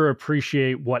better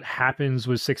appreciate what happens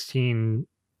with 16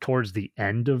 towards the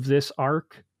end of this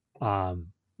arc. So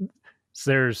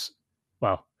there's,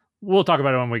 well, we'll talk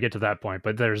about it when we get to that point,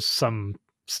 but there's some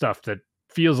stuff that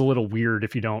feels a little weird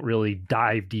if you don't really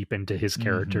dive deep into his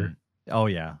character. Mm-hmm. Oh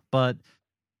yeah, but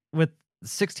with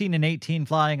 16 and 18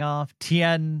 flying off,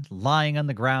 Tien lying on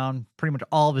the ground, pretty much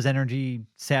all of his energy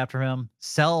sapped from him,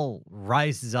 Cell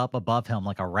rises up above him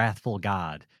like a wrathful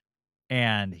god,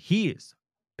 and he is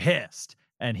pissed,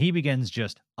 and he begins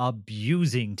just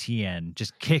abusing Tien,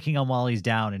 just kicking him while he's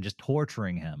down and just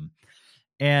torturing him.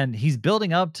 And he's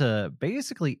building up to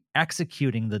basically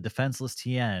executing the defenseless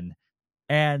Tien.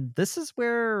 And this is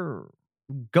where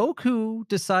Goku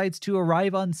decides to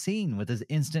arrive on scene with his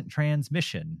instant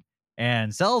transmission.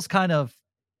 And Cell's kind of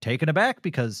taken aback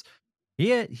because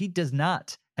he does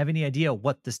not have any idea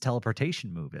what this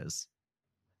teleportation move is.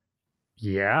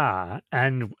 Yeah,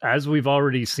 and as we've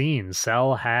already seen,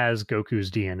 Cell has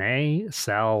Goku's DNA.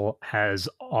 Cell has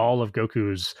all of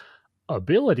Goku's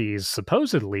abilities,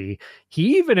 supposedly.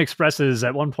 He even expresses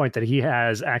at one point that he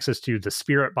has access to the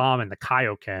Spirit Bomb and the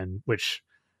Kaioken, which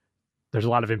there's a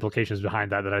lot of implications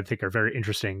behind that I think are very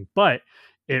interesting. But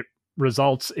it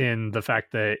results in the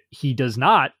fact that he does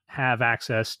not have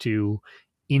access to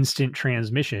instant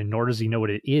transmission, nor does he know what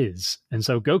it is. And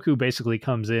so Goku basically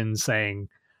comes in saying,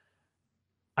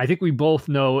 I think we both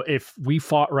know if we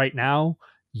fought right now,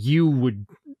 you would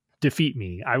defeat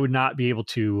me. I would not be able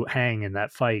to hang in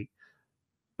that fight.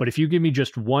 But if you give me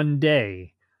just one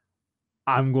day,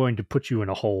 I'm going to put you in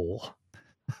a hole.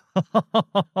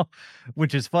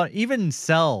 Which is fun. Even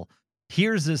Cell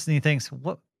hears this and he thinks,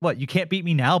 what, you can't beat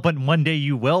me now, but one day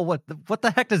you will? What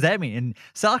the heck does that mean? And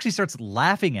Cell actually starts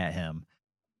laughing at him.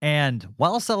 And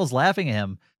while Cell's laughing at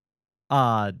him,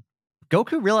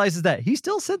 Goku realizes that he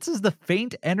still senses the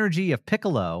faint energy of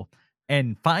Piccolo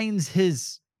and finds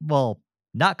his, well,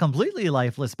 not completely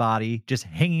lifeless body just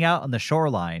hanging out on the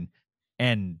shoreline,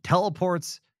 and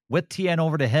teleports with Tien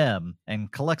over to him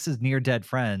and collects his near dead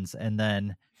friends, and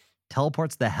then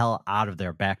teleports the hell out of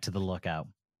there back to the lookout.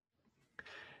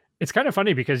 It's kind of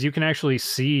funny because you can actually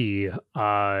see,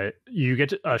 you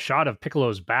get a shot of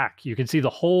Piccolo's back. You can see the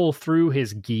hole through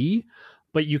his gi,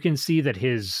 but you can see that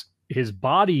his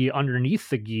body underneath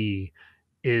the gi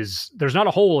there's not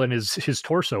a hole in his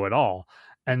torso at all.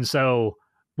 And so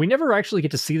we never actually get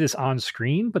to see this on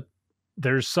screen, but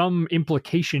there's some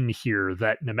implication here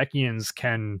that Namekians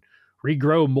can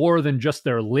regrow more than just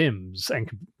their limbs and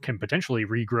can potentially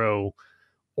regrow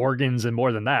organs and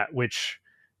more than that, which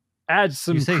adds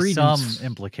some credence. Some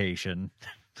implication.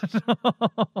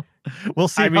 We'll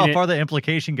see how far the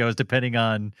implication goes depending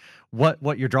on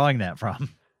what you're drawing that from.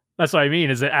 That's what I mean,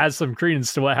 is it adds some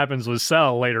credence to what happens with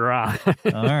Cell later on.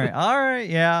 All right,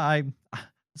 yeah.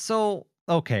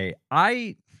 Okay.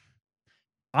 I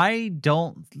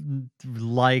don't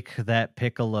like that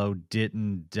Piccolo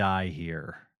didn't die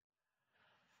here,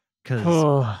 because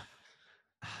Oh,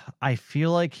 I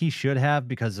feel like he should have,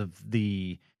 because of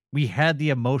we had the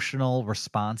emotional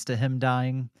response to him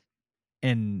dying,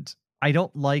 and I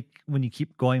don't like when you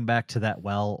keep going back to that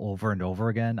well over and over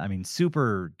again. I mean,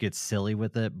 Super gets silly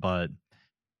with it, but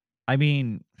I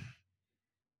mean,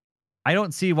 I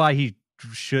don't see why he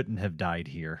shouldn't have died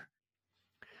here.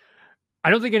 I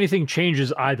don't think anything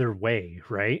changes either way,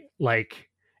 right? Like,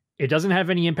 it doesn't have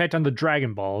any impact on the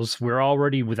Dragon Balls. We're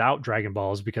already without Dragon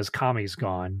Balls because Kami's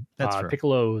gone. That's true.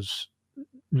 Piccolo's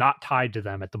not tied to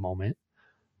them at the moment.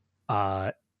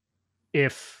 Uh,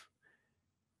 if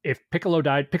Piccolo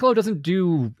died, Piccolo doesn't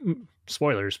do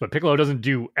spoilers, but Piccolo doesn't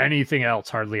do anything else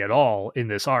hardly at all in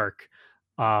this arc.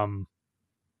 For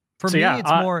so me, yeah,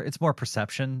 it's more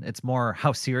perception. It's more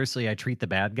how seriously I treat the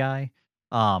bad guy.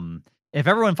 If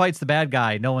everyone fights the bad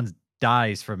guy, no one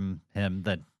dies from him.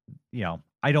 That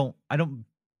I don't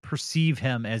perceive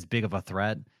him as big of a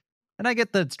threat. And I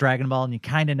get that it's Dragon Ball, and you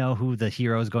kind of know who the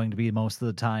hero is going to be most of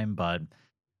the time. But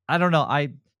I don't know.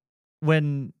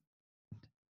 When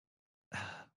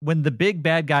when the big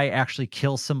bad guy actually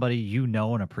kills somebody you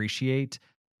know and appreciate,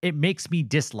 it makes me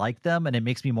dislike them, and it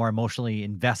makes me more emotionally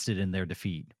invested in their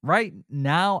defeat. Right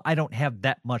now, I don't have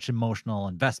that much emotional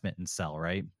investment in Cell,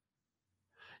 right?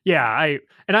 yeah,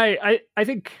 I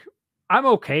think I'm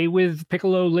okay with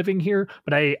Piccolo living here,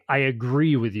 but I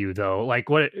agree with you though. Like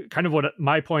what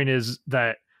my point is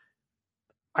that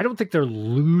I don't think they're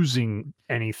losing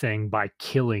anything by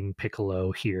killing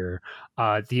Piccolo here.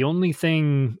 The only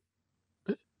thing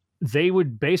they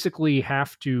would basically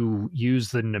have to use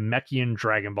the Namekian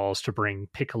Dragon Balls to bring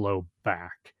Piccolo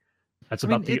back. That's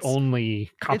about the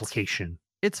only complication.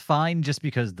 It's fine, just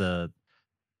because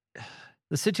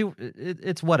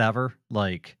it's whatever.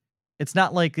 Like, it's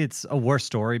not like it's a worse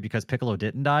story because Piccolo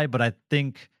didn't die, but I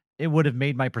think it would have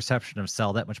made my perception of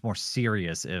Cell that much more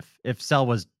serious if Cell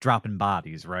was dropping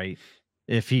bodies, right?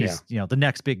 If he's the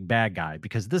next big bad guy,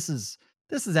 because this is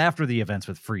after the events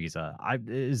with Frieza.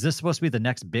 Is this supposed to be the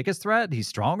next biggest threat? He's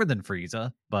stronger than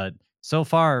Frieza, but so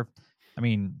far, I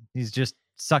mean, he's just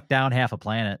sucked down half a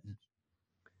planet.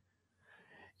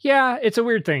 Yeah, it's a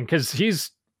weird thing because he's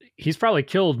probably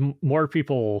killed more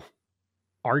people,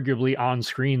 arguably on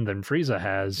screen, than Frieza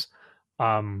has,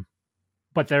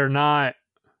 but they're not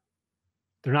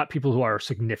people who are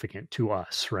significant to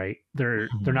us, right? They're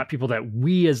not people that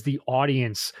we as the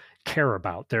audience care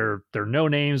about. They're no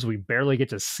names. We barely get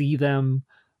to see them.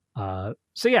 So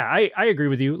yeah, I agree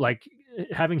with you. Like,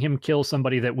 having him kill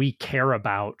somebody that we care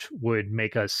about would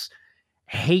make us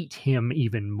hate him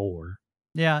even more.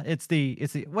 Yeah, it's the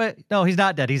wait, no, he's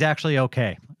not dead. He's actually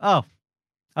okay. Oh,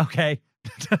 okay.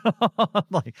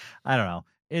 Like, I don't know.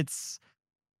 It's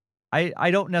I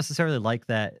don't necessarily like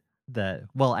that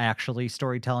actually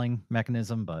storytelling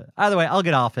mechanism, but either way, I'll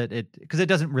get off it because it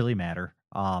doesn't really matter.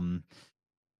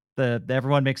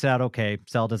 Everyone makes it out okay.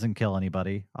 Cell doesn't kill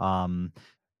anybody.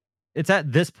 It's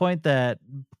at this point that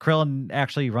Krillin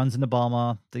actually runs into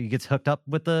Bulma. He gets hooked up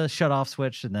with the shut-off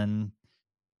switch, and then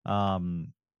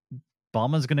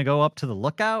Bulma's gonna go up to the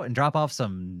lookout and drop off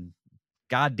some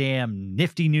goddamn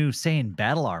nifty new Saiyan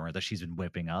battle armor that she's been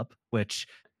whipping up, which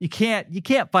you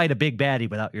can't fight a big baddie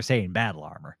without your Saiyan battle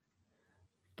armor.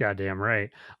 Goddamn right.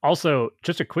 Also,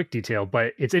 just a quick detail,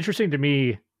 but it's interesting to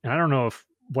me, and I don't know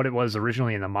what it was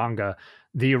originally in the manga.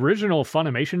 The original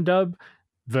Funimation dub,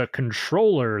 the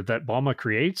controller that Bulma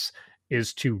creates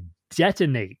is to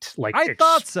detonate, like I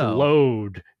thought so.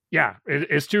 Explode. Yeah,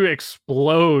 it's to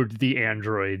explode the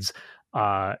androids.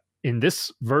 In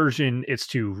this version, it's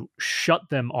to shut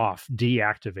them off,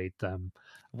 deactivate them.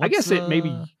 I guess it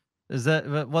maybe is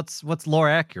that what's lore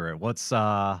accurate? What's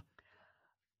the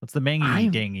mangy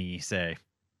dingy say?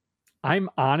 I'm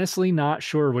honestly not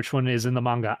sure which one is in the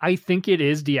manga. I think it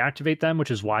is deactivate them,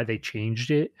 which is why they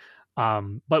changed it.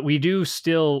 But we do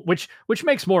still, which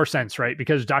makes more sense, right?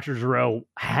 Because Dr. Zero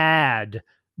had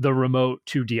the remote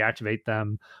to deactivate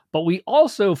them. But we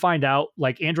also find out,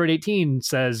 like Android 18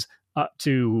 says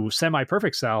to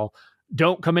Semi-Perfect Cell,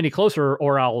 don't come any closer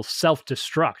or I'll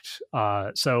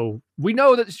self-destruct. So we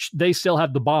know that they still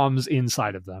have the bombs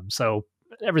inside of them. So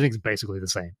everything's basically the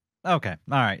same. Okay.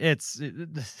 All right. It's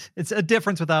a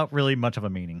difference without really much of a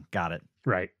meaning. Got it.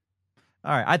 Right.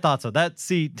 All right. I thought so.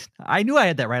 I knew I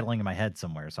had that rattling in my head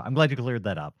somewhere, so I'm glad you cleared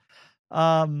that up.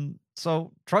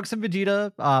 So Trunks and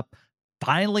Vegeta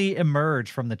finally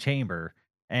emerge from the chamber,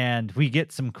 And we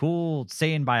get some cool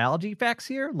Saiyan biology facts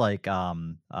here, like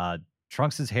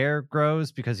Trunks' hair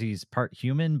grows because he's part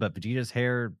human, but Vegeta's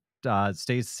hair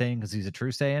stays the same because he's a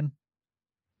true Saiyan.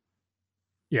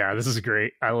 Yeah, this is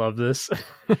great. I love this.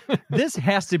 This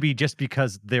has to be just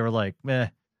because they were like, meh.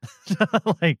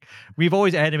 Like, we've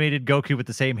always animated Goku with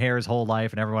the same hair his whole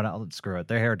life, and everyone else, screw it.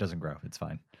 Their hair doesn't grow. It's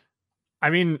fine. I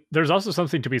mean, there's also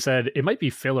something to be said. It might be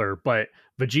filler, but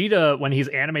Vegeta, when he's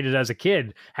animated as a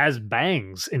kid, has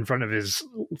bangs in front of his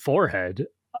forehead.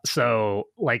 So,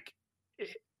 like,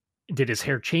 did his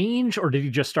hair change, or did he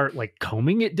just start like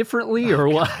combing it differently, or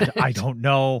what? God, I don't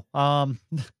know.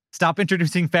 Stop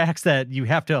introducing facts that you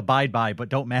have to abide by, but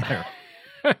don't matter.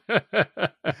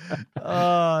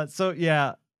 So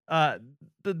yeah, the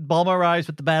Bulma arrives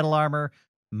with the battle armor.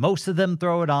 Most of them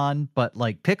throw it on, but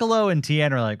like Piccolo and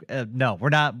Tien are like, no, we're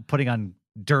not putting on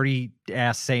dirty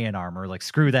ass Saiyan armor. Like,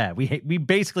 screw that. We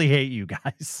basically hate you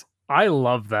guys. I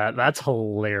love that. That's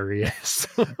hilarious.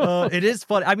 It is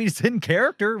fun. I mean, it's in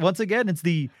character. Once again, it's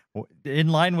in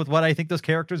line with what I think those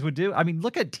characters would do. I mean,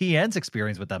 look at Tien's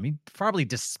experience with them. He probably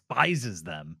despises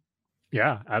them.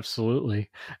 Yeah, absolutely.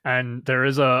 And there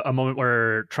is a moment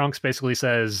where Trunks basically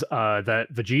says that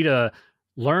Vegeta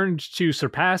learned to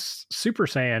surpass Super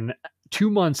Saiyan 2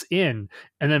 months in,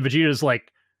 and then Vegeta's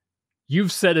like,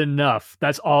 you've said enough.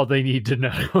 That's all they need to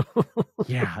know.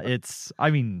 Yeah,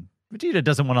 Vegeta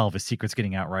doesn't want all of his secrets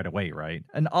getting out right away, right?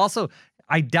 And also,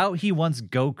 I doubt he wants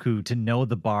Goku to know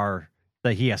the bar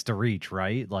that he has to reach,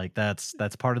 right? Like, that's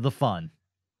part of the fun.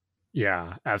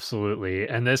 Yeah, absolutely.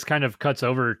 And this kind of cuts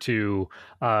over to,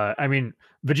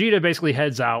 Vegeta basically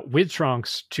heads out with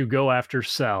Trunks to go after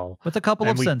Cell. With a couple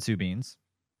of sensu beans.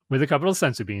 With a couple of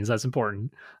sensu beans, that's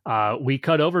important. We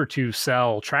cut over to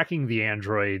Cell tracking the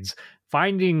androids,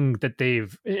 finding that they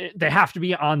have to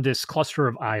be on this cluster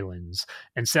of islands.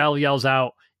 And Cell yells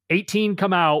out, 18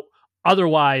 come out,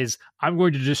 otherwise I'm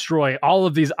going to destroy all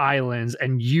of these islands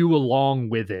and you along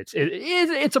with it.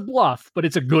 It's a bluff, but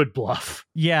it's a good bluff.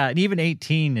 Yeah, and even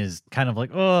 18 is kind of like,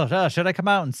 oh, should I come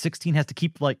out? And 16 has to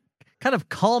keep like kind of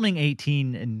calming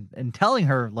 18 and telling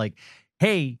her like,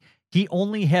 hey, he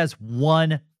only has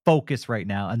one focus right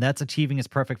now, and that's achieving his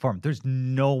perfect form. There's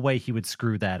no way he would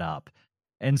screw that up.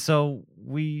 And so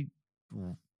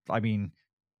 16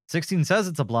 says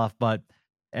it's a bluff, but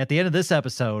at the end of this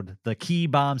episode, the key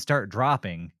bombs start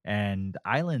dropping and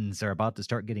islands are about to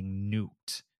start getting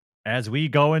nuked. As we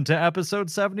go into episode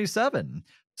 77,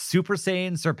 Super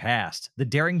Saiyan surpassed. The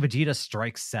daring Vegeta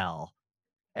strikes Cell.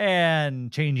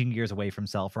 And changing gears away from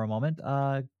Cell for a moment,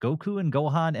 Goku and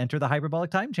Gohan enter the hyperbolic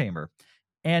time chamber.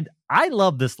 And I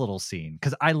love this little scene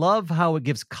because I love how it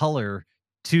gives color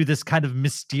to this kind of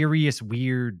mysterious,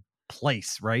 weird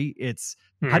place, right? It's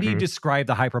how do you describe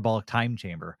the hyperbolic time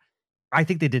chamber? I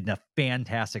think they did a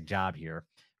fantastic job here.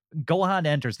 Gohan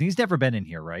enters, and he's never been in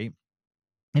here, right?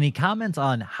 And he comments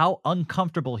on how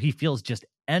uncomfortable he feels just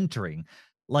entering.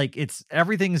 Like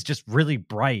everything's just really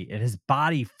bright, and his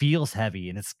body feels heavy,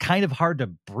 and it's kind of hard to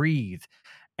breathe.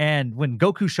 And when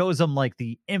Goku shows him like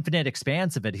the infinite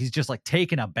expanse of it, he's just like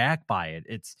taken aback by it.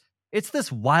 It's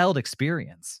this wild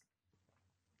experience.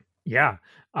 Yeah.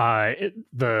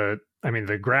 The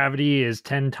gravity is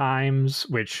 10 times,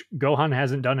 which Gohan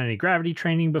hasn't done any gravity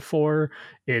training before.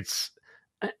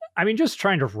 Just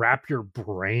trying to wrap your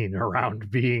brain around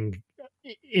being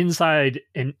inside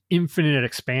an infinite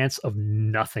expanse of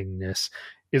nothingness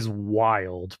is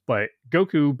wild. But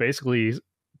Goku basically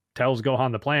tells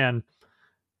Gohan the plan.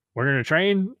 We're going to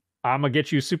train. I'm going to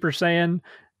get you Super Saiyan.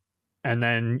 And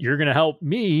then you're going to help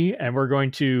me. And we're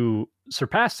going to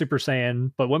surpass Super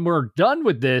Saiyan. But when we're done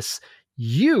with this,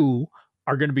 you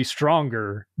are going to be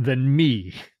stronger than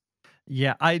me.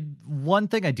 Yeah, one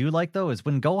thing I do like, though, is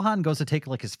when Gohan goes to take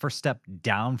like his first step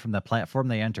down from the platform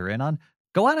they enter in on,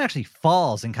 Gohan actually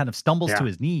falls and kind of stumbles to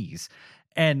his knees.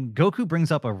 And Goku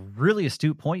brings up a really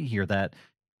astute point here that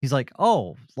he's like,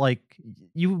 oh, like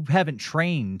you haven't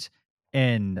trained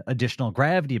in additional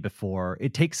gravity before.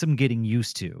 It takes some getting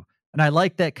used to. And I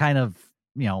like that kind of,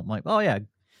 like, oh yeah,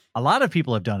 a lot of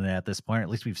people have done it at this point. Or at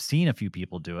least we've seen a few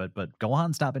people do it, but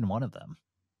Gohan's not been one of them.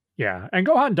 Yeah, and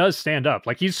Gohan does stand up.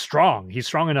 Like, he's strong. He's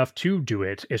strong enough to do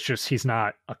it. It's just he's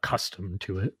not accustomed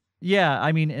to it. Yeah,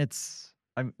 I mean,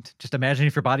 just imagine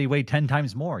if your body weighed 10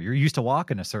 times more. You're used to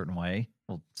walking a certain way.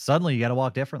 Well, suddenly you got to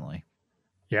walk differently.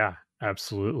 Yeah,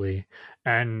 absolutely.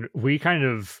 And we kind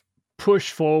of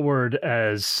push forward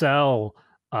as Cell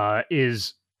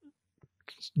is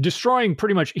destroying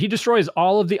he destroys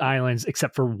all of the islands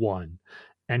except for one.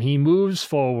 And he moves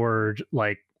forward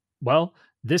like, well,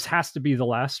 this has to be the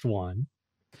last one.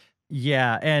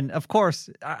 Yeah, and of course,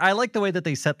 I like the way that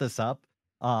they set this up.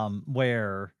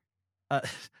 where uh,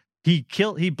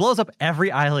 he blows up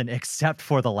every island except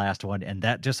for the last one, and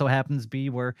that just so happens to be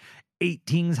where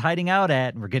 18's hiding out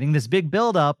at, and we're getting this big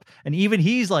build up, and even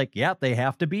he's like, "Yep, they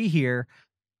have to be here."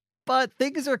 But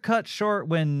things are cut short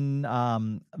when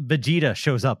Vegeta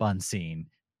shows up on scene,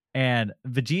 and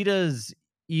Vegeta's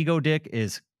ego dick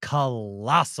is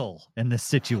colossal in this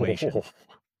situation.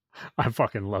 I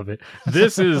fucking love it.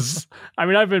 This is, I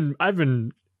mean, I've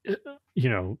been, you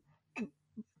know,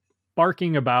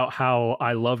 barking about how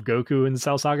I love Goku in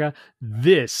Cell Saga.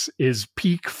 This is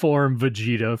peak form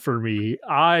Vegeta for me.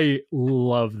 I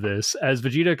love this as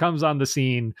Vegeta comes on the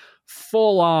scene,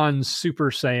 full on Super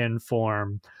Saiyan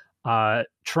form.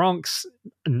 Trunks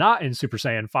not in Super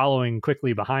Saiyan, following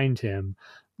quickly behind him,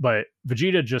 but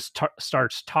Vegeta just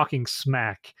starts talking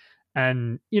smack,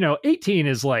 and 18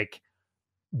 is like,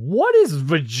 what is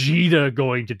Vegeta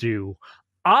going to do?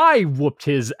 I whooped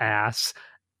his ass,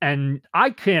 and I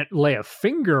can't lay a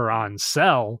finger on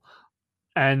Cell.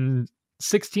 And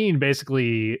 16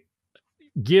 basically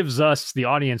gives us, the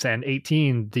audience, and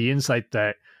 18 the insight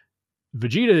that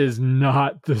Vegeta is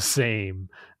not the same.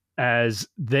 As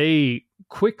they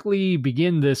quickly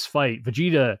begin this fight,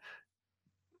 Vegeta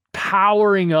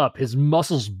powering up, his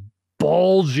muscles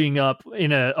bulging up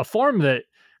in a form that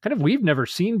kind of we've never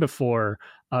seen before.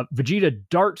 Vegeta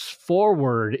darts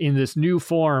forward in this new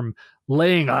form,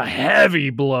 laying a heavy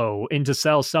blow into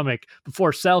Cell's stomach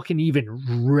before Cell can even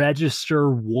register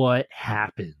what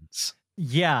happens.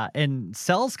 Yeah, and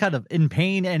Cell's kind of in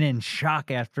pain and in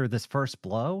shock after this first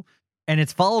blow, and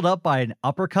it's followed up by an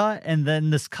uppercut and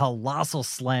then this colossal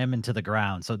slam into the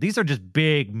ground. So these are just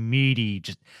big, meaty,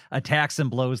 just attacks and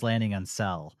blows landing on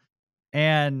Cell.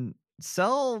 And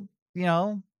Cell,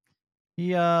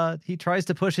 he tries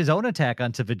to push his own attack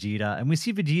onto Vegeta, and we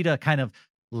see Vegeta kind of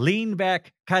lean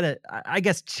back, kind of, I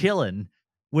guess, chilling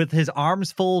with his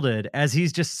arms folded as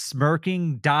he's just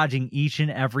smirking, dodging each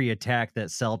and every attack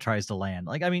that Cell tries to land.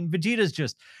 Like, I mean, Vegeta's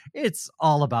just, it's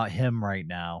all about him right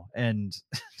now, and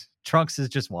Trunks is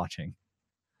just watching.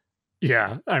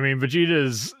 Yeah, I mean,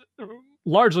 Vegeta's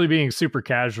largely being super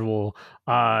casual.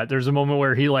 There's a moment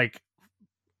where he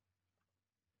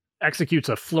executes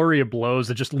a flurry of blows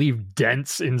that just leave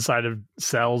dents inside of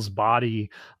Cell's body.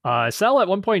 Cell at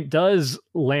one point does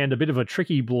land a bit of a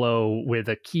tricky blow with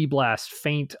a Ki Blast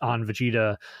feint on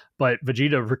Vegeta, but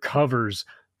Vegeta recovers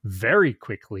very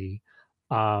quickly.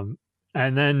 And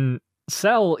then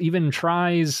Cell even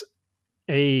tries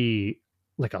a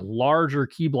larger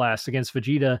Ki Blast against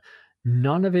Vegeta.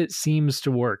 None of it seems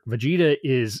to work. Vegeta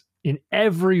is in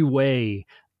every way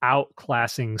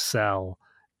outclassing Cell,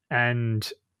 and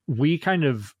we kind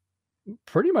of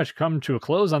pretty much come to a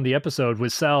close on the episode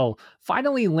with Cell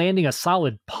finally landing a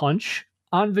solid punch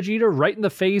on Vegeta right in the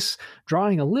face,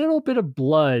 drawing a little bit of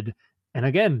blood. And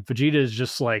again, Vegeta is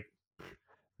just like,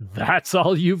 that's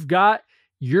all you've got?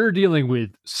 You're dealing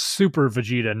with Super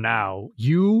Vegeta now.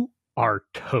 You are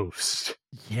toast.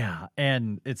 Yeah,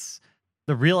 and it's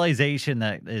the realization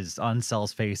that is on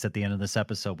Cell's face at the end of this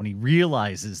episode when he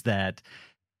realizes that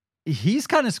he's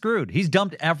kind of screwed. He's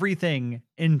dumped everything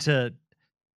into,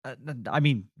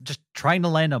 just trying to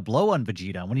land a blow on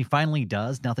Vegeta. When he finally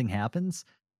does, nothing happens.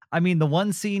 I mean, the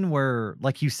one scene where,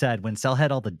 like you said, when Cell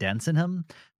had all the dents in him,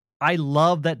 I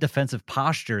love that defensive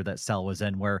posture that Cell was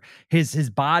in, where his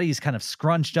body's kind of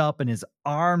scrunched up and his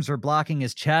arms are blocking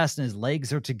his chest and his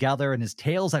legs are together and his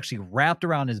tail's actually wrapped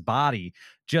around his body,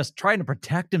 just trying to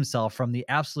protect himself from the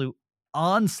absolute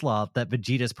onslaught that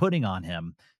Vegeta's putting on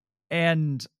him.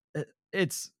 And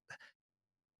this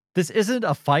isn't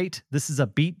a fight. This is a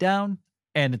beatdown,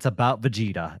 and it's about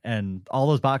Vegeta, and all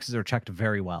those boxes are checked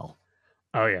very well.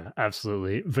 Oh yeah,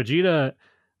 absolutely. Vegeta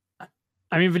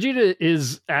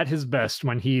is at his best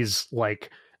when he's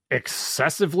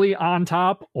excessively on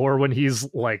top or when he's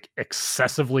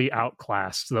excessively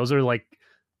outclassed. Those are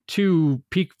two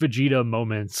peak Vegeta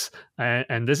moments,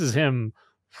 and this is him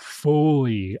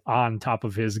fully on top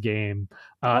of his game.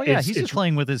 He's just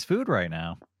playing with his food right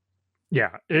now.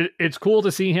 Yeah, it's cool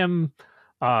to see him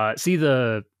see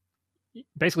the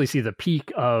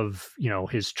peak of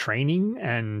his training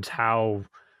and how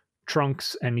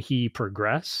Trunks and he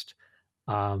progressed.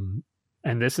 And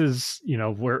this is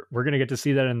we're gonna get to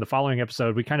see that in the following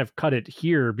episode. We kind of cut it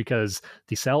here because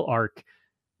the Cell arc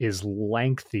is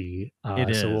lengthy.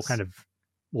 So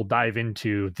we'll dive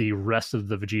into the rest of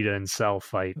the Vegeta and Cell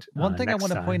fight. One thing I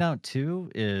want to point out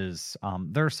too is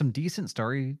there are some decent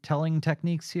storytelling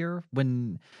techniques here.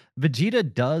 When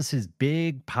Vegeta does his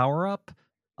big power up,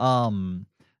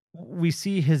 we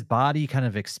see his body kind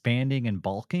of expanding and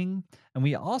bulking, and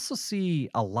we also see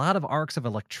a lot of arcs of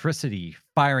electricity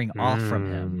firing off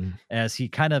from him Mm. as he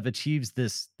kind of achieves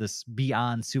this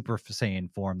beyond Super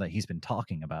Saiyan form that he's been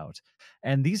talking about.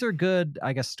 And these are good,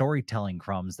 I guess, storytelling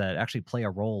crumbs that actually play a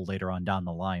role later on down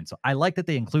the line. So I like that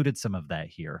they included some of that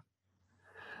here.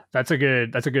 That's a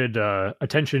good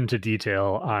attention to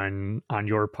detail on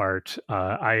your part.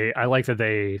 I like that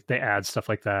they add stuff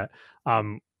like that.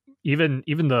 Even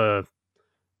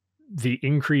the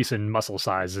increase in muscle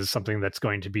size is something that's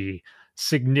going to be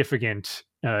significant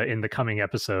in the coming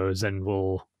episodes, and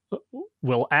will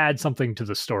add something to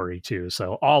the story too.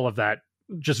 So all of that,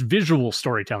 just visual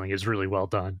storytelling, is really well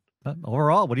done. But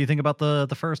overall, what do you think about the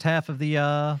first half of the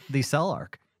Cell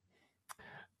arc?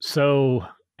 So,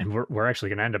 and we're actually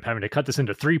going to end up having to cut this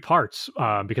into 3 parts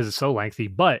because it's so lengthy.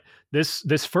 But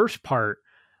this first part,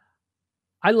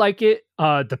 I like it.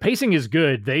 The pacing is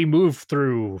good. They move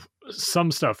through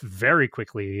some stuff very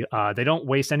quickly. They don't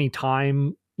waste any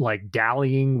time like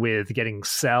dallying with getting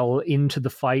Cell into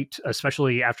the fight,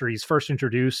 especially after he's first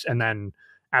introduced and then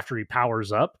after he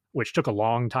powers up, which took a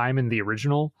long time in the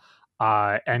original.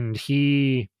 And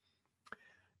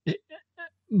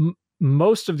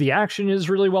most of the action is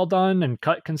really well done and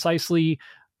cut concisely.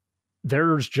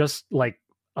 There's just like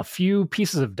a few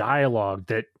pieces of dialogue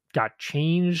that got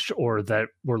changed or that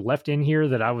were left in here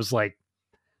that I was like,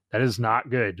 that is not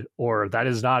good, or that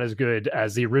is not as good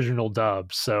as the original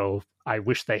dub. So I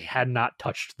wish they had not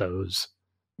touched those.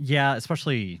 Yeah,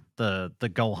 especially the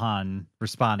Gohan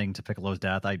responding to Piccolo's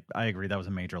death. I agree that was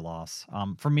a major loss.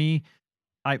 For me,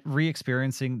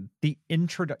 re-experiencing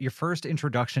your first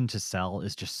introduction to Cell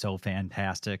is just so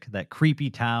fantastic. That creepy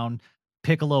town,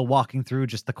 Piccolo walking through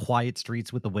just the quiet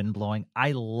streets with the wind blowing.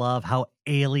 I love how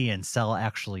alien Cell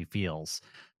actually feels.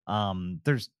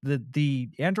 There's the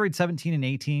Android 17 and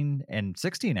 18 and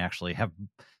 16 actually have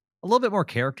a little bit more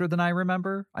character than I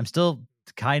remember. I'm still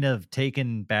kind of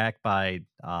taken back by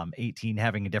 18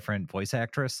 having a different voice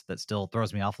actress that still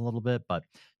throws me off a little bit, but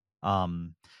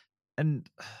and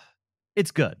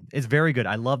it's good. It's very good.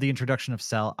 I love the introduction of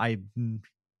Cell. I'm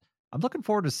looking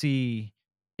forward to see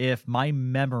if my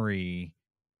memory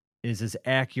is as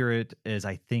accurate as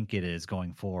I think it is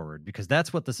going forward, because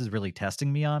that's what this is really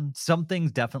testing me on. Some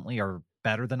things definitely are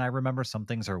better than I remember. Some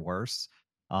things are worse.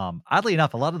 Oddly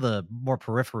enough, a lot of the more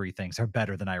periphery things are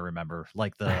better than I remember,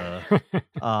 like the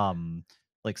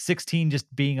like 16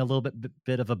 just being a little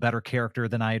bit of a better character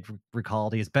than I had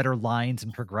recalled. He has better lines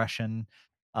and progression.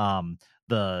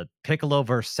 The Piccolo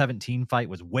versus 17 fight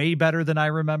was way better than I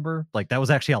remember. Like that was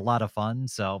actually a lot of fun.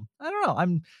 So I don't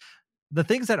know. The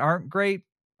things that aren't great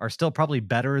are still probably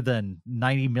better than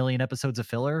 90 million episodes of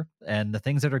filler, and the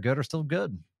things that are good are still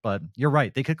good. But you're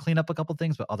right, they could clean up a couple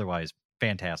things, but otherwise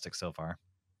fantastic so far.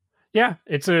 Yeah,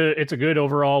 it's a good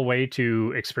overall way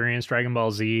to experience Dragon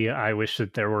Ball Z. I wish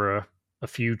that there were a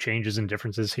few changes and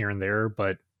differences here and there,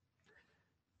 but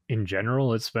in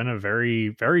general, it's been a very,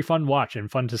 very fun watch and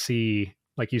fun to see,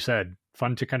 like you said,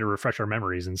 fun to kind of refresh our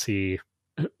memories and see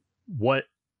what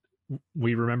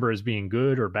we remember as being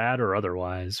good or bad or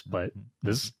otherwise. But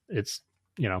it's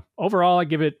overall, I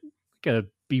give it like a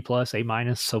B+,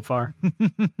 A- so far.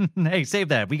 Hey, save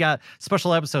that. We got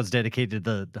special episodes dedicated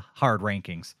to the hard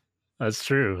rankings. That's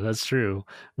true.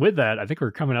 With that, I think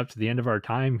we're coming up to the end of our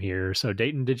time here. So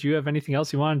Dayton, did you have anything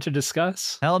else you wanted to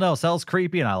discuss? Hell no, Cell's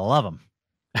creepy and I love him.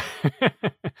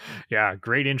 Yeah,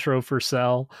 great intro for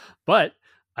Cell. But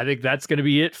I think that's going to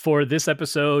be it for this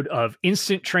episode of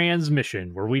Instant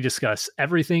Transmission, where we discuss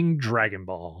everything Dragon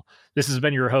Ball. This has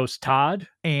been your host, Todd.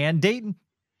 And Dayton.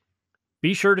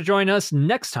 Be sure to join us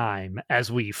next time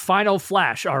as we final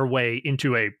flash our way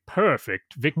into a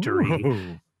perfect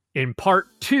victory in part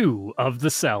 2 of the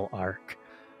Cell arc.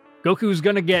 Goku's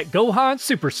going to get Gohan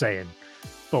Super Saiyan.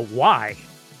 But why?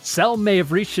 Cell may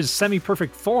have reached his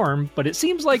semi-perfect form, but it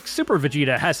seems like Super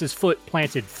Vegeta has his foot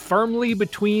planted firmly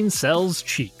between Cell's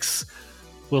cheeks.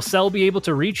 Will Cell be able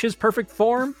to reach his perfect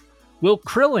form? Will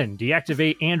Krillin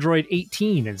deactivate Android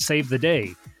 18 and save the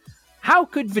day? How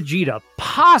could Vegeta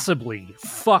possibly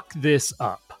fuck this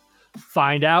up?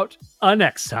 Find out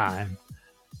next time.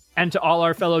 And to all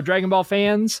our fellow Dragon Ball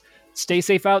fans, stay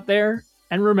safe out there,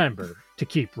 and remember to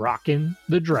keep rocking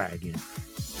the dragon.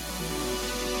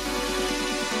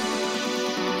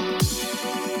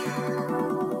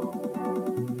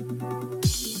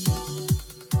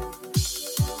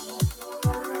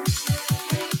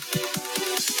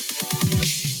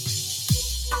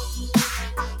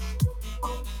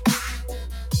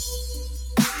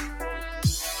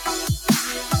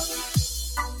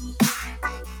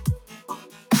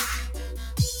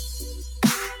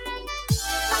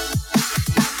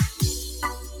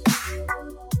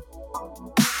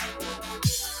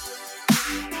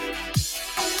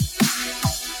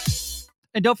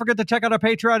 And don't forget to check out our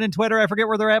Patreon and Twitter. I forget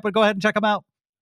where they're at, but go ahead and check them out.